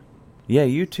talking to you. Yeah,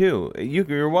 you too.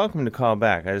 You're welcome to call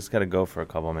back. I just got to go for a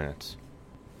couple minutes.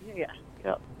 Yeah.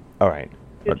 Go. All right.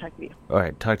 Good talking to you. All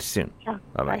right. Talk to you soon. Ciao.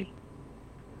 Bye-bye. Bye.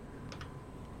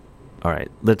 All right.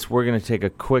 We're going to take a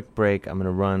quick break. I'm going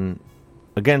to run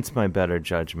against my better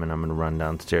judgment. I'm going to run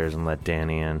downstairs and let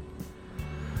Danny in.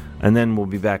 And then we'll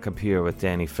be back up here with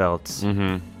Danny Feltz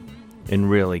and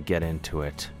really get into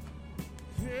it.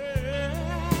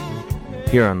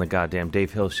 Here on the goddamn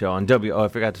Dave Hill Show on I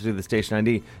forgot to do the station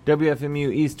ID.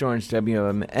 WFMU East Orange,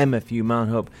 WMFU Mount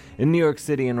Hope in New York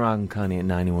City and Rockland County at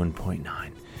 91.9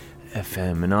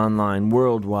 FM and online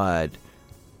worldwide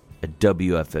at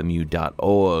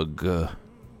WFMU.org.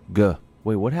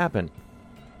 Wait, what happened?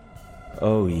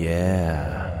 Oh,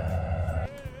 yeah.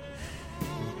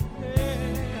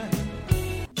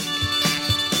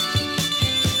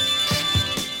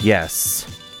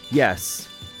 Yes.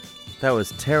 That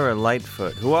was Tara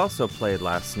Lightfoot, who also played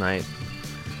last night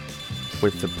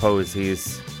with the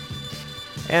Posies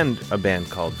and a band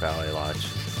called Valley Lodge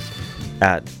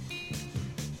at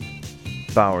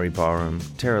Bowery Ballroom.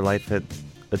 Tara Lightfoot,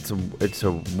 it's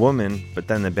a woman, but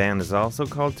then the band is also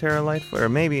called Tara Lightfoot, or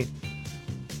maybe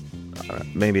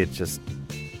it's just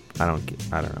I don't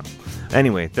know.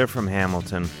 Anyway, they're from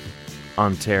Hamilton,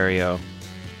 Ontario.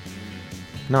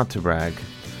 Not to brag,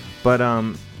 but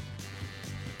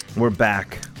we're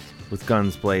back with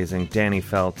guns blazing. Danny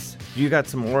Feltz, you got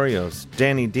some Oreos.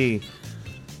 Danny D.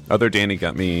 Other Danny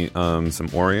got me some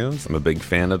Oreos. I'm a big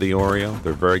fan of the Oreo.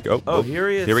 They're very good. Oh, here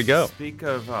he is. Here we go. Speak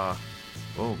of,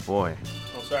 oh boy.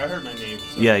 Oh, sorry, I heard my name.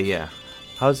 So Yeah.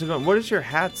 How's it going? What does your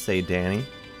hat say, Danny?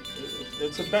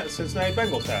 It's a Cincinnati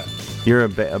Bengals hat. You're a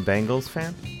Bengals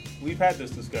fan? We've had this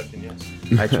discussion,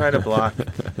 yes. I try to block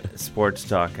sports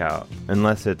talk out,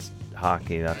 unless it's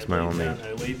hockey. That's my only.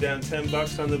 I laid down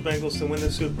 $10 on the Bengals to win the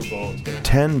Super Bowl. It's gonna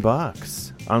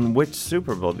 $10 on which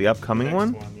Super Bowl? The upcoming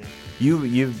one? yeah.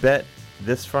 You've bet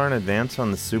this far in advance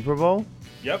on the Super Bowl?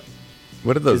 Yep.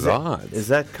 What are those odds? Is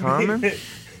that common?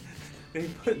 They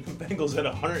put the Bengals at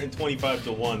 125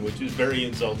 to 1, which is very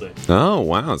insulting. Oh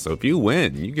wow! So if you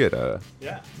win, you get a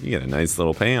Yeah. nice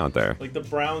little payout there. Like the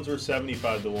Browns were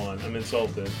 75 to 1. I'm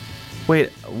insulted. Wait,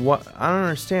 what? I don't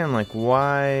understand. Like,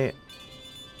 why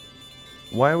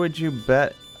would you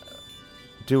bet?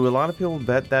 Do a lot of people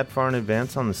bet that far in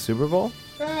advance on the Super Bowl?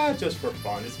 Just for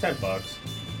fun. It's $10.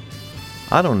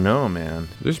 I don't know, man.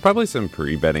 There's probably some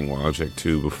pre-betting logic,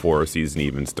 too, before a season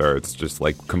even starts. Just,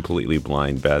 like, completely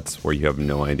blind bets where you have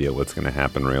no idea what's going to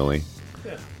happen, really.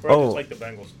 Yeah, right, just like the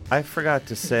Bengals. I forgot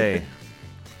to say,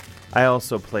 I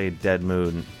also played Dead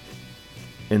Moon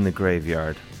in the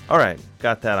graveyard. All right,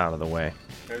 got that out of the way.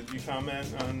 Did you comment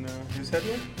on his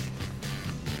headline?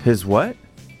 His what?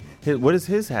 What does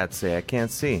his hat say? I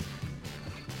can't see.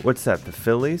 What's that, the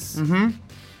Phillies? Mm-hmm.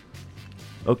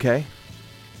 Okay.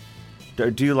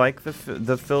 Do you like the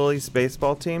Phillies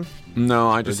baseball team? No,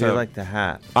 I just do you like the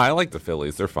hat? I like the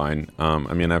Phillies. They're fine.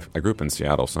 I mean, I grew up in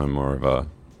Seattle, so I'm more of a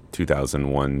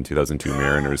 2001, 2002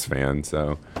 Mariners fan.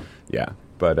 So, yeah.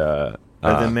 But are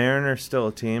the Mariners still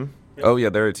a team? Oh yeah,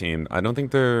 they're a team. I think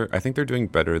they're doing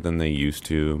better than they used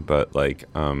to. But like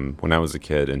when I was a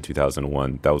kid in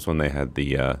 2001, that was when they had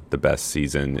the best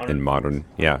season in modern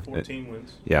 14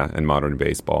 wins. Yeah, in modern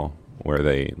baseball, where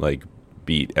they like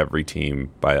beat every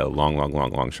team by a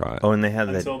long shot. Oh, and they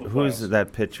had that. Who's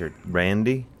that pitcher?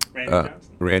 Randy Johnson.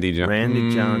 Randy Johnson. I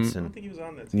don't think he was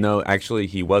on that team. No, actually,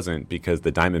 he wasn't because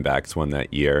the Diamondbacks won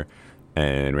that year,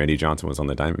 and Randy Johnson was on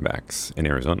the Diamondbacks in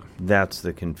Arizona. That's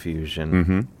the confusion.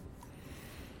 Mm-hmm.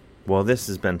 Well, this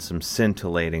has been some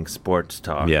scintillating sports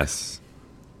talk. Yes.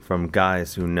 From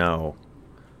guys who know.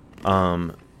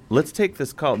 Let's take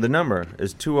this call. The number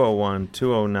is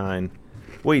 201-209.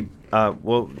 Wait,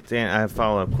 well, Dan, I have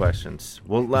follow-up questions.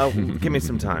 Well, give me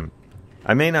some time.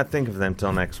 I may not think of them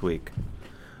till next week.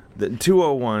 The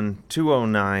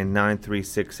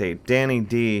 201-209-9368. Danny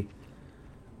D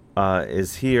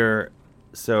is here,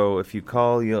 so if you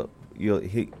call, he'll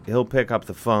pick up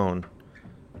the phone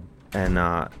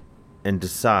and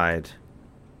decide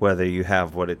whether you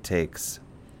have what it takes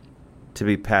to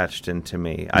be patched into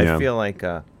me. Yeah. I feel like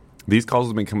these calls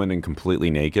have been coming in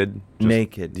completely naked.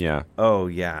 Naked. Yeah. Oh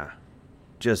yeah,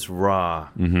 just raw.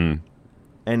 Mm-hmm.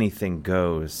 Anything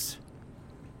goes.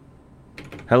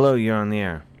 Hello, you're on the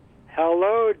air.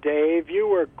 Hello, Dave. You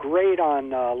were great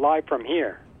on Live From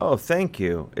Here. Oh, thank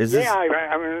you. I mean,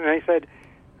 I said,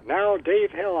 now Dave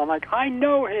Hill. I'm like, I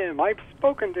know him. I've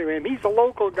spoken to him. He's a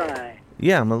local guy.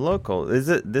 Yeah, I'm a local.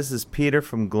 This is Peter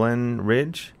from Glen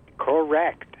Ridge?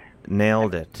 Correct.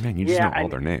 Nailed it. Man, you just know all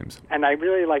their names. And I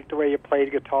really liked the way you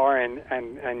played guitar and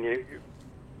you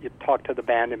talked to the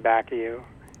band in back of you.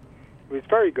 It was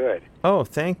very good. Oh,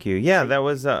 thank you. Yeah, that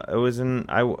was I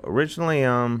originally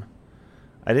I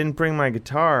didn't bring my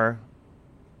guitar,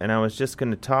 and I was just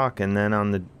going to talk, and then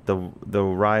on the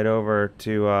ride over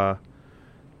to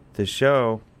the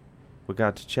show, we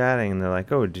got to chatting, and they're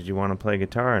like, "Oh, did you want to play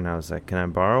guitar?" And I was like, "Can I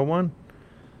borrow one?"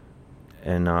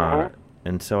 And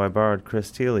and so I borrowed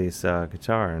Chris Thiele's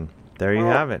guitar, and there you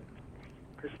have it.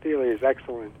 Chris Thiele is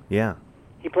excellent. Yeah.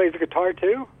 He plays the guitar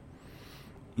too?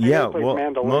 Yeah, he plays well,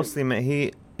 mandolin.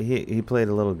 mostly he played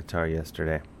a little guitar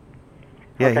yesterday.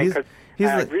 Yeah, okay, he's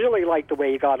I really like the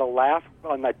way you got a laugh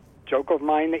on that joke of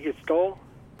mine that you stole.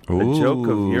 A joke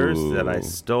of yours that I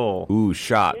stole. Ooh,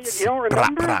 shots. You don't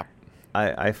remember?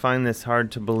 I find this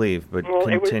hard to believe, but Well,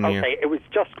 continue. it was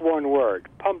just one word,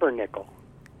 pumpernickel.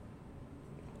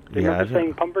 Do you remember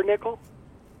saying pumpernickel?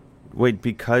 Wait,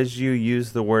 because you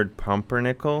use the word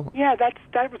pumpernickel? Yeah, that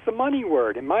was the money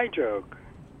word in my joke.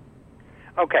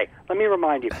 Okay, let me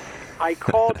remind you. I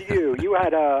called you. You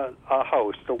had a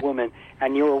host, a woman,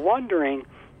 and you were wondering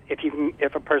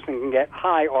if a person can get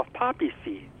high off poppy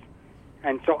seeds.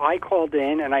 And so I called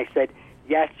in and I said,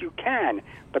 yes, you can.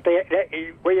 But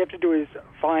what you have to do is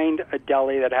find a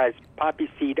deli that has poppy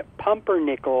seed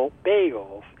pumpernickel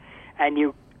bagels, and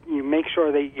you make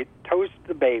sure that you toast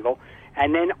the bagel,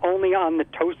 and then only on the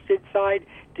toasted side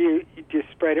do you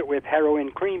spread it with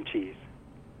heroin cream cheese.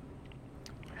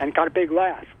 And it got a big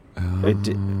laugh.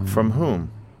 From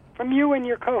whom? From you and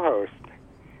your co-host.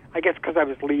 I guess because I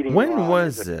was leading. When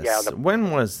was this? Yeah,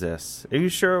 when was this? Are you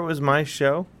sure it was my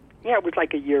show? Yeah, it was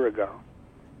like a year ago.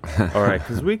 All right,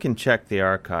 because we can check the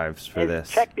archives for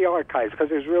this. Check the archives because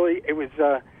it was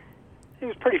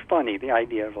pretty funny. The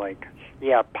idea of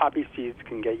poppy seeds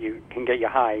can get you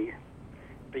high,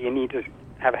 but you need to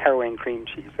have heroin cream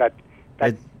cheese.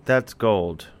 That's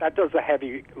gold. That does the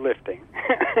heavy lifting.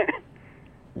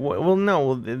 Well,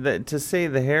 no. To say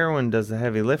the heroin does the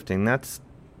heavy lifting, that's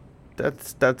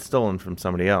stolen from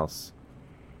somebody else.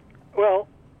 Well,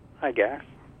 I guess.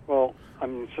 Well, I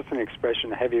mean, it's just an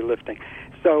expression, heavy lifting.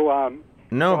 So,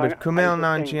 no, but Kumail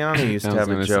Nanjiani used to have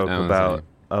a joke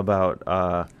about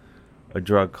a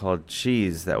drug called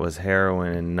cheese that was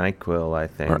heroin and NyQuil, I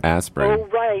think. Or aspirin. Oh,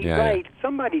 right. Yeah.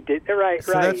 Somebody did. Right,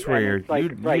 so right. that's where you stole.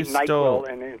 NyQuil,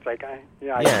 and it's like, he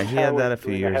had that a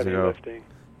few years ago. Lifting.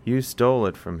 You stole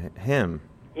it from him.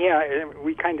 Yeah,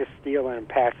 we kind of steal and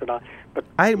pass it on. But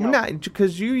not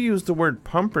because you use the word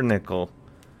pumpernickel,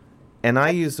 and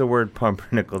I use the word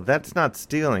pumpernickel. That's not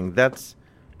stealing.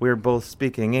 We're both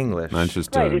speaking English. That's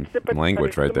just right,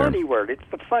 language but right it's there. the funny word. It's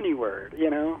the funny word,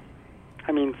 you know?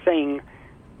 I mean, saying,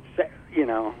 you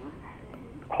know,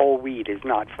 whole wheat is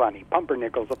not funny.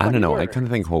 Pumpernickel's a funny I don't know. word. I kind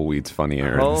of think whole wheat's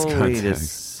funnier Whole in this wheat context.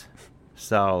 is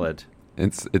solid.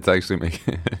 It's actually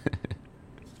making...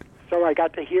 So I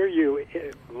got to hear you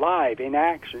live in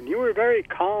action. You were very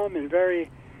calm and you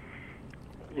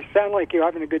sound like you're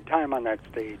having a good time on that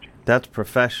stage. That's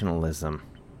professionalism.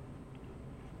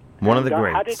 One of the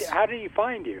greats. How did he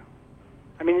find you?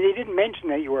 I mean, they didn't mention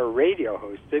that you were a radio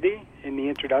host, did he, in the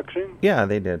introduction? Yeah,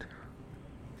 they did.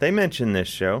 They mentioned this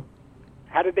show.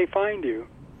 How did they find you?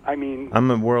 I mean...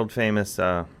 I'm a world-famous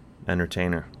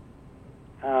entertainer.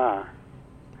 I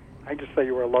just thought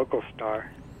you were a local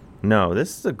star. No,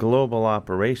 this is a global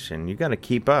operation. You got to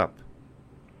keep up.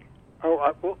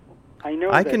 Oh, well, I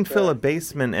know I that, can fill a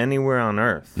basement anywhere on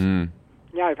Earth.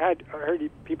 Yeah, I heard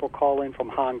people call in from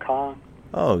Hong Kong.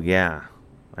 Oh, yeah.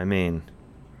 I mean,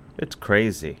 it's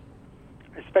crazy.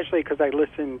 Especially because I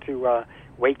listen to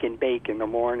Wake and Bake in the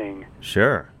morning.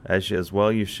 Sure, as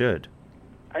well you should.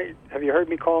 Have you heard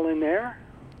me call in there?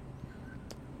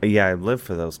 Yeah, I live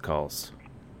for those calls.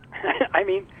 I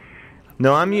mean...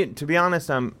 No, to be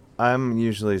honest, I'm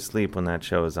usually asleep when that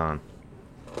show is on.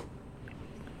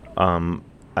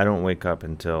 I don't wake up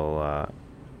until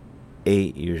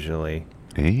 8 usually.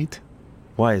 8?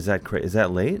 Why is that is that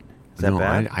late? Is that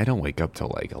bad? I don't wake up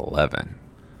till like 11.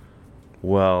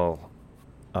 Well,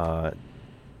 how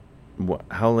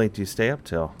late do you stay up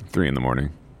till? 3 in the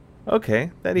morning. Okay,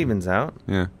 that evens out.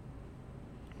 Yeah.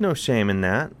 No shame in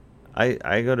that.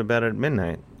 I go to bed at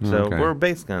midnight, so Okay. we're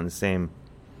basically on the same.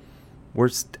 We're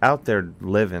out there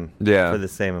living for the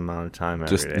same amount of time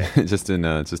every day. Just in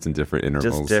different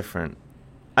intervals. Just different.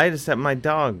 I just have my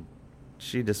dog.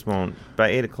 She just won't. By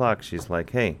 8 o'clock, she's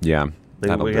like, "Hey, Yeah,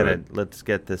 that'll do it. let's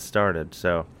get this started."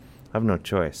 So I have no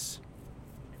choice.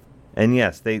 And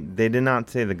yes, they did not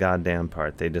say the goddamn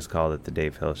part. They just called it the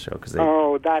Dave Hill Show because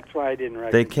Oh, that's why I didn't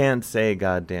recognize. they can't say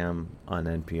goddamn on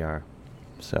NPR.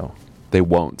 So they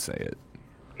won't say it.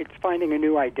 It's finding a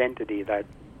new identity that,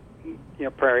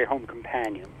 Prairie Home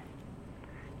Companion.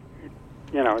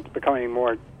 It's becoming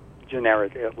more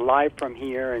generic. Live from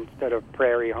here instead of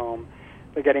Prairie Home.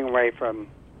 They're getting away from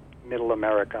Middle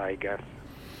America, I guess.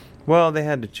 Well, they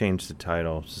had to change the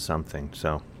title to something,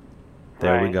 so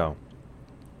there we Right. go.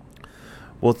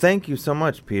 Well, thank you so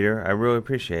much, Peter. I really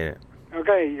appreciate it.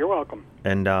 Okay, you're welcome.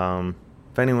 And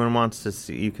if anyone wants to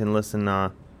see, you can listen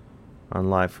on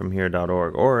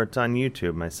livefromhere.org, or it's on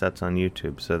YouTube. My set's on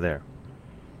YouTube, so there.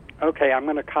 Okay, I'm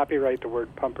going to copyright the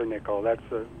word pumpernickel. That's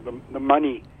the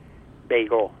money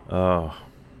bagel. Oh,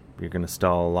 you're going to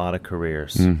stall a lot of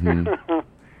careers.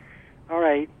 All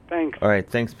right, thanks. All right,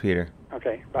 thanks, Peter.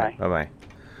 Okay, bye. Bye-bye.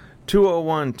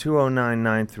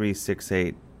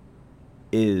 201-209-9368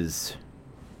 is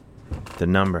the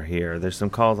number here. There's some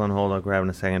calls on hold. I'll grab in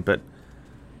a second, but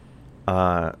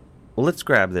well, let's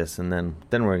grab this, and then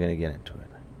we're going to get into it.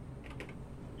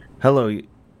 Hello,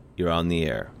 you're on the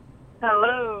air.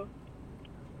 Hello.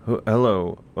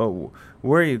 Hello. Oh,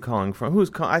 where are you calling from?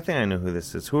 Who's I think I know who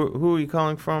this is. Who are you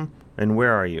calling from, and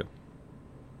where are you?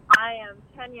 I am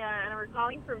Kenya, and we're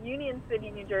calling from Union City,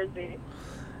 New Jersey.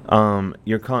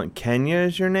 You're calling Kenya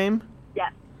is your name?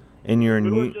 Yes. And you're in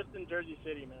We were New... just in Jersey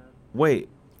City, man. Wait.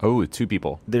 Oh, 2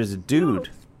 people. There's a dude.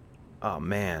 Oh,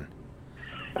 man.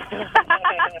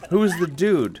 Who's the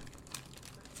dude?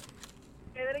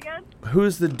 Say that again?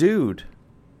 Who's the dude?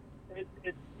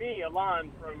 It's me,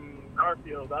 Alon, from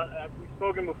Garfield. We've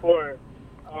spoken before.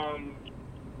 Elon?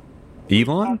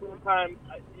 One time,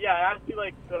 I asked you,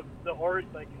 I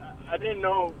didn't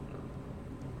know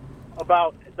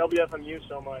about WFMU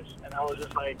so much, and I was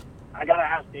just like, I gotta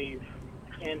ask Dave.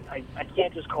 I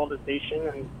can't just call the station.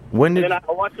 And When did then I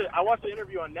watched the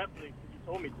interview on Netflix. You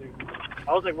told me to.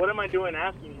 I was like, what am I doing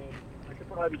asking him? I could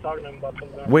probably be talking to him about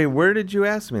something else. Wait, where did you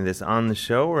ask me this? On the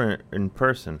show or in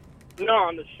person? No,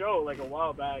 on the show, like a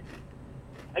while back.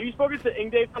 Have you spoken to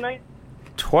Ing Dave tonight?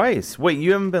 Twice. Wait,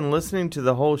 you haven't been listening to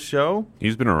the whole show?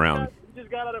 He's been around. You just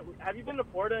got out of. Have you been to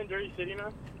Porta in Jersey City now?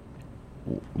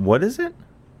 What is it?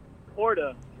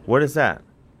 Porta, What is that?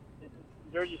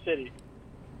 Jersey City.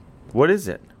 What is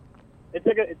it? It's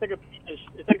like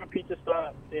a pizza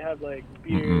spot. They have like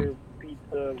beer,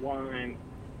 pizza, wine.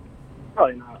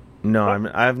 Probably not. No,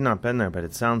 I've not been there, but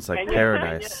it sounds like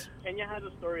paradise. Kenya has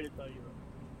a story to tell you.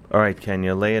 All right,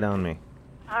 Kenya, lay it on me.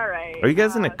 All right. Are you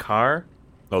guys in a car?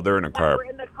 Oh, they're in a car. We're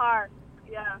in the car.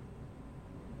 Yeah.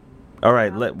 All right,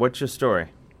 what's your story?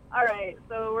 All right,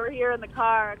 so we're here in the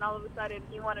car, and all of a sudden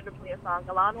he wanted to play a song.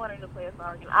 Alon wanted to play a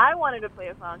song, and I wanted to play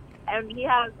a song. And he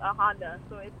has a Honda,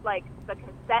 so it's like the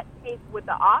cassette tape with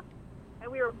the aux, and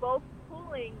we were both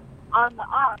pulling on the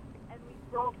aux, and we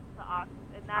broke the aux.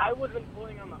 And now I wasn't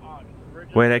pulling on the aux.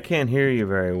 Wait, I can't hear you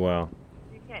very well.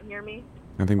 You can't hear me?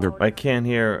 I think they're. I can't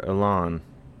hear Alon,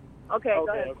 Okay, go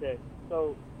ahead. Okay.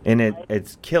 So and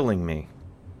it's killing me.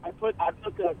 I put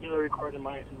the auxiliary cord in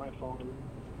my phone,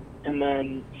 and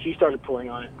then she started pulling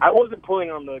on it. I wasn't pulling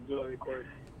on the auxiliary cord.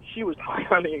 She was pulling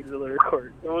on the auxiliary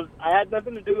cord. I had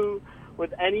nothing to do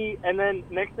with any. And then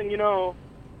next thing you know,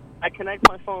 I connect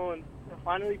my phone to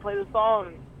finally play the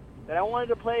song that I wanted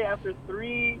to play after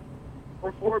 3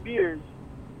 or 4 beers,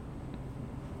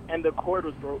 and the cord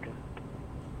was broken.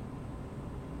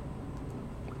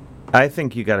 I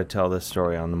think you got to tell this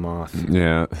story on the Moth.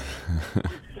 Yeah.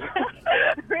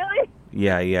 Really?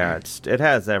 Yeah. It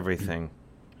has everything.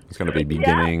 It's gonna be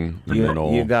beginning, the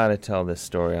middle. You got to tell this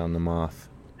story on the Moth.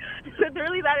 Is it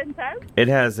really that intense? It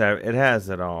has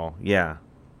it all. Yeah.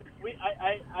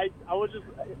 I was just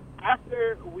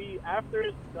after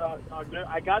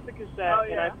I got the cassette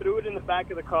and I threw it in the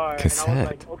back of the car, and I was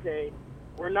like, okay,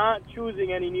 we're not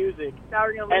choosing any music. Now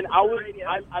we're gonna listen and to the radio.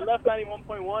 I left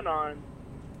 91.1 on,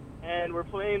 and we're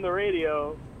playing the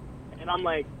radio, and I'm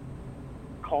like,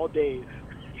 call Dave.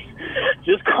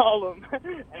 Just call him,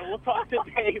 and we'll talk to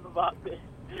Dave about this.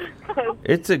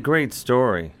 It's a great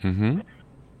story. Mm-hmm.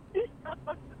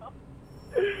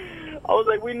 I was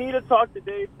like, we need to talk to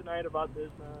Dave tonight about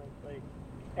this, man.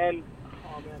 And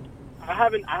oh man, I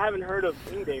haven't heard of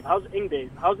Ing Dave. How's Ing Dave?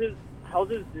 How's his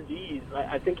disease?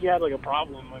 I think he had like a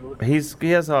problem.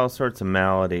 He has all sorts of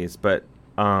maladies, but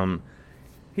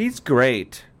he's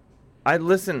great.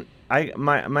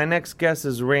 My next guest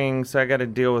is ringing, so I got to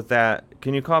deal with that.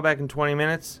 Can you call back in 20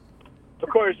 minutes? Of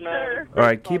course, man. All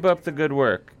right, keep up the good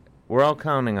work. We're all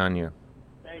counting on you.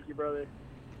 Thank you, brother.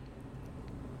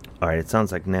 All right, it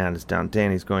sounds like Nat is down.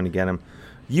 Danny's going to get him.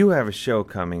 You have a show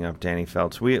coming up, Danny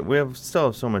Feltz. We still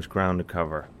have so much ground to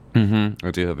cover. Mm-hmm.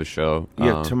 I do have a show.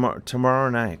 Yeah, tomorrow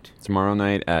night. Tomorrow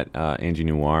night at Angie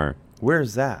Noir.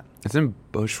 Where's that? It's in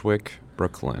Bushwick,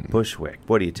 Brooklyn. Bushwick.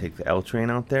 What, do you take the L train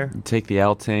out there? Take the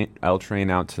L train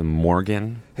out to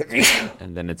Morgan,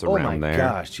 and then it's around there. Oh my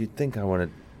gosh, you'd think I would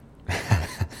have...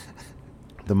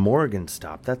 The Morgan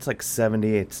stop. That's like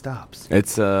 78 stops.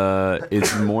 It's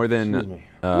more than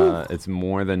it's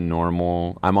more than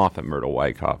normal. I'm off at Myrtle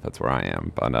Wyckoff. That's where I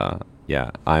am. But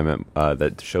yeah, I'm at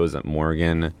that shows at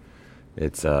Morgan.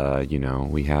 It's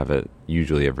we have it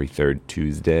usually every third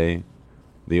Tuesday.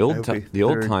 The old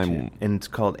time, and it's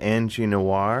called Angie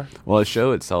Noir. Well, the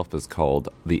show itself is called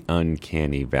The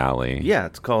Uncanny Valley. Yeah,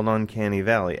 it's called Uncanny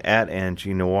Valley at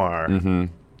Angie Noir. Mm-hmm.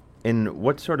 And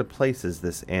what sort of place is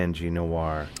this Angie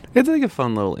Noir? It's like a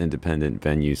fun little independent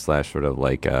venue / sort of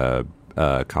like a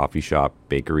coffee shop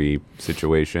bakery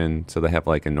situation. So they have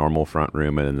like a normal front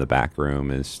room, and then the back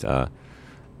room is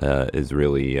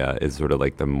really is sort of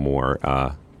like the more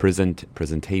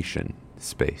presentation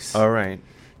space. All right.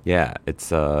 Yeah,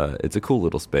 it's a cool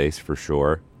little space for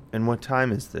sure. And what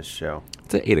time is this show?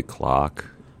 It's at 8 o'clock.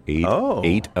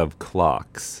 8 of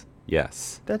clocks.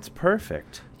 Yes. That's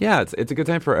perfect. Yeah, it's a good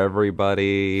time for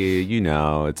everybody.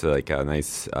 It's like a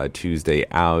nice Tuesday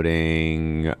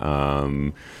outing,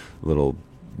 little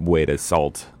way to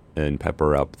salt and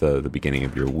pepper up the beginning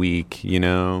of your week,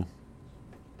 Yeah,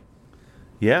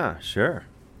 sure.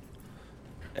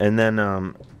 And then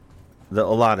a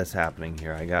lot is happening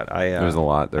here. There's a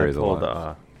lot. There is a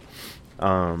lot.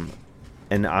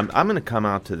 And I'm going to come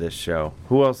out to this show.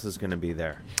 Who else is going to be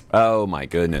there? Oh, my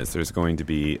goodness. There's going to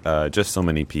be just so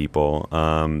many people.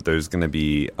 There's going to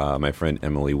be my friend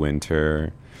Emily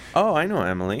Winter. Oh, I know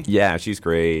Emily. Yeah, she's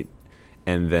great.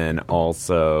 And then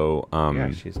also...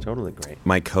 yeah, she's totally great.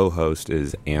 My co-host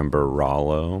is Amber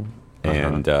Rollo.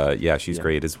 And, she's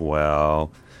great as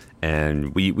well.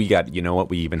 And we got... You know what?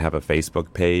 We even have a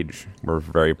Facebook page. We're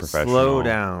very professional. Slow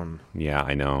down. Yeah,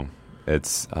 I know.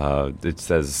 It's it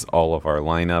says all of our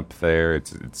lineup there.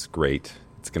 It's great.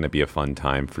 It's going to be a fun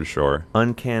time for sure.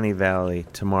 Uncanny Valley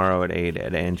tomorrow at 8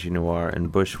 at Angie Noir in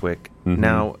Bushwick. Mm-hmm.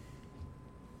 Now,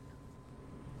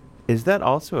 is that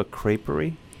also a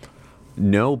creperie?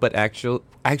 No, but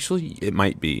actually it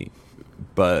might be.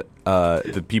 But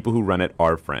the people who run it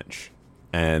are French,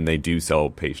 and they do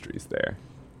sell pastries there.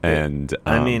 And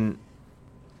I mean,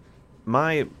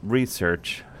 my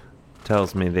research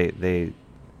tells me they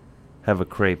have a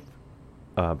crepe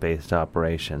based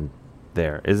operation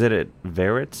there. Is it at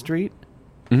Verrett Street?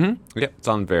 Mm-hmm. Yeah, it's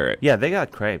on Verrett. Yeah, they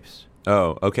got crepes.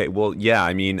 Oh, okay. Well, yeah.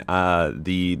 I mean,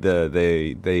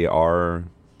 the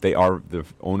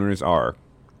owners are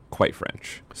quite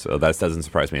French. So that doesn't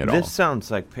surprise me at all. This sounds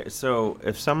like... So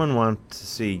if someone wants to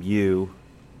see you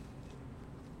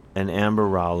and Amber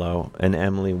Rollo and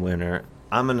Emily Winter,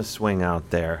 I'm going to swing out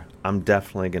there. I'm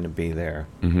definitely going to be there.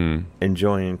 Mm-hmm.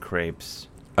 Enjoying crepes.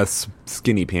 A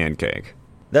skinny pancake.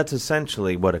 That's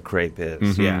essentially what a crepe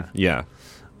is. Mm-hmm. Yeah.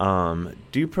 Yeah.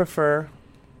 Do you prefer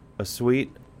a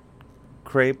sweet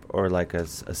crepe or like a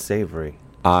savory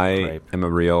I am a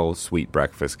real sweet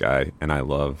breakfast guy, and I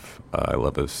love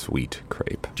a sweet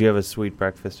crepe. Do you have a sweet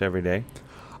breakfast every day?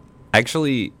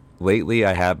 Actually, lately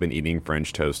I have been eating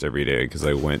French toast every day because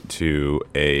I went to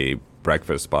a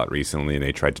breakfast spot recently and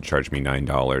they tried to charge me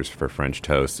 $9 for French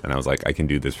toast, and I was like, I can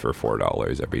do this for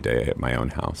 $4 every day at my own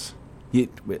house.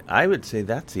 I would say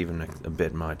that's even a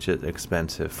bit much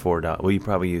expensive. $4. Well, you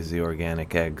probably use the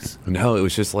organic eggs. No, it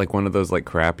was just like one of those like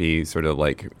crappy sort of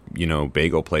like,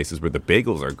 bagel places where the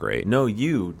bagels are great. No,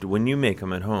 when you make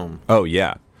them at home. Oh,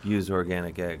 yeah. Use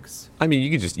organic eggs. I mean,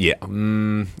 you could just, I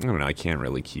don't know. I can't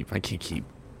keep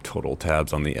total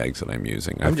tabs on the eggs that I'm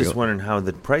using. I'm just wondering how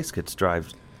the price gets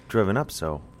driven up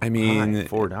so I mean, high,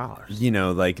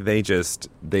 $4. Like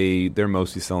they're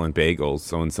mostly selling bagels,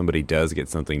 so when somebody does get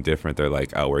something different, they're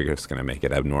like, oh, we're just going to make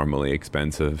it abnormally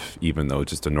expensive, even though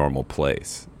it's just a normal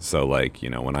place. So like,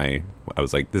 when I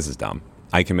was like, this is dumb.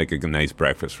 I can make a nice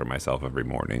breakfast for myself every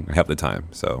morning. I have the time,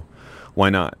 so why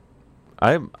not?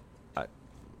 I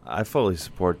fully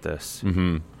support this.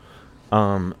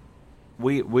 Mm-hmm.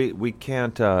 We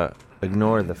can't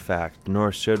ignore the fact,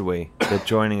 nor should we, that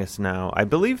joining us now, I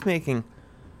believe making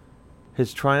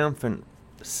his triumphant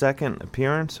second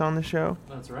appearance on the show.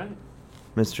 That's right.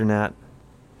 Mr. Nat.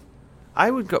 I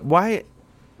would go... Why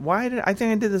did... I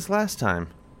think I did this last time.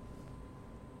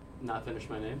 Not finish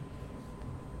my name?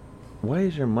 Why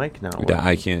is your mic not working?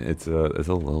 I can't... It's a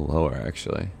little lower,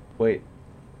 actually. Wait.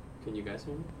 Can you guys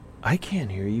hear me? I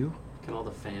can't hear you. Can all the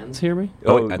fans hear me?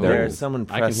 Someone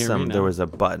pressed some... There was a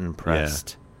button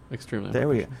pressed. Yeah. Extremely. There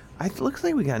we go. It looks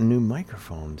like we got new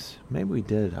microphones. Maybe we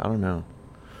did. I don't know.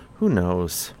 Who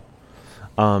knows?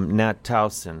 Nat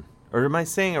Towson. Or am I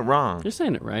saying it wrong? You're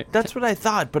saying it right. That's what I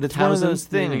thought, but it's Towson, one of those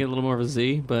things. Maybe get a little more of a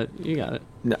Z, but you got it.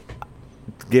 No,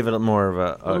 give it more of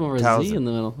a little more Towson. Z in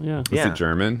the middle. Yeah. Is it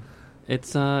German?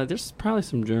 It's there's probably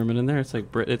some German in there. It's like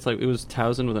it was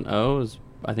Towson with an O. It was,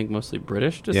 I think, mostly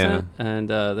British descent, and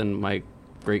then my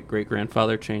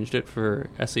great-great-grandfather changed it for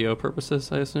SEO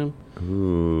purposes, I assume.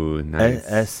 Ooh, nice.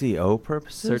 SEO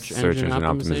purposes? Search engine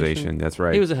optimization. That's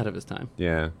right. He was ahead of his time.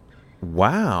 Yeah.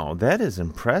 Wow, that is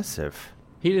impressive.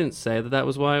 He didn't say that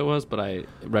was why it was, but I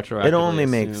retroactively It only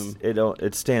assume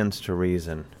it stands to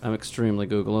reason. I'm extremely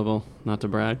Googleable, not to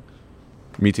brag.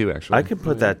 Me too, actually. I could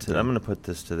put that to... I'm going to put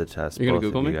this to the test. You're going to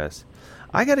both Google of me? You guys.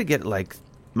 I got to get,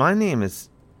 my name is...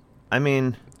 I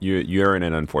mean... You're in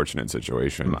an unfortunate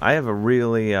situation. I have a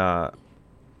really... I'm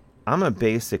a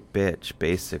basic bitch,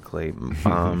 basically.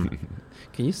 Can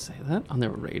you say that on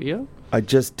the radio? I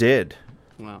just did.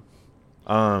 Wow.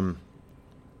 But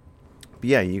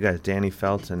yeah, you guys, Danny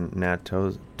Feltz and Nat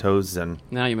Towson.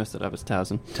 Now you messed it up. It's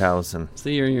Towson. Towson.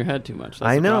 See, you're in your head too much. That's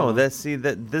I the know. problem. This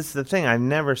is the thing. I've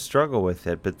never struggled with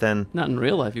it, but then... Not in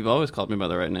real life. You've always called me by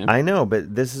the right name. I know,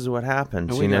 but this is what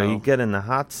happens. You get in the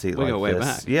hot seat we like go way this.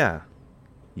 back. Yeah.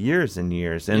 Years and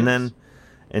years. And then...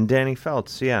 And Danny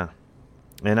Feltz, yeah.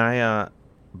 And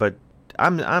but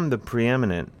I'm the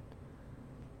preeminent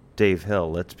Dave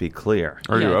Hill, let's be clear.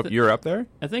 You're up there?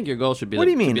 I think your goal should be What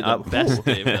do you mean, to be the best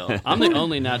Dave Hill. I'm the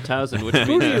only Nat Towson, which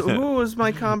means... Who was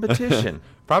my competition?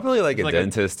 Probably like a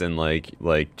dentist in like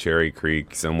Cherry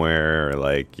Creek somewhere, or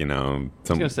I was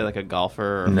going to say like a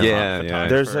golfer or yeah.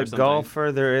 There's a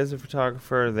golfer, there is a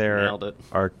photographer, there Nailed it.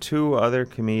 are two other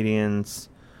comedians.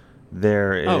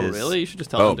 There is... Oh, really? You should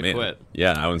just tell them to quit.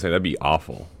 Yeah, I wouldn't say that'd be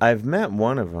awful. I've met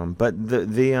one of them, but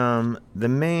the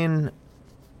main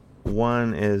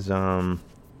one is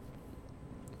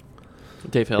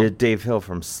Dave Hill. Dave Hill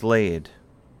from Slade.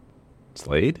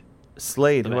 Slade,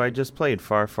 who I just played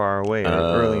Far, Far Away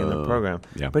early in the program.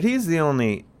 Yeah. But he's the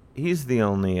only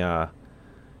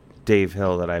Dave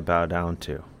Hill that I bow down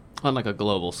to. On like a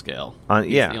global scale.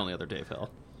 He's the only other Dave Hill.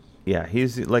 Yeah,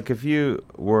 he's like, if you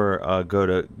were go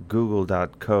to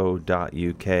google.co.uk,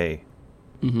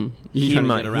 mm-hmm. he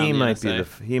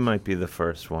might be the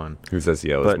first one. Who says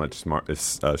SEO is much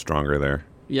stronger there?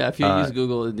 Yeah, if you use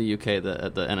Google in the UK,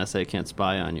 the NSA can't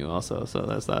spy on you also, so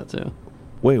there's that too.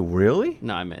 Wait, really?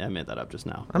 No, I made that up just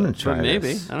now. I'm gonna try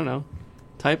maybe this. I don't know.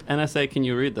 Type NSA, can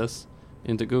you read this,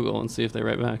 into Google and see if they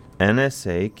write back.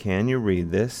 NSA, can you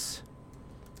read this?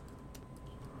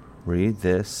 Read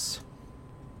this.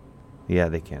 Yeah,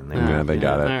 they can. They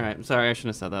got it. All right. Sorry, I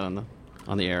shouldn't have said that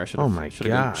on the air. I should have. Oh my Should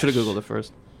have Googled it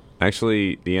first.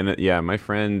 Actually, my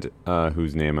friend,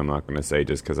 whose name I'm not going to say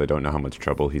just because I don't know how much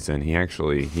trouble he's in, he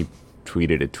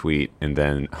tweeted a tweet, and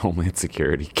then Homeland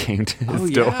Security came to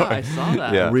his door. Yeah, I saw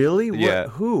that. Yeah. Really? Yeah.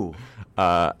 Who?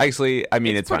 Actually, I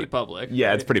mean, it's pretty public. Yeah,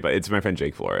 right? it's pretty public. It's my friend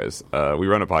Jake Flores. We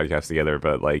run a podcast together,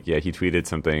 but he tweeted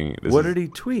something. What did he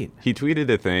tweet? He tweeted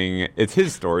a thing. It's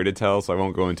his story to tell, so I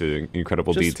won't go into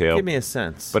incredible detail. Give me a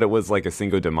sense. But it was like a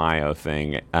Cinco de Mayo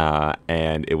thing,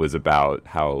 and it was about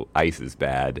how ICE is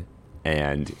bad.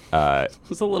 And it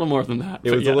was a little more than that.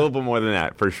 It was a little bit more than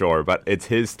that, for sure. But it's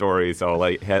his story, so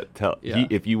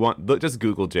if you want, just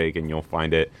Google Jake and you'll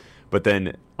find it. But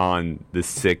then on the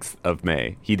 6th of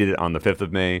May, he did it on the 5th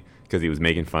of May because he was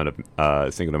making fun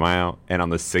of Cinco de Mayo. And on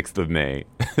the 6th of May,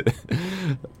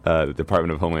 the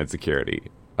Department of Homeland Security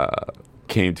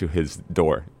came to his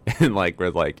door and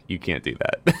was like, you can't do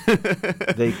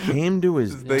that. They came to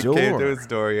his door. They came to his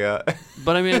door, yeah.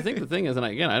 But I mean, I think the thing is, and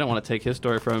again, I don't want to take his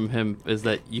story from him, is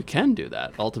that you can do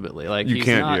that ultimately.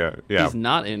 He's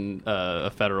not in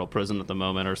a federal prison at the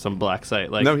moment or some black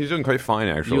site. No, he's doing quite fine,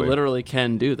 actually. You literally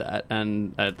can do that,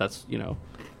 and that's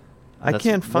I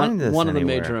can't find this one anywhere. of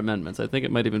the major amendments. I think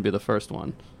it might even be the first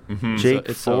one. Mm-hmm. Jake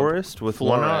Forrest with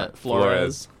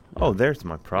Flores. Oh, there's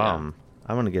my problem. Yeah.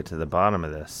 I want to get to the bottom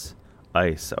of this.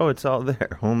 ICE. Oh, it's all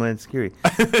there. Homeland Security.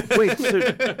 Wait, so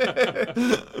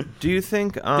do you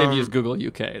think... They've used Google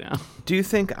UK now. Do you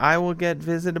think I will get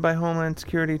visited by Homeland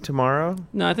Security tomorrow?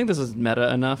 No, I think this is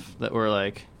meta enough that we're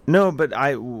like... No, but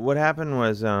what happened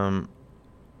was I'm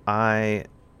on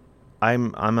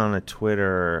a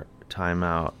Twitter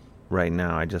timeout right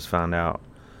now. I just found out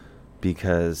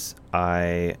because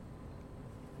I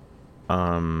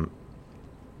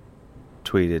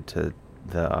tweeted to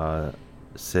the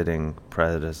sitting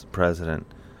president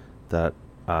that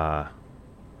I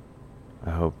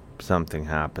hope something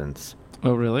happens.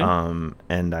 Oh, really?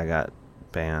 And I got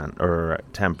banned or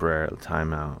temporary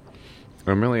timeout.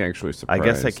 I'm really actually surprised. I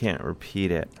guess I can't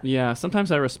repeat it. Yeah,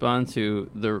 sometimes I respond to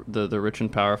the rich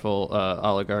and powerful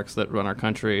oligarchs that run our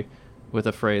country with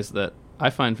a phrase that I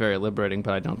find very liberating,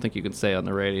 but I don't think you can say on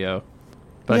the radio.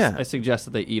 But yeah. I suggest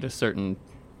that they eat a certain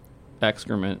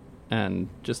excrement. And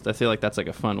I feel like that's like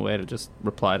a fun way to just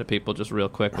reply to people just real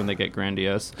quick when they get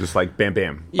grandiose. Just like bam,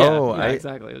 bam. Yeah,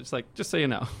 exactly. Just so you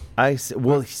know. It's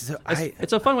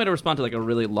a fun way to respond to like a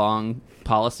really long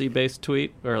policy-based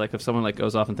tweet, or like if someone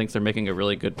goes off and thinks they're making a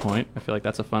really good point. I feel like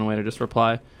that's a fun way to just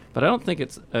reply. But I don't think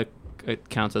it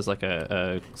counts as like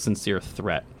a sincere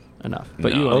threat enough.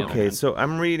 But okay, so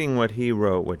I'm reading what he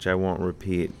wrote, which I won't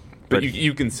repeat. But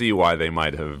you can see why they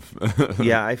might have.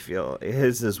 Yeah, I feel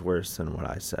his is worse than what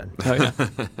I said. Oh, yeah.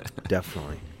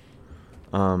 Definitely.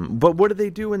 But what did they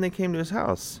do when they came to his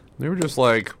house? They were just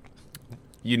like,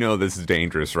 this is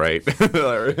dangerous, right? They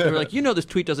were like, this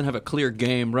tweet doesn't have a clear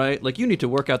game, right? Like, you need to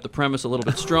work out the premise a little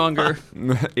bit stronger.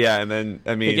 Yeah, and then,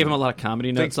 I mean... They gave him a lot of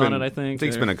comedy notes on it, I think.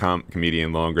 Dick's been a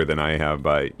comedian longer than I have,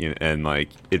 and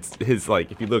it's his,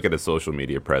 if you look at his social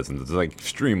media presence, it's,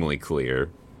 extremely clear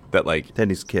that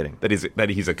he's kidding, that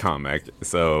he's a comic.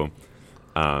 So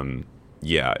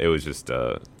it was just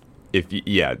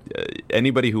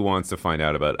anybody who wants to find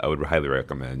out about it, I would highly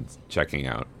recommend checking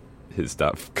out his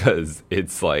stuff, because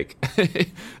it's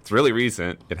it's really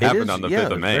recent. It happened on the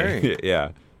 5th of May.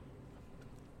 Yeah.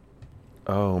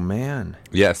 Oh man.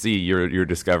 Yeah, see, you're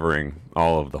discovering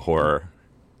all of the horror.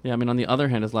 Yeah, I mean, on the other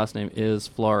hand, his last name is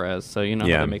Flores, so how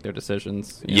they make their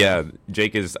decisions. Yeah,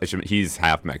 Jake he's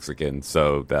half Mexican,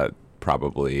 so that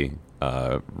probably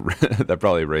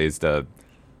raised a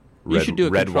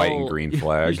red, white, and green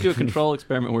flag. You should do a control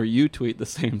experiment where you tweet the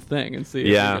same thing and see if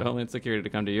you get Homeland Security to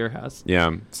come to your house.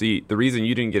 Yeah. See, the reason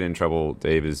you didn't get in trouble,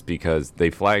 Dave, is because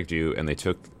they flagged you and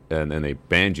then they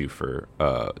banned you for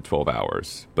 12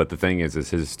 hours. But the thing is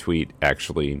his tweet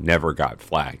actually never got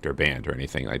flagged or banned or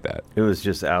anything like that. It was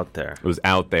just out there. It was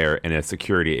out there, and a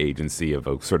security agency of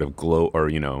a sort of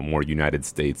more United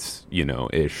States,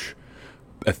 ish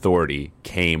authority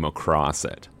came across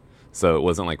it. So it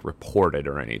wasn't reported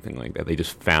or anything like that. They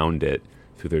just found it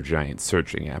through their giant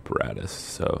searching apparatus.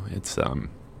 So it's a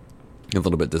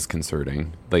little bit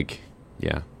disconcerting.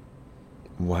 Yeah.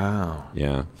 Wow.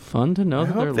 Yeah. Fun to know I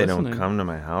that hope they're they listening. don't come to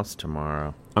my house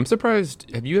tomorrow. I'm surprised.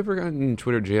 Have you ever gotten in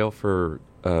Twitter jail for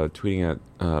tweeting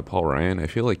at Paul Ryan? I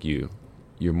feel like you're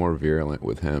more virulent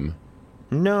with him.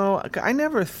 No, I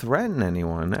never threaten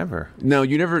anyone, ever. No,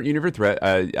 you never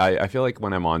I feel like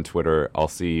when I'm on Twitter, I'll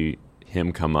see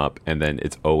him come up, and then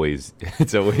it's always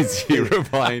you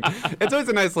replying. It's always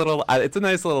a nice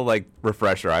little like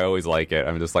refresher. I always like it.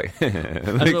 I'm just like,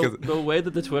 the way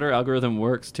that the Twitter algorithm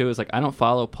works too is like I don't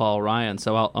follow Paul Ryan,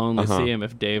 so I'll only see him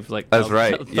if Dave That's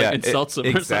right. insults him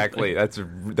exactly. or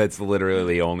something. That's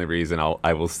literally the only reason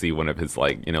I will see one of his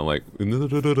like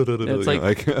it's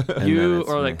like you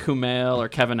or like Kumail or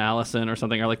Kevin Allison or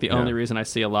something are like the only reason I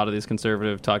see a lot of these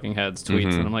conservative talking heads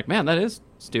tweets, and I'm like, man, that is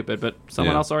stupid, but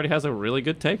someone else already has a really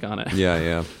good take on it.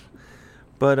 Yeah.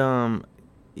 But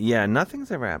yeah,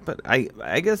 nothing's ever happened. But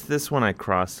I guess this one I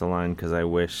crossed the line because I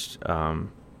wished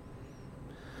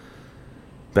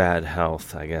bad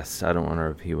health. I guess I don't want to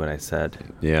repeat what I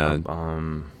said. Yeah.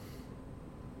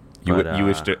 You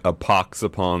wished a pox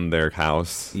upon their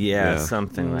house. Yeah,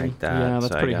 something like that. Yeah,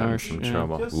 that's so pretty I got in harsh. some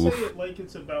trouble. Just say it like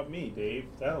it's about me, Dave.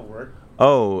 That'll work.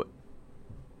 Oh,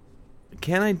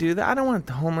 can I do that? I don't want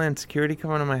the Homeland Security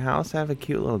coming to my house. I have a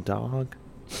cute little dog.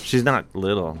 She's not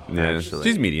little, actually.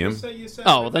 She's medium.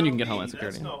 Oh, well, then you can get Homeland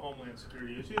Security. That's no Homeland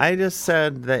Security issue. I just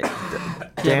said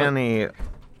that Danny,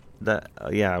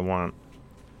 I want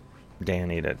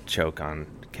Danny to choke on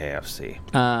KFC.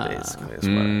 Basically, is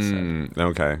what I said.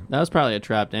 Okay. That was probably a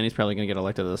trap. Danny's probably going to get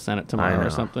elected to the Senate tomorrow or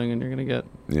something, and you're going to get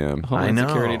Homeland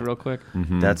Security real quick.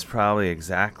 That's probably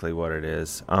exactly what it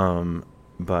is.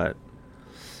 But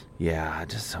yeah, I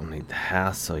just don't need the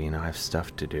hassle. I have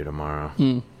stuff to do tomorrow.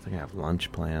 I think I have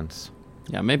lunch plans.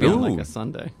 Yeah, maybe on like a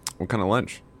Sunday. What kind of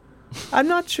lunch? I'm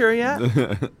not sure yet.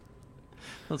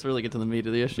 Let's really get to the meat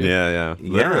of the issue. Yeah.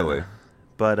 Literally.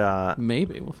 But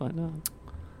maybe we'll find out.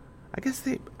 I guess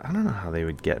I don't know how they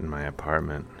would get in my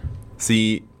apartment.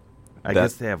 See, I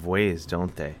guess they have ways,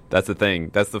 don't they? That's the thing.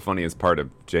 That's the funniest part of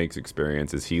Jake's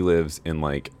experience is he lives in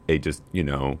like a just,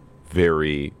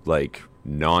 very like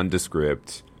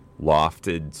nondescript,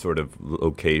 lofted sort of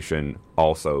location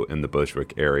also in the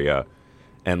Bushwick area.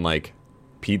 And like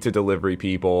pizza delivery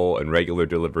people and regular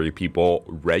delivery people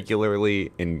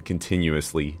regularly and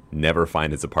continuously never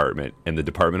find his apartment, and the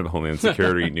Department of Homeland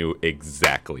Security knew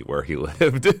exactly where he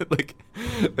lived. Like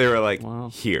they were like,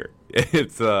 here.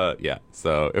 It's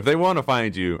so if they want to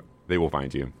find you, they will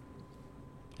find you.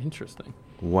 Interesting.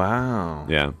 Wow.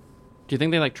 Yeah. Do you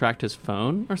think they like tracked his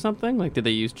phone or something? Like, did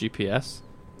they use GPS?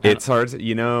 It's hard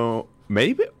to,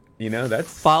 maybe.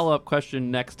 That's follow-up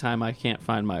question. Next time I can't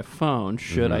find my phone,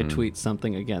 should I tweet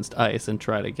something against ICE and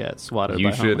try to get swatted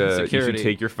by Homeland Security? You should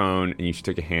take your phone and you should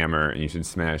take a hammer and you should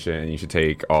smash it and you should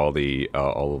take all the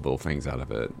little things out of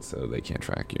it so they can't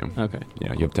track you. Okay.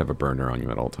 Yeah, you have to have a burner on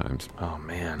you at all times. Oh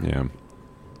man. Yeah.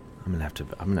 I'm gonna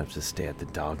have to stay at the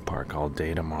dog park all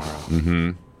day tomorrow.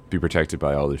 Mm-hmm. Be protected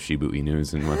by all the Shibu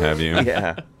Inus and what have you.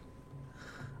 Yeah.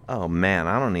 Oh man,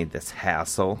 I don't need this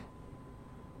hassle.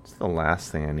 It's the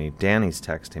last thing I need. Danny's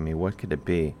texting me. What could it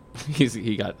be?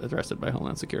 He got arrested by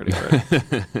Homeland Security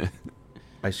already.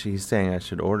 He's saying I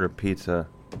should order pizza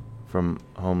from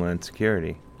Homeland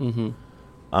Security.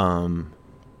 Mm-hmm.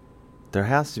 There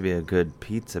has to be a good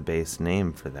pizza-based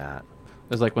name for that.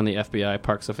 It's like when the FBI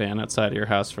parks a van outside of your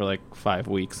house for like 5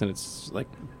 weeks, and it's like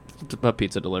a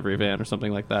pizza delivery van or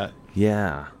something like that.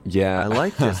 Yeah. I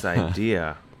like this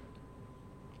idea.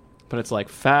 But it's like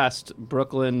fast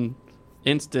Brooklyn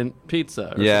instant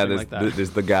pizza. Or yeah, something like that. There's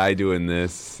the guy doing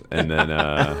this, and then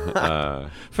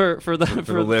for the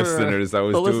listeners,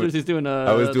 listeners, he's doing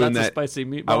that's a spicy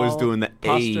meatball. I was doing the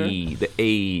posture.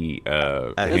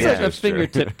 It's like a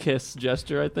fingertip kiss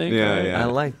gesture, I think. Yeah. I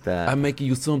like that. I'm making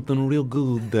you something real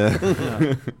good.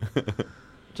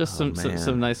 Just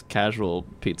some nice casual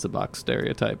pizza box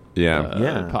stereotype.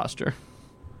 Posture.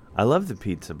 I love the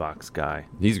pizza box guy.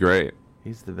 He's great.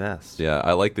 He's the best. Yeah,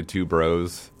 I like the two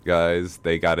bros guys.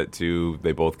 They got it too.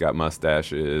 They both got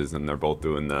mustaches, and they're both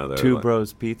doing the Two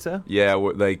Bros Pizza. Yeah,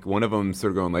 like one of them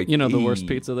sort of going like, the worst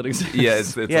pizza that exists. Yeah,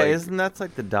 it's like, isn't that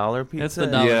like the dollar pizza? It's the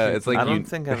dollar pizza. It's like I don't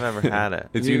think I've ever had it.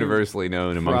 It's universally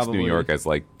known amongst New York as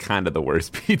like kind of the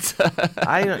worst pizza.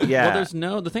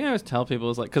 Well, the thing I always tell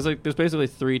people is like, because like, there's basically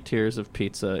 3 tiers of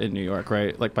pizza in New York,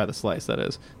 right? Like by the slice, that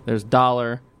is. There's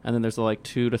dollar. And then there's the like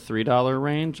 $2 to $3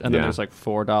 range, and then there's like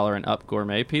 $4 and up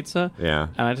gourmet pizza. Yeah.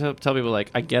 And I tell people like,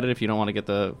 I get it if you don't want to get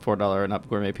the $4 and up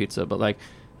gourmet pizza, but like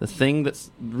the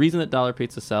reason that dollar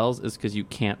pizza sells is because you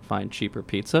can't find cheaper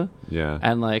pizza. Yeah.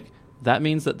 And like that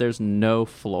means that there's no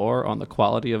floor on the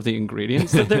quality of the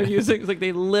ingredients that they're using. It's like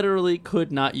they literally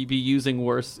could not be using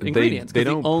worse ingredients. They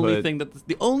don't.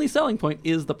 The only selling point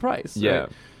is the price. Yeah.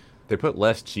 Right? They put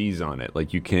less cheese on it.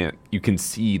 Like you can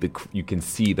see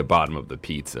the bottom of the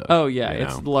pizza. Oh yeah,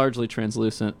 it's largely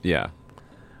translucent. Yeah.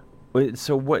 Wait,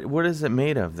 so what is it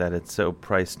made of that it's so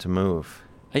priced to move?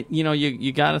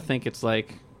 You got to think it's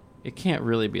like it can't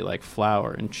really be like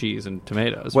flour and cheese and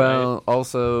tomatoes. Well, right?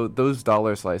 also, those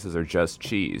dollar slices are just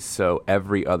cheese. So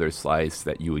every other slice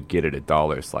that you would get at a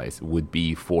dollar slice would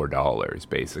be $4,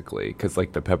 basically. Because,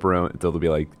 like, the pepperoni, they'll be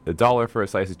like $1 for a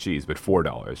slice of cheese, but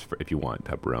 $4 if you want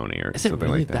pepperoni or Is it something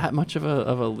really like that. that much of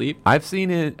a leap? I've seen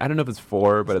it. I don't know if it's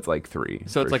 4, but it's like 3.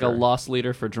 So it's like a loss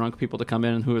leader for drunk people to come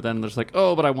in who are then just like,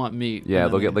 oh, but I want meat. Yeah,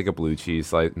 And they'll then get like a blue cheese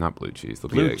slice. Not blue cheese.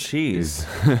 Blue cheese?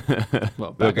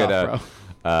 Well, they'll back get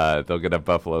off, they'll get a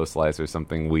buffalo slice or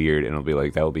something weird, and it'll be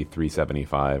like, that will be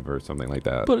 $3.75 or something like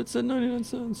that. But it's at 99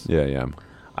 cents. Yeah.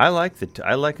 I like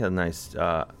I like a nice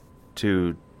 $2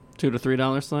 to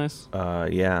 $3 slice.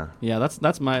 Yeah. Yeah, that's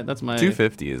my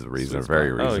 $2.50 is reasonable,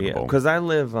 very reasonable. Oh yeah, because I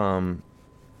live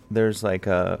there's like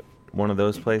one of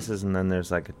those places, and then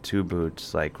there's like a Two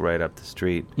Boots like right up the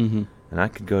street, Mhm. and I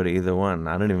could go to either one.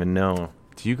 I don't even know.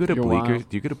 Do you go to You're Bleecker? wild.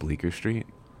 Do you go to Bleecker Street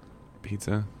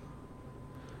Pizza?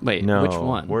 Wait, No, which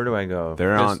one? Where do I go?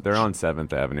 They're on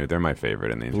 7th Avenue. They're my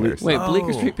favorite in the entire city. Wait,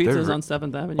 Bleecker Street Pizza They're is re- on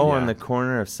 7th Avenue? Oh, on the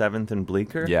corner of 7th and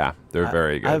Bleecker? Yeah, they're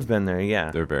very good. I've been there,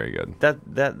 yeah. They're very good.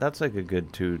 That's like a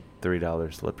good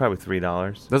 $2-3, probably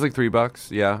 $3. That's like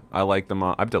 $3. Yeah, I like them.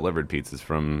 I've delivered pizzas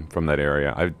from that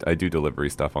area. I do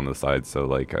delivery stuff on the side, so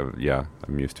like,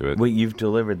 I'm used to it. Wait, you've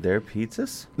delivered their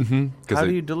pizzas? Mm-hmm. How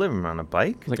do you deliver them, on a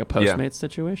bike? Like a Postmates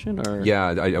situation, or Yeah,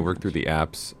 I work through the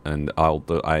apps, and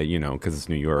because it's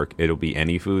New York, it'll be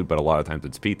any food, but a lot of times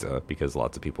it's pizza because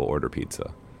lots of people order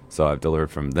pizza. So I've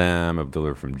delivered from them. I've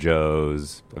delivered from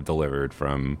Joe's. I've delivered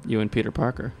from you and Peter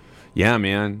Parker. Yeah,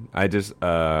 man.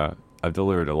 I've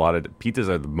delivered a lot of pizzas.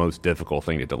 Are the most difficult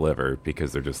thing to deliver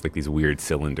because they're just like these weird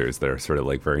cylinders that are sort of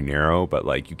like very narrow, but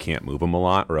like you can't move them a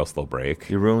lot or else they'll break.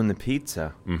 You ruin the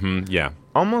pizza. Mm-hmm. Yeah.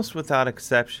 Almost without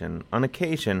exception, on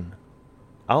occasion,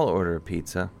 I'll order a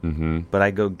pizza, Mm-hmm. but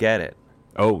I go get it.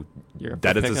 Oh, You're a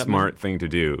that is a pickup smart thing to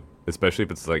do, especially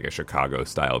if it's like a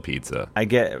Chicago-style pizza. I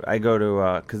go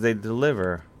to because they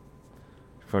deliver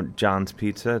from John's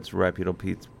Pizza. It's a reputable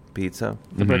pizza.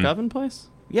 The Brick Oven place?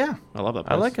 Yeah, I love that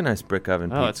place. I like a nice brick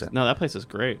oven Oh, pizza. no, that place is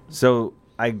great. So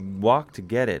I walk to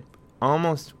get it,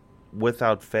 almost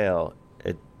without fail.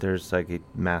 There's like a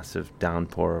massive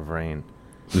downpour of rain,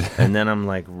 and then I'm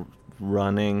like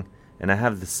running, and I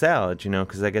have the salad,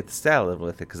 because I get the salad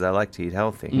with it because I like to eat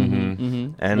healthy.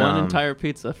 Mm-hmm. And one entire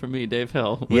pizza for me, Dave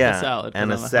Hill, with yeah, a salad. 'cause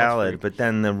and a I'm health salad. freak. But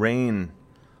then the rain,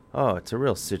 it's a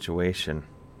real situation.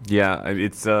 Yeah,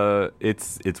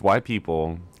 it's why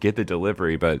people get the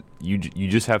delivery, but you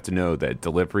just have to know that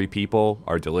delivery people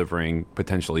are delivering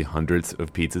potentially hundreds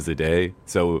of pizzas a day,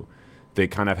 so they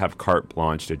kind of have carte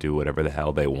blanche to do whatever the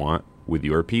hell they want with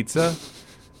your pizza.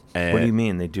 What do you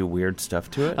mean? They do weird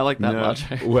stuff to it? I like that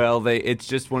logic. Well, it's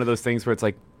just one of those things where it's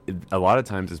like a lot of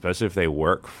times, especially if they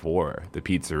work for the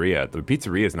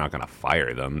pizzeria is not going to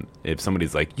fire them. If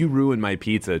somebody's like, "You ruined my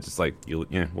pizza," it's just like,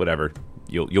 whatever.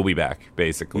 You'll be back,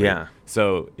 basically. Yeah.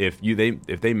 So if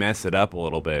they mess it up a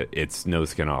little bit, it's no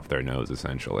skin off their nose,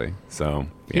 essentially. So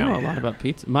You know a lot about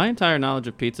pizza. My entire knowledge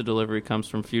of pizza delivery comes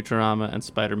from Futurama and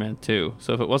Spider-Man 2.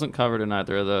 So if it wasn't covered in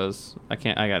either of those, I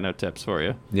got no tips for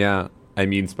you. Yeah. I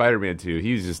mean, Spider-Man 2,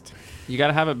 he's just... You got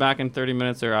to have it back in 30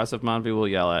 minutes or Asif Manvi will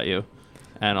yell at you.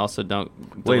 And also don't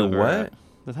Wait, deliver what? it.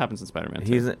 That happens in Spider-Man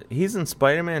 2. He's in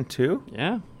Spider-Man 2?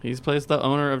 Yeah. He plays the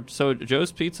owner of... So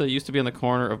Joe's Pizza used to be on the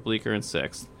corner of Bleecker and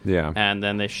 6th. Yeah. And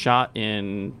then they shot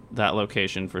in that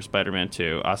location for Spider-Man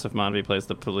 2. Asif Manvi plays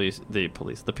the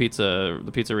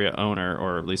pizzeria owner,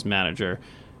 or at least manager.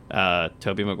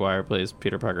 Tobey Maguire plays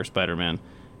Peter Parker Spider-Man.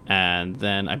 And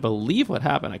then I believe what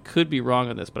happened, I could be wrong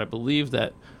on this, but I believe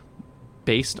that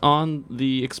based on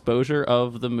the exposure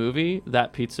of the movie,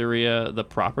 that pizzeria, the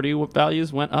property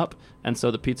values went up, and so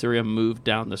the pizzeria moved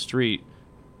down the street,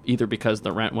 either because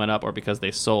the rent went up or because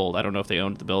they sold. I don't know if they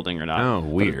owned the building or not. Oh,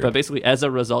 weird. But basically, as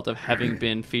a result of having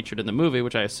been featured in the movie,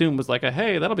 which I assume was like a,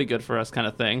 hey, that'll be good for us kind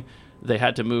of thing, they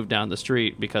had to move down the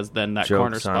street because then that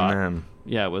corner Joke's on spot, them.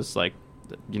 yeah, was like,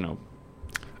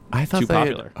 I thought too they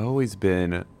popular. had always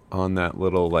been on that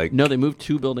little, like... No, they moved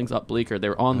 2 buildings up Bleecker. They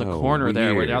were on the corner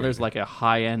there, where now weird. there's like a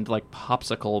high-end like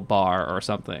popsicle bar or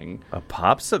something. A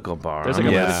popsicle bar? There's like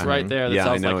a place right there that Yeah, I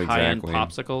sells know like high-end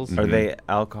exactly. popsicles. Are they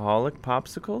alcoholic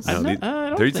popsicles? I don't these think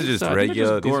are just so. I think they're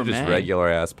regular. just These are just gourmet. regular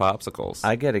ass popsicles.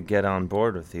 I gotta get on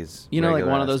board with these. You know, like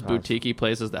one of those regular-ass boutique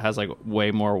places that has like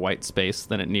way more white space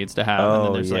than it needs to have, and Oh,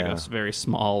 then there's like yeah. a very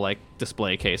small like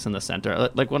display case in the center,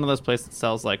 like one of those places that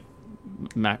sells like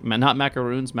not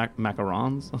macaroons,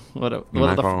 macarons. What are the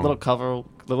Macaron.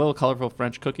 little colorful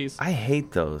French cookies? I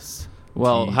hate those.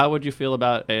 Well, how would you feel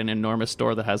about an enormous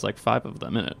store that has like 5 of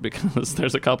them in it? Because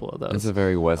there's a couple of those. It's a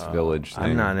very West Village thing.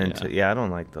 I'm not into. Yeah, I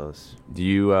don't like those. Do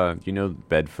you know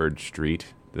Bedford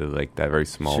Street Like that very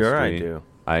small Sure, I street. do.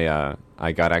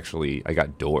 I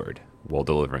got doored while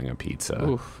delivering a pizza.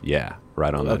 Oof. Yeah,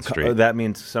 right on that street. That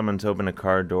means someone's opened a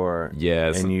car door.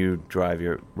 Yes. And you ride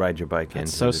your bike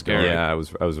into the door. Yeah, I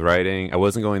was riding. I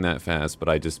wasn't going that fast, but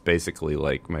I just basically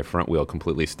like my front wheel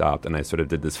completely stopped, and I sort of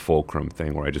did this fulcrum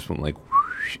thing where I just went like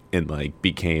whoosh, and like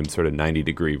became sort of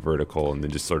 90-degree vertical, and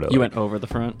then just sort of You went over the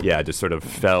front? Yeah, just sort of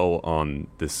fell on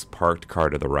this parked car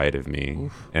to the right of me,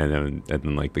 and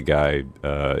then like the guy,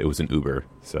 it was an Uber,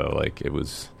 so like it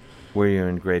was. Were you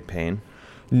in great pain?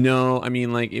 No, I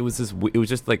mean, like, it was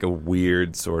just, like, a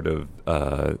weird sort of,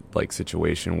 like,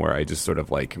 situation where I just sort of,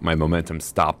 like, my momentum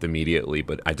stopped immediately,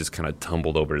 but I just kind of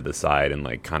tumbled over to the side and,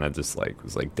 like, kind of just, like,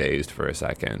 was, like, dazed for a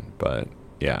second, but,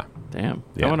 yeah. Damn.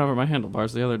 Yeah. I went over my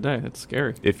handlebars the other day. It's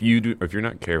scary. If you're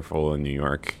not careful in New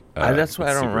York... that's why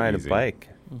I it's don't super ride easy. a bike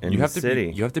in You the have to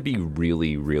city. you have to be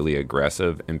really, really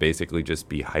aggressive and basically just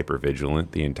be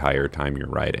hyper-vigilant the entire time you're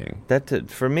riding.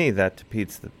 For me, that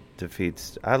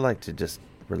defeats... I like to just...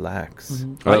 relax.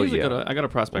 Mm-hmm. I usually go to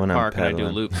Prospect When I'm Park and I do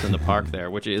pedaling. loops in the park there,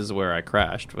 which is where I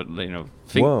crashed. But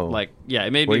Whoa.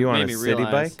 It made Were me you on made a me city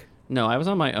realize. bike? No, I was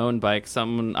on my own bike.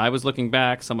 I was looking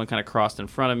back. Someone kind of crossed in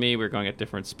front of me. We were going at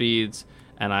different speeds,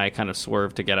 and I kind of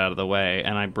swerved to get out of the way,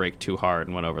 and I braked too hard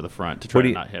and went over the front to try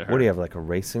to not hit her. What do you have, like a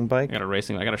racing bike? I got a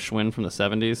Schwinn from the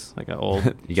 70s, like an old.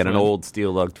 You got an Schwinn. old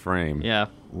steel-lugged frame. Yeah.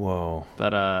 Whoa.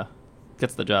 But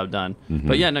gets the job done. Mhm.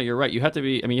 But yeah, no, you're right. You have to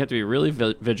be really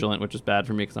vigilant, which is bad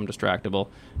for me because I'm distractible.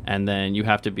 And then you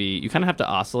kind of have to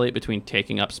oscillate between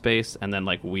taking up space and then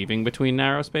like weaving between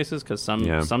narrow spaces because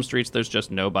some streets there's just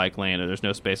no bike lane or there's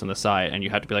no space on the side, and you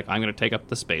have to be like, I'm going to take up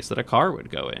the space that a car would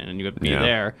go in, and you would be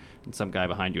there, and some guy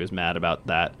behind you is mad about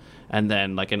that. And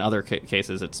then like in other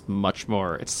cases, it's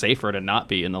safer to not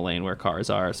be in the lane where cars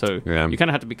are. So you kind of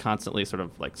have to be constantly sort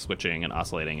of like switching and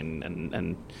oscillating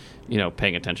and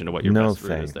paying attention to what your best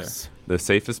route is there. The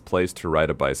safest place to ride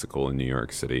a bicycle in New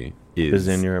York City is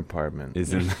in your apartment. I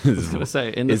was gonna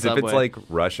say, in the if it's subway. like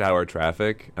rush hour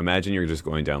traffic. Imagine you're just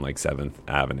going down like 7th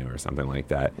Avenue or something like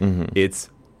that. Mhm. It's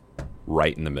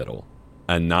right in the middle,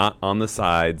 and not on the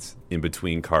sides in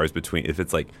between cars. If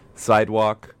it's like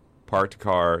sidewalk, parked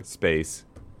car, space,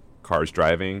 cars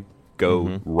driving,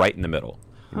 go right in the middle,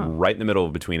 right in the middle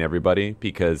between everybody.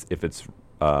 Because if it's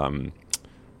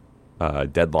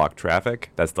deadlocked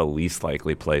traffic, that's the least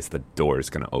likely place the door is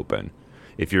going to open.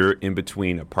 If you're in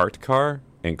between a parked car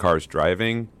and cars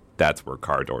driving, that's where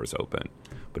car doors open.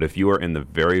 But if you are in the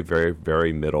very, very,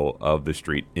 very middle of the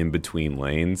street in between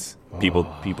lanes,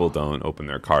 people don't open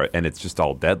their car, and it's just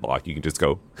all deadlocked. You can just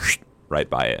go right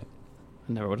by it.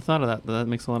 I never would have thought of that, but that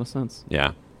makes a lot of sense.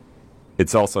 Yeah.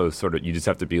 It's also sort of, you just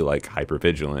have to be like hyper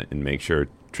vigilant and make sure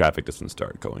traffic doesn't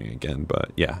start going again.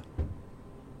 But yeah.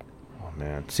 Oh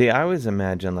man. See, I always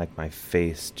imagine like my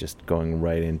face just going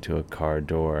right into a car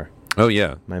door. Oh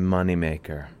yeah. My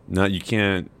moneymaker. No, you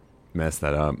can't mess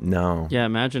that up. No. Yeah,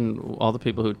 imagine all the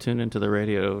people who tune into the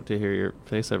radio to hear your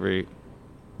face every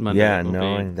Monday. Yeah, will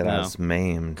knowing be, that I was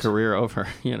maimed. Career over,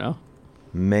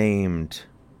 Maimed.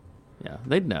 Yeah,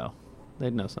 they'd know.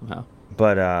 They'd know somehow.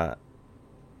 But,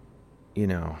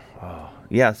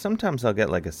 yeah, sometimes I'll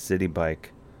get like a city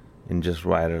bike and just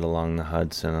ride it along the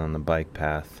Hudson on the bike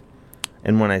path.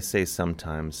 And when I say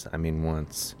sometimes, I mean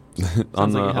once.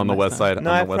 on the west side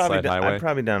highway. I've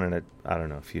probably done it,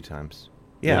 a few times.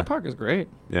 Yeah, that park is great.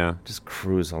 Yeah. Just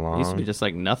cruise along. It used to be just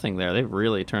like nothing there. They've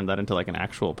really turned that into like an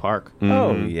actual park. Mm-hmm.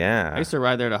 Oh, yeah. I used to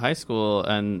ride there to high school,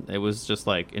 and it was just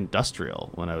like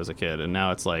industrial when I was a kid. And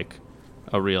now it's like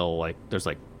a real, like, there's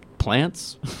like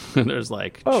plants, there's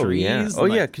like trees, and,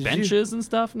 like, benches and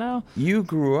stuff now. You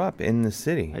grew up in the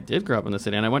city. I did grow up in the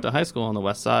city, and I went to high school on the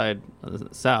west side,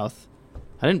 south.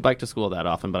 I didn't bike to school that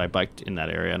often, but I biked in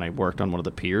that area, and I worked on one of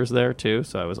the piers there, too,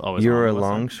 so I was always You were on a the west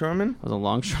side. longshoreman? I was a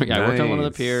longshoreman. Yeah, I worked on one of the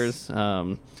piers,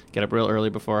 get up real early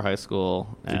before high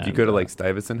school. Did you go to, like,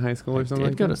 Stuyvesant High School or something? I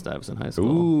like did go that? to Stuyvesant High School.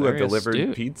 Ooh, I've Very delivered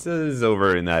astute. pizzas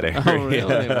over in that area. Oh,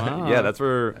 really? Wow. Yeah, that's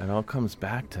where... It all comes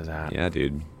back to that. Yeah,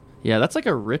 dude. Yeah, that's like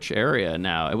a rich area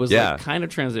now. It was like kind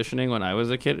of transitioning when I was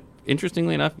a kid.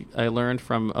 Interestingly enough, I learned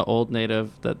from an old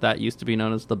native that used to be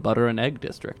known as the Butter and Egg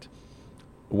District.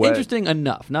 What? Interesting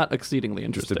enough, not exceedingly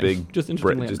interesting. Just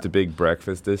a big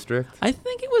breakfast district. I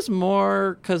think it was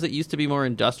more because it used to be more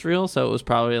industrial, so it was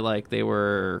probably like they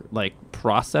were like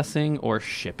processing or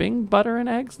shipping butter and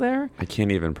eggs there. I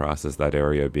can't even process that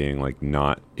area being like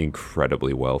not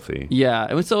incredibly wealthy. Yeah,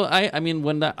 and so I mean,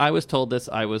 when I was told this,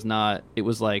 I was not. It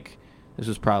was like this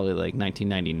was probably like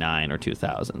 1999 or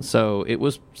 2000, so it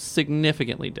was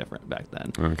significantly different back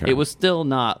then. Okay. It was still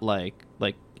not like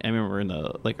I remember in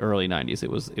the early 90s, it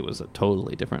was a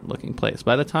totally different looking place.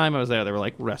 By the time I was there were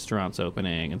like restaurants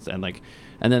opening and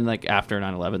then like after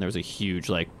 9/11, there was a huge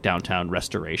like downtown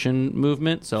restoration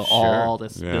movement. So all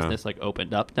this business like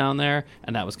opened up down there,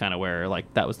 and that was kind of where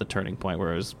like that was the turning point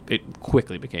where it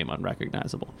quickly became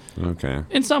unrecognizable. Okay.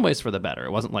 In some ways for the better.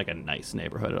 It wasn't like a nice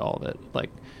neighborhood at all of it, like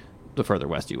the further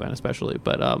west you went, especially.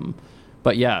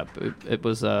 But yeah, it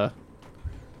was.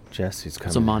 Jesse's coming.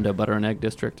 It's a Mondo butter and egg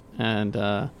district, and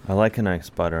I like a nice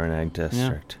butter and egg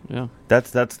district. Yeah.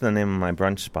 That's the name of my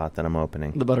brunch spot that I'm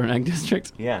opening. The butter and egg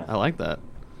district. Yeah, I like that.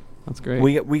 That's great.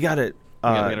 We got it.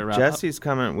 Jesse's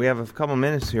coming. We have a couple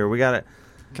minutes here. We got it.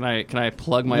 Can I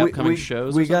plug my upcoming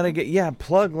shows? We got to get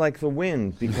plug like the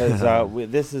wind because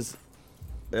this is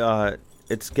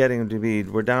it's getting to be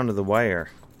we're down to the wire.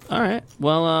 All right.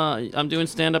 Well, I'm doing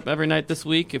stand-up every night this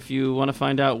week. If you want to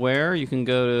find out where, you can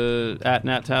go to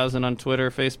 @NatTowson on Twitter,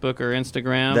 Facebook, or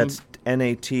Instagram. That's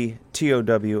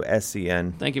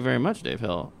NATTOWSEN. Thank you very much, Dave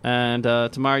Hill. And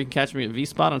tomorrow you can catch me at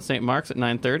V-Spot on St. Mark's at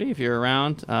 9:30 if you're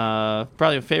around.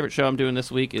 Probably a favorite show I'm doing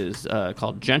this week is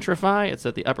called Gentrify. It's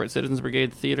at the Upright Citizens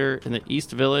Brigade Theater in the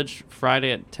East Village,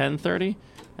 Friday at 10:30.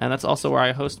 And that's also where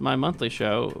I host my monthly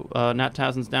show, Nat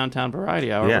Towson's Downtown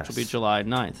Variety Hour, which will be July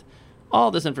 9th. All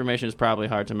this information is probably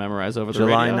hard to memorize over the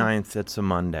July radio. July 9th, it's a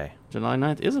Monday. July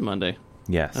 9th is a Monday.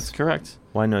 Yes. That's correct.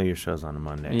 Well, I know your show's on a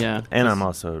Monday. Yeah. And I'm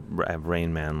also have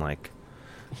Rain Man-like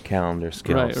calendar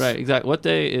skills. Right, exactly. What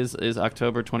day is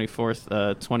October 24th,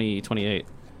 2028?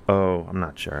 Oh, I'm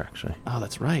not sure, actually. Oh,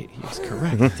 that's right. He was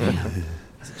correct. Damn.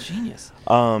 He's a genius.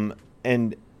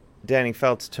 And Danny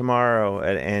Feltz tomorrow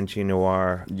at Angie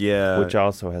Noir, which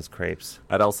also has crepes.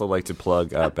 I'd also like to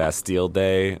plug Bastille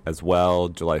Day as well,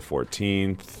 July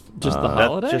 14th. Just the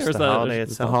holiday? Just the holiday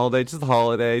itself? Just the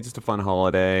holiday, just a fun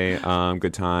holiday,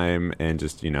 good time, and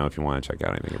just, if you want to check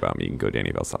out anything about me, you can go to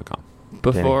DannyFeltz.com.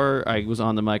 Before I was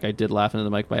on the mic, I did laugh into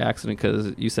the mic by accident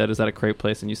because you said, is that a crepe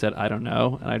place? And you said, I don't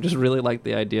know. And I just really like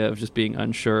the idea of just being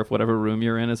unsure if whatever room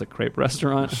you're in is a crepe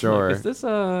restaurant. Sure. Like, is this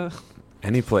a...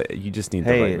 Any place, you just need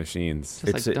the right machines.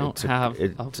 I don't have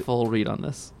a full read on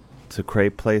this. It's a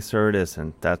crepe place or it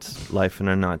isn't. That's life in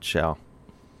a nutshell.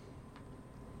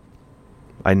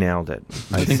 I nailed it.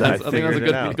 I think that was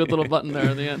a good little button there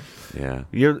at the end. Yeah.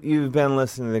 You've been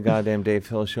listening to the goddamn Dave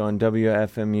Hill Show on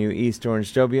WFMU East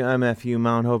Orange, WMFU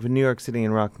Mount Hope in New York City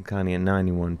and Rockland County at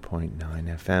 91.9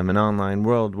 FM and online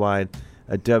worldwide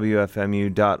at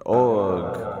WFMU.org.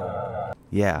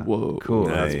 Yeah. Whoa. Cool.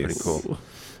 Nice. That's pretty cool.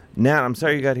 Nat, I'm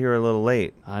sorry you got here a little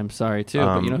late. I'm sorry, too.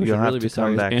 But who should really be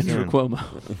sorry is Andrew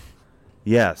Cuomo.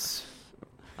 Yes.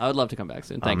 I would love to come back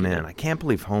soon. Thank you. Oh, man. I can't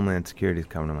believe Homeland Security's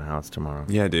coming to my house tomorrow.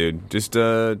 Yeah, dude. Just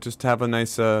have a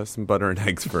nice, some butter and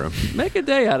eggs for him. Make a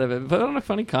day out of it. Put on a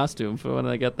funny costume for when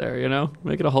they get there,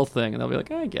 Make it a whole thing, and they'll be like,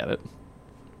 I get it.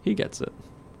 He gets it.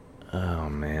 Oh,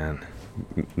 man.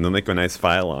 They'll make a nice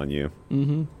file on you.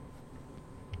 Mm-hmm.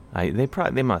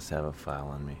 They must have a file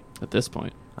on me. At this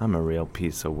point. I'm a real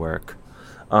piece of work.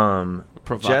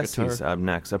 Provocateur. Jesse's up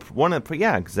next.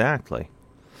 Yeah, exactly.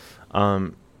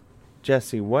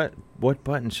 Jesse, what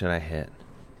button should I hit?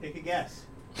 Take a guess.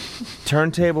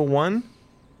 Turntable 1?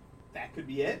 That could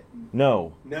be it.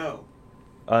 No.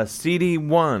 CD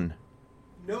 1.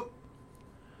 Nope.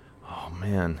 Oh,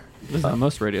 man. This is how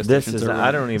most radio stations are.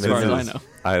 I don't even know. As far as I know.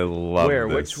 I love Where?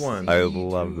 this. Which one? I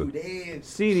love this.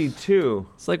 CD 2.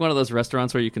 It's like one of those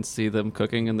restaurants where you can see them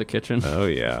cooking in the kitchen. Oh,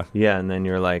 yeah. Yeah, and then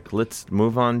you're like, let's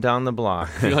move on down the block.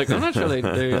 You're like, I'm not sure they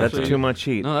That's actually... too much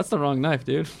heat. No, that's the wrong knife,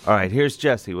 dude. All right, here's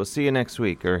Jesse. We'll see you next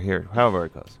week, or here, however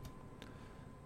it goes.